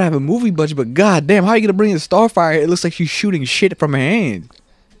not saying you gotta have a movie budget, but goddamn, how are you gonna bring in Starfire? It looks like she's shooting shit from her hand.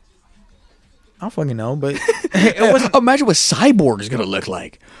 I don't fucking know, but it wasn't. Imagine what Cyborg is gonna look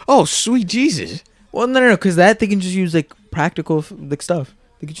like. Oh, sweet Jesus. Well, no, because that they can just use like practical like stuff.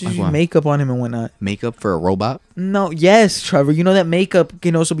 They can just Like use what? makeup on him and whatnot. Makeup for a robot? No, yes, Trevor. You know that makeup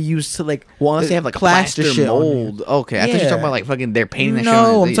can also be used to like. Well, unless they have like plaster plaster shit on mold. Okay, I thought you were talking about like fucking they're painting that shit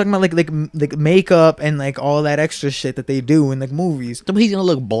No, on. I'm talking about like makeup and like all that extra shit that they do in like movies. So he's gonna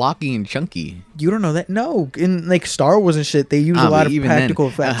look blocky and chunky. You don't know that? No, in like Star Wars and shit, they use a lot of practical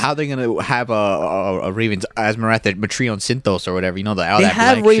effects. How they gonna have a Raven's Asmaratha Matrion Synthos or whatever? You know all They that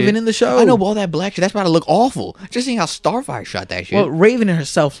have black Raven shit. in the show. I know, but all that black shit that's about to look awful. Just seeing how Starfire shot that shit. Well, Raven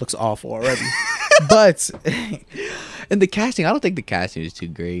herself looks awful already, but and the casting, I don't think the casting is too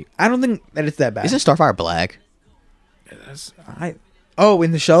great. I don't think that it's that bad. Isn't Starfire black?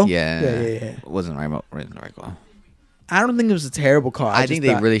 In the show? Yeah, yeah. It wasn't right. Well. I don't think it was a terrible call. I think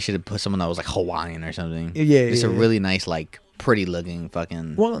they really should have put someone that was like Hawaiian or something. Yeah, Just yeah, a yeah. really nice, like pretty looking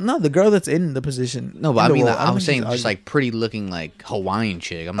fucking. Well, no, the girl that's in the position. No, but I in the mean, role, like, I don't was think saying she's just ugly. like pretty looking like Hawaiian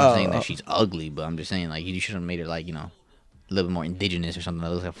chick. I'm not saying Oh. that she's ugly, but I'm just saying like you should have made her like a little bit more indigenous or something.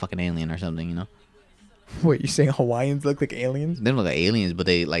 That looks like a fucking alien or something. Wait, you saying Hawaiians look like aliens? They don't look like aliens, but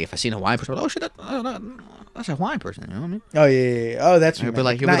they like if I see a Hawaiian person, I'm like, oh shit, that's a Hawaiian person. You know what I mean? Oh yeah. Oh, that's what He'll you be meant.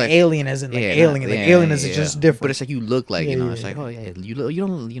 like, he'll not be like, alien as in like alien. Like alien is just different. But it's like you look like Yeah, it's yeah, like yeah. oh yeah, you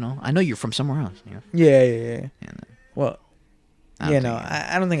don't I know you're from somewhere else. Yeah. Well, I don't think-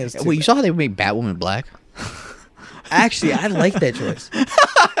 I don't think it's. Wait, you saw how they made Batwoman black? Actually, I like that choice.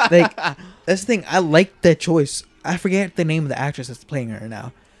 Like that's the thing. I like that choice. I forget the name of the actress that's playing her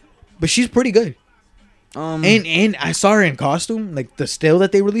now, but she's pretty good. And I saw her in costume, like the still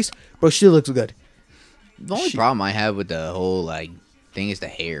that they released. Bro, she looks good. The only problem I have with the whole like thing is the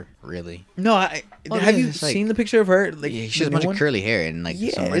hair. Really? No, Well, have you it's like- seen the picture of her? Like, Yeah, she the has a new bunch one? of curly hair and like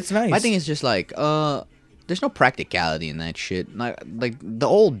Yeah, some, it's nice. My thing is just like there's no practicality in that shit. Like the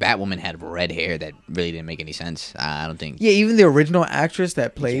old Batwoman had red hair that really didn't make any sense. I don't think. Yeah, even the original actress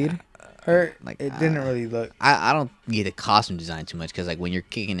that played her, like it didn't really look. I don't get the costume design too much because like when you're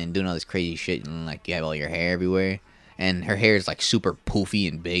kicking and doing all this crazy shit and like you have all your hair everywhere and her hair is like super poofy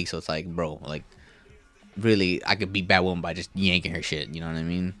and big, so it's like bro, like really I could beat Batwoman by just yanking her shit. You know what I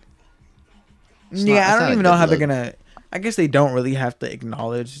mean? It's Yeah, not- I it's don't not a even know good how they're look. gonna. I guess they don't really have to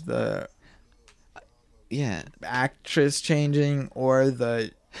acknowledge the actress changing or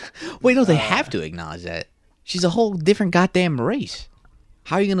the. Wait, no, they have to acknowledge that she's a whole different goddamn race.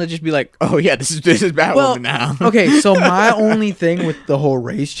 How are you gonna just be like, oh yeah, this is Batwoman Well, now? okay, so my only thing with the whole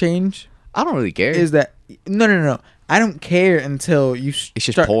race change, I don't really care. is that no. I don't care until you. It's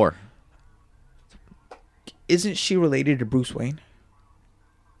just poor. Isn't she related to Bruce Wayne?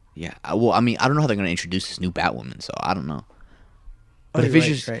 Yeah. Well, I mean, I don't know how they're gonna introduce this new Batwoman, so I don't know. But Oh, if you're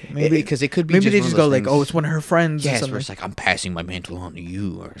it's right, just right. Maybe because it could be maybe just they one just of go those like, things- oh, it's one of her friends. or Yes, something. where it's like I'm passing my mantle on to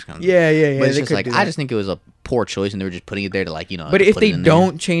you, or it's kind of Yeah. But it's they just could like do I that. just think it was a poor choice, and they were just putting it there to like But to if put it they in there.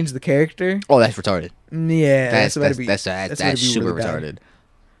 don't change the character, oh, that's retarded. yeah, That's about to be that's about to be super really bad. retarded.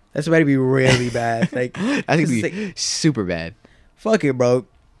 That's about to be really bad. Like I think 'cause it'd it's be like, super bad. fuck it, bro.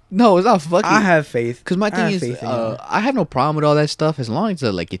 No, it's not fucking. I have faith. Because my I thing have is, faith in you. I have no problem with all that stuff as long as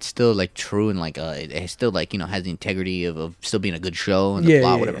like it's still like true and like it's still like has the integrity of still being a good show and the Yeah,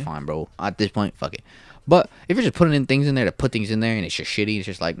 plot, yeah, whatever. yeah. Fine, bro. At this point, fuck it. But if you're just putting in things in there to put things in there and it's just shitty, it's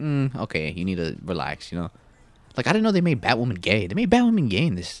just like, okay, you need to relax, Like I didn't know they made Batwoman gay. They made Batwoman gay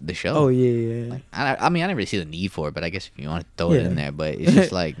in the show. Oh yeah. I mean, I didn't really see the need for it, but I guess if you want to throw it Yeah. in there, but it's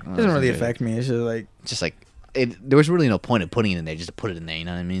just like It doesn't really affect me. It's just like there was really no point of putting it in there just to put it in there. You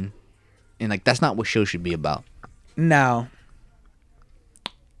know what I mean? And like that's not what shows should be about. now.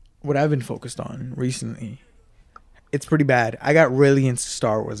 What I've been focused on recently, it's pretty bad. I got really into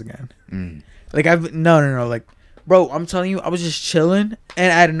Star Wars again. Like no. Like, bro, I'm telling you, I was just chilling,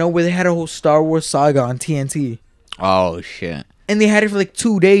 and out of nowhere, they had a whole Star Wars saga on TNT. Oh shit! And they had it for like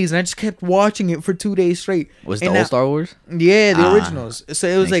 2 days, and I just kept watching it for 2 days straight. Was And the now- old Star Wars? Yeah, the originals. So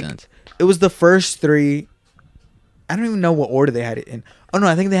it was makes like sense. it was the first 3. I don't even know what order they had it in. Oh no,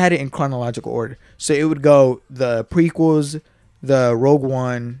 I think they had it in chronological order. So it would go the prequels, the Rogue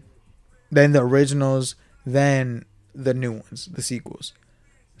One, then the originals, then the new ones, the sequels.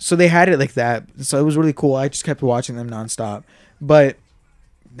 So they had it like that. So it was really cool. I just kept watching them nonstop. But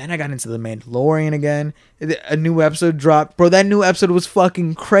then I got into The Mandalorian again. A new episode dropped. Bro, that new episode was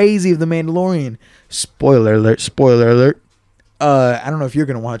fucking crazy of The Mandalorian. Spoiler alert, spoiler alert. I don't know if you're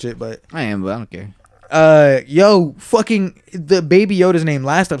gonna watch it, but I am, but I don't care. Yo, fucking the Baby Yoda's name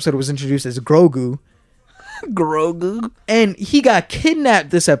last episode was introduced as Grogu. Grogu. And he got kidnapped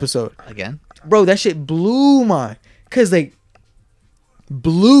this episode. Again? Bro, that shit blew my... Because, like,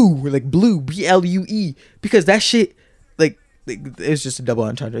 blue, B-L-U-E. Because that shit, like it's just a double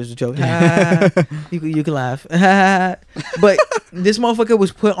entendre. It's a joke. You can laugh. But this motherfucker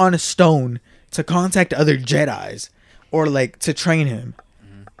was put on a stone to contact other Jedis. Or, like, to train him.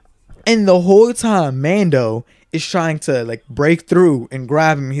 And the whole time, Mando is trying to, like, break through and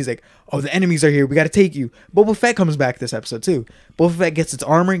grab him. He's like, oh, the enemies are here. We got to take you. Boba Fett comes back this episode, too. Boba Fett gets its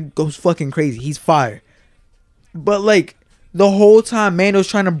armor and goes fucking crazy. He's fire. But, like, the whole time, Mando's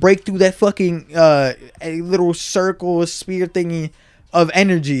trying to break through that fucking a little circle, spear thingy of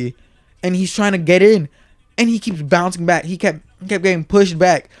energy. And he's trying to get in. And he keeps bouncing back. He kept getting pushed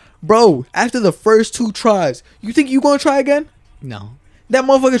back. Bro, after the first 2 tries, you think you gonna try again? No. That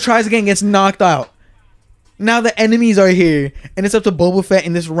motherfucker tries again, gets knocked out. Now the enemies are here, and it's up to Boba Fett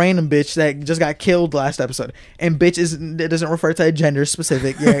and this random bitch that just got killed last episode. And bitch it doesn't refer to a gender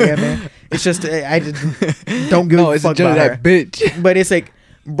specific. Yeah, man. It's just I just don't give a fuck about that her. bitch. But it's like,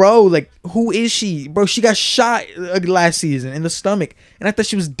 bro, like who is she, bro? She got shot last season in the stomach, and I thought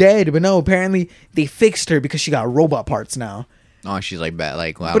she was dead, but no. Apparently they fixed her because she got robot parts now. Oh, she's like bad.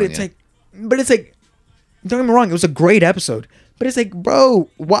 Like, wow. But it's like, don't get me wrong, it was a great episode. But it's like, bro,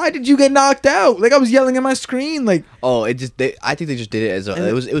 why did you get knocked out? Like I was yelling at my screen, like. Oh, I think they just did it as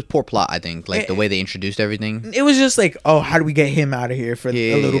it was poor plot. I think like the way they introduced everything. It was just like, oh, how do we get him out of here for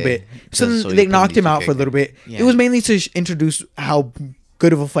a little bit? So then they knocked him out for a little bit. Yeah. It was mainly to introduce how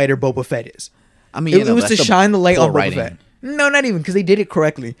good of a fighter Boba Fett is. I mean, it was to shine the light on Boba Fett. No, not even, because they did it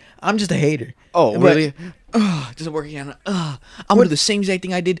correctly. I'm just a hater. Oh, really? Doesn't work again. I'm gonna do the same exact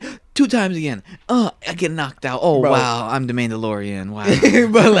thing I did 2 times again. I get knocked out. Oh, bro. Wow, I'm the Mandalorian. Wow.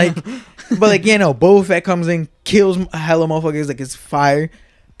 but like, you know, Boba Fett comes in, kills hella motherfuckers, like it's fire,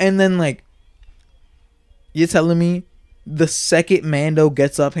 and then like, you're telling me the second Mando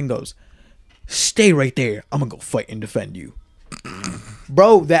gets up and goes, "Stay right there. I'm gonna go fight and defend you."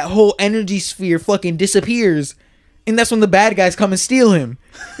 Bro, that whole energy sphere fucking disappears. And that's when the bad guys come and steal him.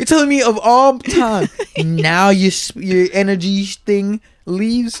 You're telling me of all time, now your energy thing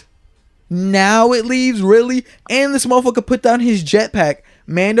leaves? Now it leaves? Really? And this motherfucker put down his jetpack.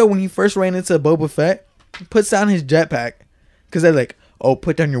 Mando, when he first ran into Boba Fett, puts down his jetpack. Because they're like, oh,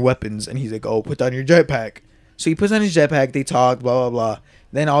 put down your weapons. And he's like, oh, put down your jetpack. So he puts on his jetpack. They talk, blah, blah, blah.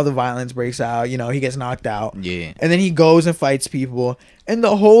 Then all the violence breaks out. You know, he gets knocked out. Yeah. And then he goes and fights people. And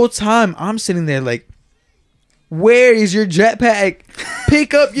the whole time, I'm sitting there like, where is your jetpack?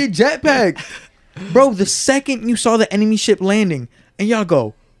 Pick up your jetpack. Bro, the second you saw the enemy ship landing, and y'all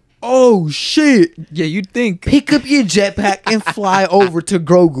go, oh shit. Yeah, you'd think. Pick up your jetpack and fly over to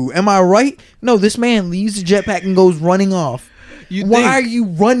Grogu. Am I right? No, this man leaves the jetpack and goes running off. Why are you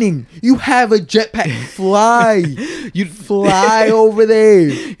running? You have a jetpack. Fly. You'd fly over there.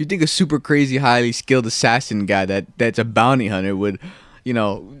 You think a super crazy, highly skilled assassin guy that's a bounty hunter would... You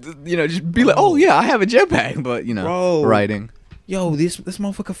know, just be like, oh yeah, I have a jetpack, but riding. Yo, this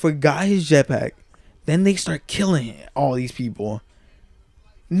motherfucker forgot his jetpack. Then they start killing all these people.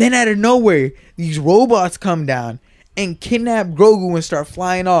 And then out of nowhere, these robots come down and kidnap Grogu and start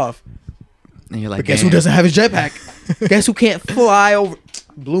flying off. And you're like, but guess who doesn't have his jetpack? Guess who can't fly over?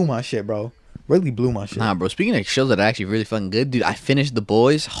 Blew my shit, bro. Really blew my shit. Nah, bro. Speaking of shows that are actually really fucking good, dude, I finished The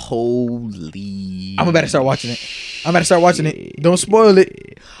Boys. Holy. I'm about to start watching it. Don't spoil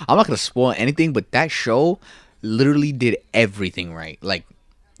it. I'm not gonna spoil anything, but that show literally did everything right. Like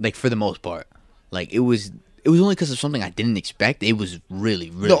for the most part. Like it was only because of something I didn't expect. It was really,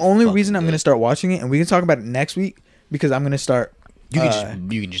 really. The only reason I'm gonna start watching it, and we can talk about it next week, because I'm gonna start. You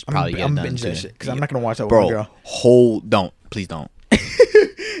can just probably get it done binge that shit, because I'm not gonna watch that with a girl. Please don't.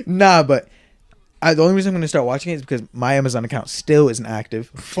 Nah, but. The only reason I'm going to start watching it is because my Amazon account still isn't active.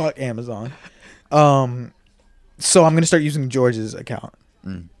 Fuck Amazon. So I'm going to start using George's account.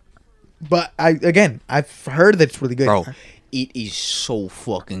 But I've heard that it's really good. Bro, it is so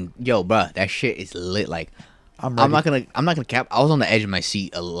fucking... Yo, bro, that shit is lit. Like, I'm not gonna cap. I was on the edge of my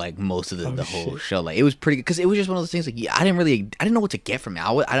seat like most of the whole show. Like, it was pretty good. Because it was just one of those things, like, I didn't know what to get from it.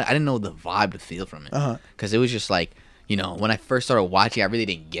 I didn't know the vibe to feel from it. Because it was just like, when I first started watching, I really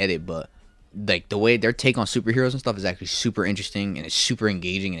didn't get it, but... Like the way their take on superheroes and stuff is actually super interesting, and it's super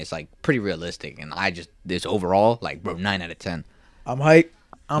engaging, and it's like pretty realistic. And this overall, like, bro, 9 out of 10. I'm hyped.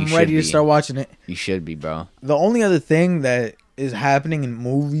 I'm ready to start watching it. You should be, bro. The only other thing that is happening in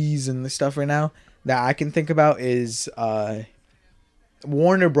movies and this stuff right now that I can think about is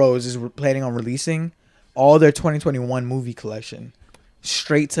Warner Bros is planning on releasing all their 2021 movie collection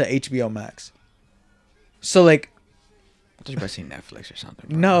straight to HBO Max. So like, I thought you were saying Netflix or something.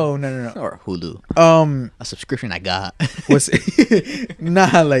 Bro. No. Or Hulu. A subscription I got. Was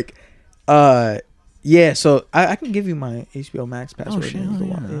like, yeah. So I can give you my HBO Max password. Oh shit!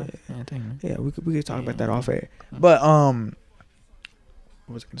 Yeah, we could talk about that off air. But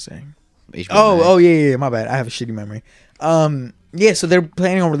what was I gonna say? HBO Max. Yeah. My bad. I have a shitty memory. Yeah. So they're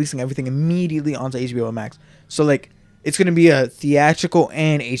planning on releasing everything immediately onto HBO Max. So like, it's gonna be a theatrical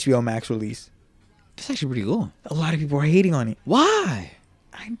and HBO Max release. That's actually pretty cool. A lot of people are hating on it. Why?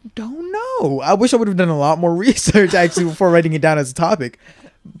 I don't know. I wish I would have done a lot more research actually before writing it down as a topic.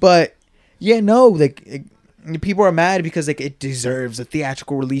 But yeah, no, like people are mad because like it deserves a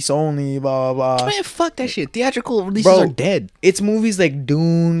theatrical release only. Blah blah blah. Man, fuck that shit. Theatrical releases are dead. It's movies like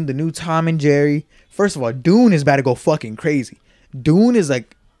Dune, the new Tom and Jerry. First of all, Dune is about to go fucking crazy. Dune is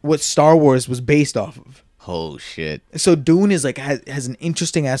like what Star Wars was based off of. Oh shit. So Dune is like has an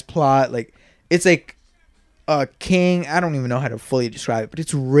interesting ass plot. Like it's like a king. I don't even know how to fully describe it, but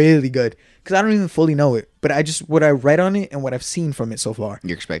it's really good because I don't even fully know it. But what I read on it and what I've seen from it so far.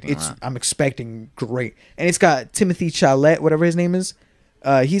 You're expecting I'm expecting great, and it's got Timothy Chalamet, whatever his name is.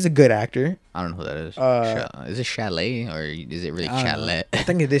 He's a good actor. I don't know who that is. Is it Chalet or is it really Chalet? I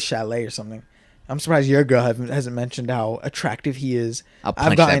think it is Chalet or something. I'm surprised your girl hasn't mentioned how attractive he is.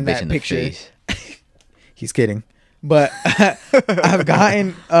 I've gotten that picture. In the face. He's kidding, but I've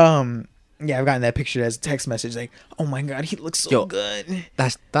gotten I've gotten that picture as a text message like, oh my god, he looks so good.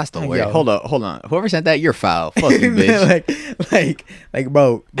 That's the word. Hold on. Whoever sent that, you're foul. Fuck you, bitch. like,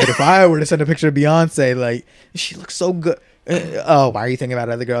 bro. But if I were to send a picture of Beyonce, like, she looks so good. Why are you thinking about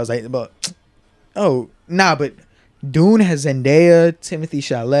other girls? Like, but but Dune has Zendaya, Timothy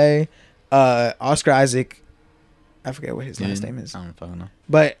Chalamet, Oscar Isaac. I forget what his last name is. I don't fucking know.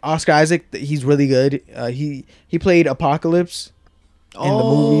 But Oscar Isaac, he's really good. He played Apocalypse in the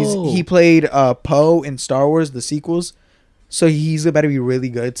movies. He played Poe in Star Wars, the sequels. So he's about to be really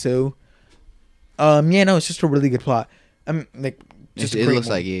good too. It's just a really good plot. It looks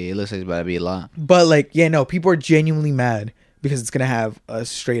like it's about to be a lot. But people are genuinely mad because it's gonna have a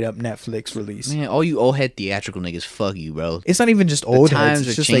straight up Netflix release. Man, all you old head theatrical niggas, fuck you, bro. It's not even just old heads.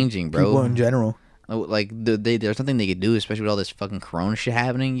 It's just changing, like bro. People in general. Like there's nothing they could do, especially with all this fucking Corona shit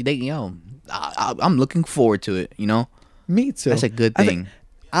happening. I'm looking forward to it. You know, me too. That's a good thing.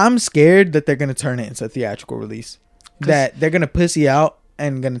 I'm scared that they're gonna turn it into a theatrical release. That they're gonna pussy out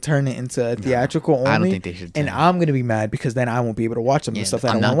and gonna turn it into a theatrical only. I don't think they should. And I'm gonna be mad because then I won't be able to watch some of the stuff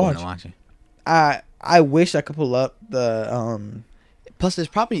that I want to watch. I wish I could pull up the. Plus, there's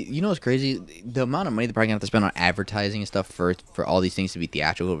probably what's crazy. The amount of money they're probably gonna have to spend on advertising and stuff for all these things to be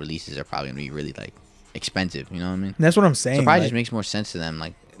theatrical releases are probably gonna be really like expensive. You know what I mean? That's what I'm saying. So it probably just makes more sense to them.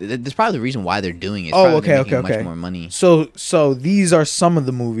 Like, that's probably the reason why they're doing it. Okay. Much more money. So these are some of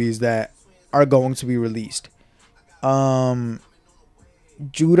the movies that are going to be released.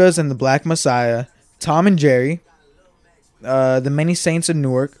 Judas and the Black Messiah, Tom and Jerry, The Many Saints of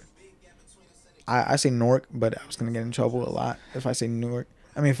Newark. I say Newark, but I was gonna get in trouble a lot if I say Newark.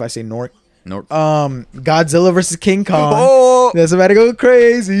 If I say Newark. Godzilla versus King Kong. Oh, that's about to go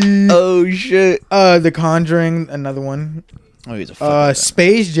crazy. Oh shit. The Conjuring, another one. Oh, he's a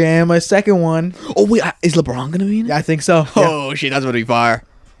Space Jam, a second one. Oh wait, is LeBron gonna be in it? I think so. Oh shit, that's gonna be fire.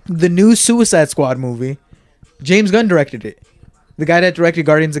 The new Suicide Squad movie. James Gunn directed it. The guy that directed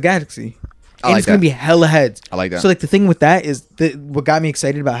Guardians of the Galaxy. And it's gonna be hella heads. I like that. So like the thing with that is what got me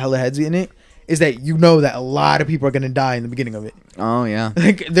excited about hella heads in it is that that a lot of people are gonna die in the beginning of it. Oh yeah.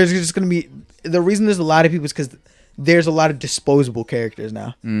 Like there's just gonna be the reason there's a lot of people is because there's a lot of disposable characters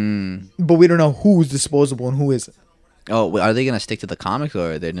now. But we don't know who's disposable and who isn't. Oh, are they gonna stick to the comics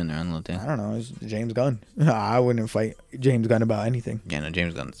or are they doing their own little thing? I don't know. It's James Gunn. I wouldn't fight James Gunn about anything. Yeah, no,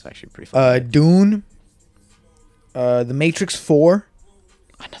 James Gunn's actually pretty fun. Dune. The Matrix 4.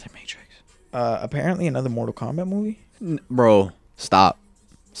 Another Matrix. Apparently another Mortal Kombat movie. Bro, stop.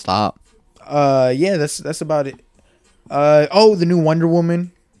 Yeah, that's about it. The new Wonder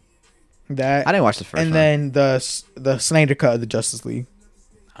Woman. That I didn't watch the first one. And then the Snyder cut of the Justice League.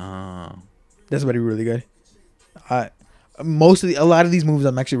 Oh, that's about to be really good. A lot of these movies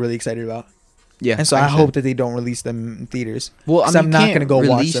I'm actually really excited about. Yeah, and so I hope that they don't release them in theaters. Well, I'm not gonna go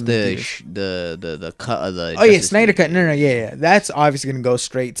watch them. The cut of the. Oh yeah, Snyder cut. No, yeah. That's obviously gonna go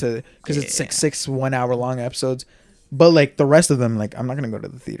straight to because it's like 6 1 hour long episodes. But like the rest of them, like I'm not gonna go to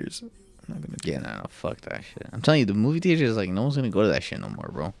the theaters. I'm not gonna. No, fuck that shit. I'm telling you, the movie theaters like no one's gonna go to that shit no more,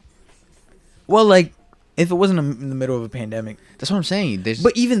 bro. Well, like if it wasn't in the middle of a pandemic, that's what I'm saying.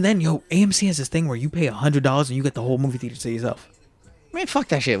 But even then, AMC has this thing where you pay $100 and you get the whole movie theater to yourself. Man, fuck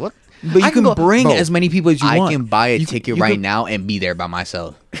that shit. What? But you I can go- bring bro, as many people as you want. I can buy a You ticket you right can- now and be there by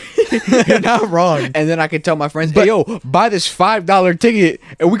myself. You're not wrong. And then I can tell my friends, hey, yo, buy this $5 ticket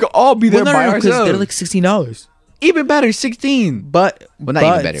and we could all be there Well, by because ourselves. they're like $16. Even better, 16. But Well, not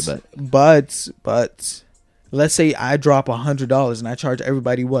even better, but let's say I drop $100 and I charge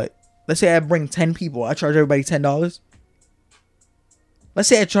everybody what? Let's say I bring 10 people. I charge everybody $10. Let's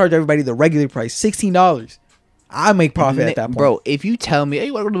say I charge everybody the regular price, $16. I make profit at that point. Bro, if you tell me, hey,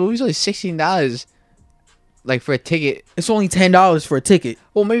 you want to go to the movies? Only $16, like for a ticket. It's only $10 for a ticket.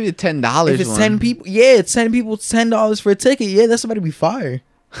 Well, maybe the $10 If it's one. 10 people, yeah, it's 10 people, it's $10 for a ticket. Yeah, that's somebody be fired.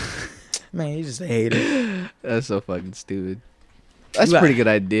 Man, you just a hater. That's so fucking stupid. That's You a pretty got- good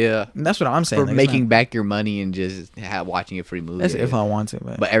idea. That's what I'm saying. For like, it's making not- back your money and just watching a free movie. That's if I want to,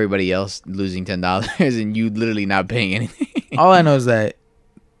 man. But everybody else losing $10 and you literally not paying anything. All I know is that,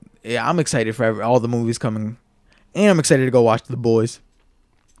 yeah, I'm excited for all the movies coming, and I'm excited to go watch The Boys.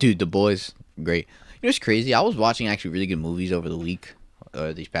 Dude, The Boys, great. You know what's crazy? I was watching actually really good movies over the week.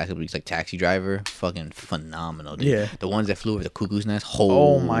 These past couple weeks, like Taxi Driver, fucking phenomenal, dude. Yeah. The ones that flew over the cuckoo's nest.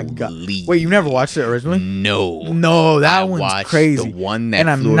 Oh my god! Wait, you never watched it originally? No, that I one's watched crazy. The one that and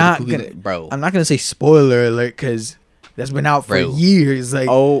I'm flew over not the cuckoo's gonna, nest. Bro. I'm not gonna say spoiler alert because that's been out for Bro. years. Like,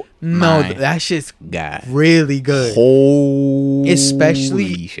 Oh no, my that shit's God. really good. Holy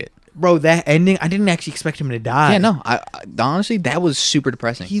Especially, shit. bro, that ending. I didn't actually expect him to die. Yeah, no. I honestly, that was super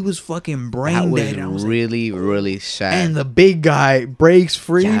depressing. He was fucking That brain was dead. and I was like, really, really sad. and the big guy breaks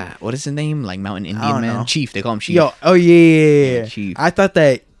free. Yeah, what is his name? Like Mountain Indian don't Man? know. Chief. They call him Chief. Yo, oh yeah. Yeah, Chief. I thought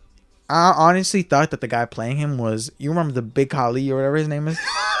that. I honestly thought that the guy playing him was. You remember the Big Khali or whatever his name is?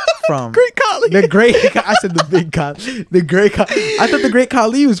 From Great Khali. The Great. I said the Big Khali. The Great Khali. I thought the Great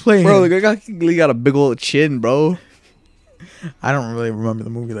Khali was playing Bro, him. the guy got a big old chin, bro. I don't really remember the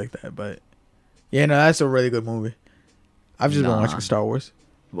movie like that, but yeah, no, that's a really good movie. I've just been watching Star Wars.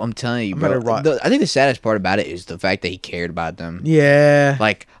 I'm telling you, I'm bro. gonna I think the saddest part about it is the fact that he cared about them. Yeah.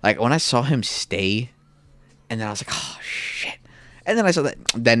 Like when I saw him stay, and then I was like, oh shit. And then I saw that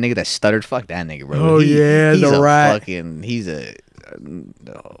nigga that stuttered. Fuck that nigga, bro. Oh, yeah, he's the a rat. He's a.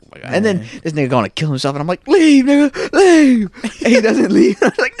 Oh my god. And then this nigga going to kill himself, and I'm like, leave, nigga, leave. And he doesn't leave.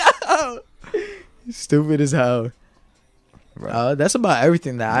 I'm like, no. Stupid as hell. That's about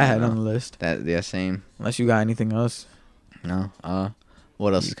everything that I had on the list. Yeah, same. Unless you got anything else. No.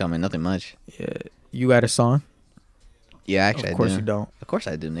 What else is coming? Nothing much. Yeah. You got a song? Yeah, actually, Of course I do. you don't. Of course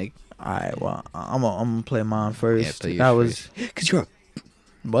I do, Nick. All right. Well, I'm gonna play mine first. Yeah, play yours that was first. Cause you're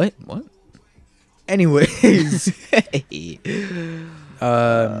what? What? Anyways.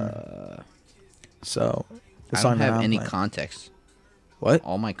 So the I song don't that have I'm any playing- context. What?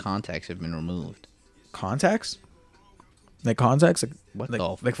 All my contacts have been removed. Contacts? Like contacts? Like What like, the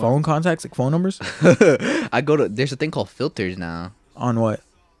like fuck? phone contacts? Like phone numbers? There's a thing called filters now On what?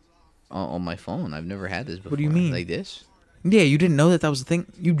 on my phone. I've never had this before. What do you mean? Like this? Yeah, you didn't know that was a thing.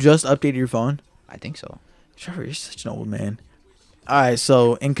 You just updated your phone. I think so. Trevor, you're such an old man. All right,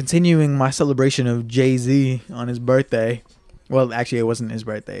 so in continuing my celebration of Jay-Z on his birthday, well, actually, it wasn't his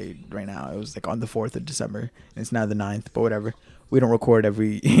birthday right now. It was like on the 4th of December. And it's now the 9th, but whatever. We don't record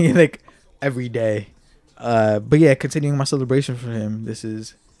every every day. But yeah, continuing my celebration for him. This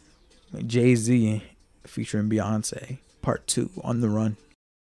is Jay-Z featuring Beyonce, Part 2, On the Run.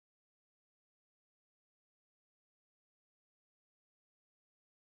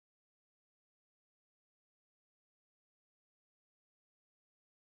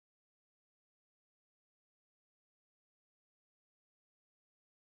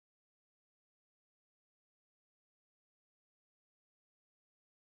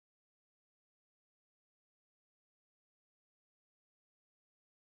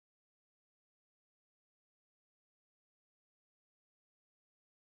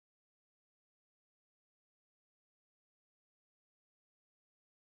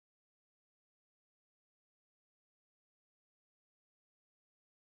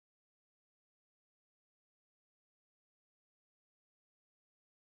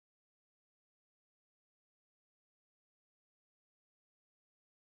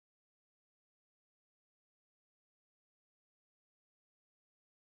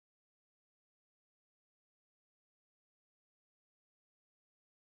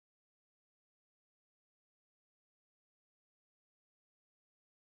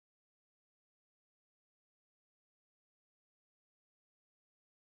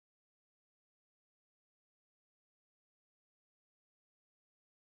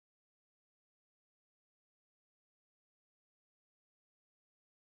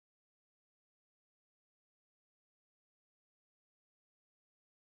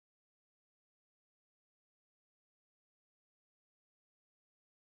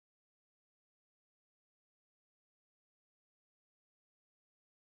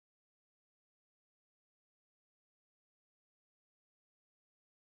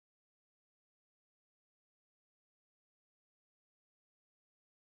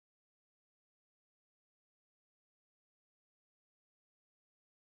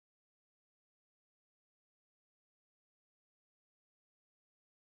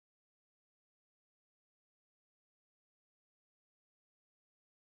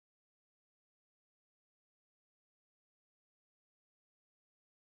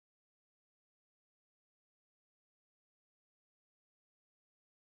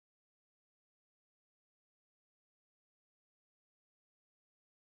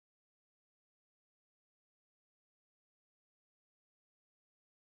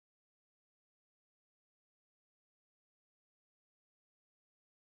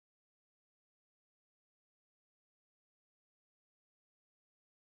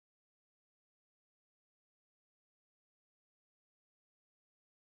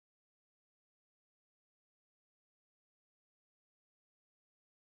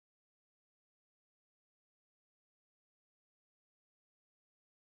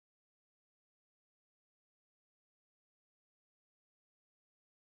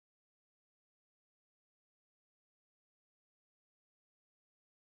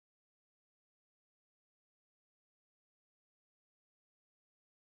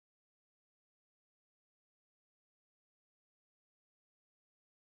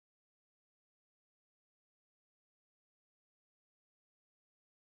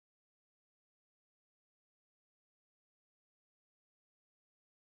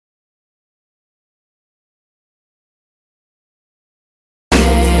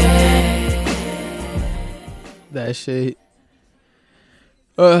 That shit.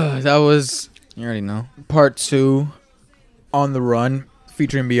 That was. You already know. Part 2, On the Run,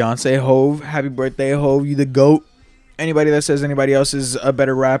 featuring Beyonce. Hove, happy birthday, Hove. You the GOAT. Anybody that says anybody else is a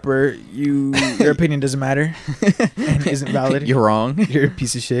better rapper, your opinion doesn't matter and isn't valid. You're wrong. You're a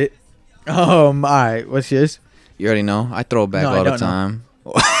piece of shit. All right, what's yours? You already know. I throw it back all the time.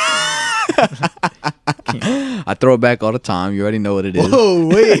 I throw it back all the time. You already know what it is. Whoa,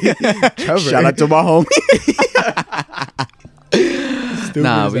 wait. Shout out to my homie. Stupid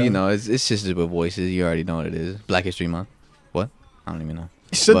Nah, as but hell. you know, it's Sisters with Voices. You already know what it is. Black History Month. What? I don't even know.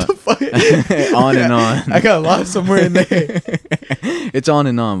 Shut the fuck On and on. I got lost somewhere in there. It's On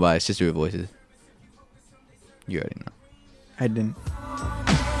and On by Sister with Voices. You already know. I didn't.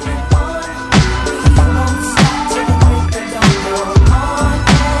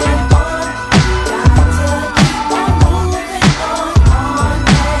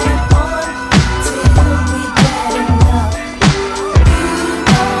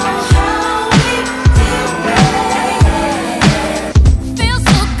 Feels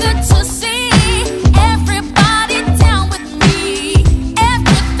so good to see everybody down with me.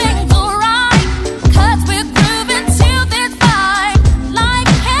 Everything's alright, 'cause we're grooving to this vibe.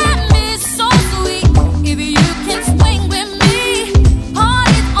 Life can be so sweet if you can swing with me.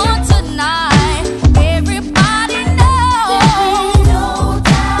 Party's on tonight, everybody knows. No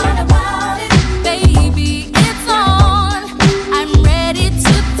doubt about it, baby, it's on. I'm ready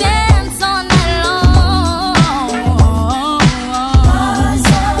to dance all night long.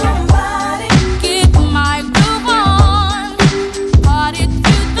 Somebody get my groove on. Party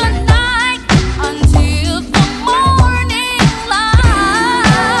through the night until the morning light.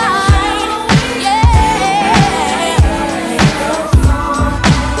 Yeah.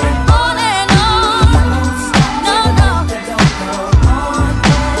 On and on. No, no.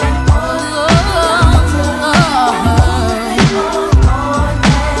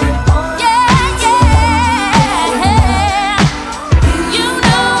 Yeah, yeah. You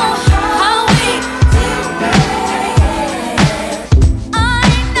know how we do it. I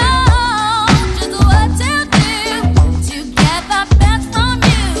know just what to do to get the best from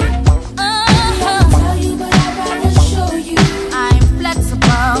you. Tell you, but I'd rather show you. I'm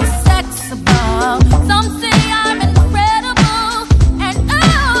flexible, sexable. Some say I'm incredible, and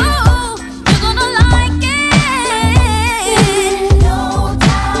oh, you're gonna like it. No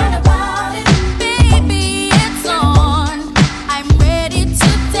doubt about it, baby, it's on. I'm ready to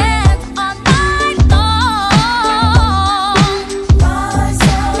dance all night long.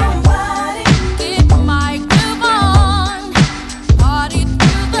 Somebody get my groove on. Party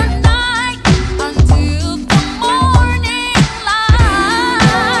through the night until the morning light.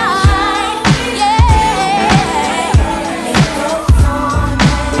 Yeah.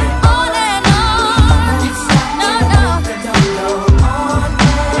 On and on. No, no.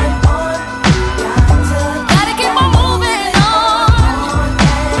 Gotta keep on moving on.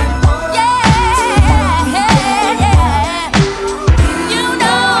 Yeah, yeah. You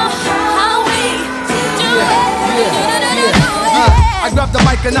know how we do it. I grab the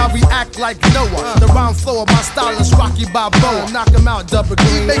mic and I react like Noah. The rhyme flow of my style is Rocky Balboa. Knock him out, double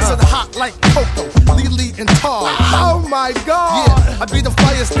green. He makes it hot like Coco, Lily and Tar. Oh my God! Yeah, I be the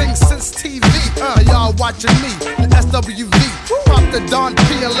flyest thing since TV. And y'all watching me, the SWV. Pop the Don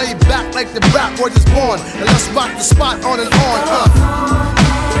P and lay back like the rap word is born. And let's rock the spot on and on.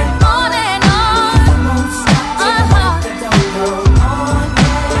 On and on.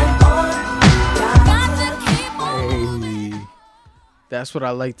 Got to keep on. Hey, that's what I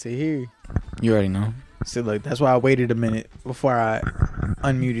like to hear. You already know. So look, that's why I waited a minute before I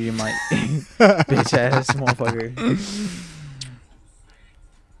unmuted your mic. Bitch ass motherfucker.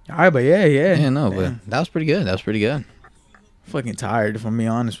 All right, but yeah. Yeah, no, but that was pretty good. That was pretty good. Fucking tired, if I'm being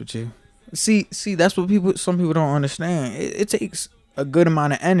honest with you. See, that's what some people don't understand. It takes a good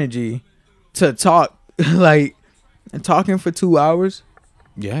amount of energy to talk, like, and talking for 2 hours.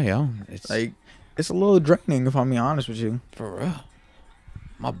 Yeah. It's Like, it's a little draining, if I'm being honest with you. for real.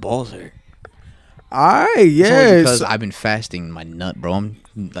 My balls hurt. All right, It's only yeah. because I've been fasting my nut, bro. I'm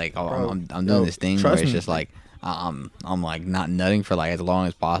like, I'm doing yo, this thing where trust it's me. just like, I'm like not nutting for like as long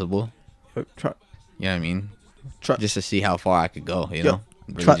as possible. You know what I mean? Just to see how far I could go, you know?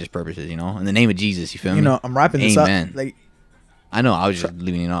 Religious purposes, you know? In the name of Jesus, you feel me? You know, I'm wrapping this Amen. up. Like, I know, I was just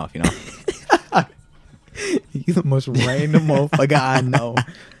leaving it off, you know? you the most random motherfucker I know.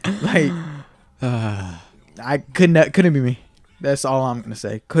 Like, I couldn't be me. That's all I'm gonna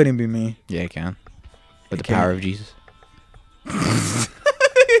say. Couldn't be me. Yeah, it can. With It the power can. of Jesus.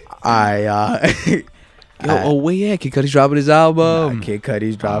 Yo, oh wait, yeah, Kid Cudi's dropping his album. Kid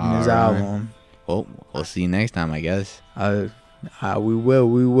Cudi's dropping his Alright. album. Well, we'll see you next time, I guess. We will.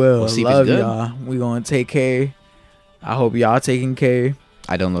 We'll see if it's Love good. y'all. We gonna take care. I hope y'all taking care.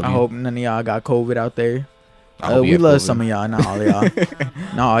 I don't love I you. hope none of y'all got COVID out there. I hope you We have love COVID. some of y'all, not all of y'all.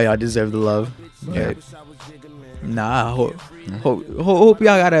 Not all y'all deserve the love. Yeah. Nah, I hope y'all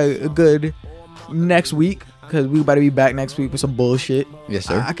got a good next week, because we about to be back next week with some bullshit. Yes,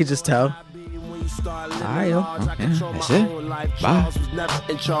 sir. I could just tell. Alright, yo. Okay, that's it. Bye.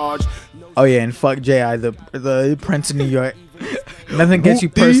 Oh yeah, and fuck J.I., the Prince of New York. Nothing against you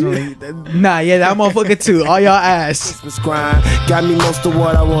personally. Nah, yeah, that motherfucker too. All y'all ass. Got me most of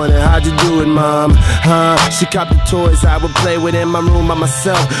what I wanted. How'd you do it, mom? Huh? She copped the toys I would play with in my room by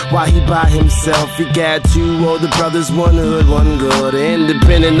myself while he by himself. He got two older brothers, one hood, one good.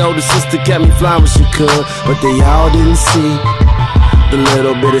 Independent older sister kept me flying when she could, but they all didn't see the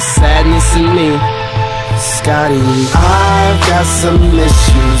little bit of sadness in me. Scotty, I've got some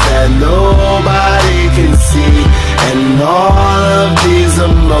issues that nobody can see, and all of these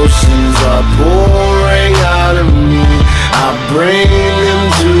emotions are pouring out of me. I bring them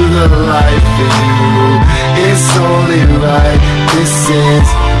to the light for you. It's only right. This is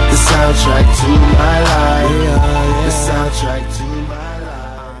the soundtrack to my life. The soundtrack to my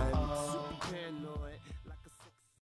life.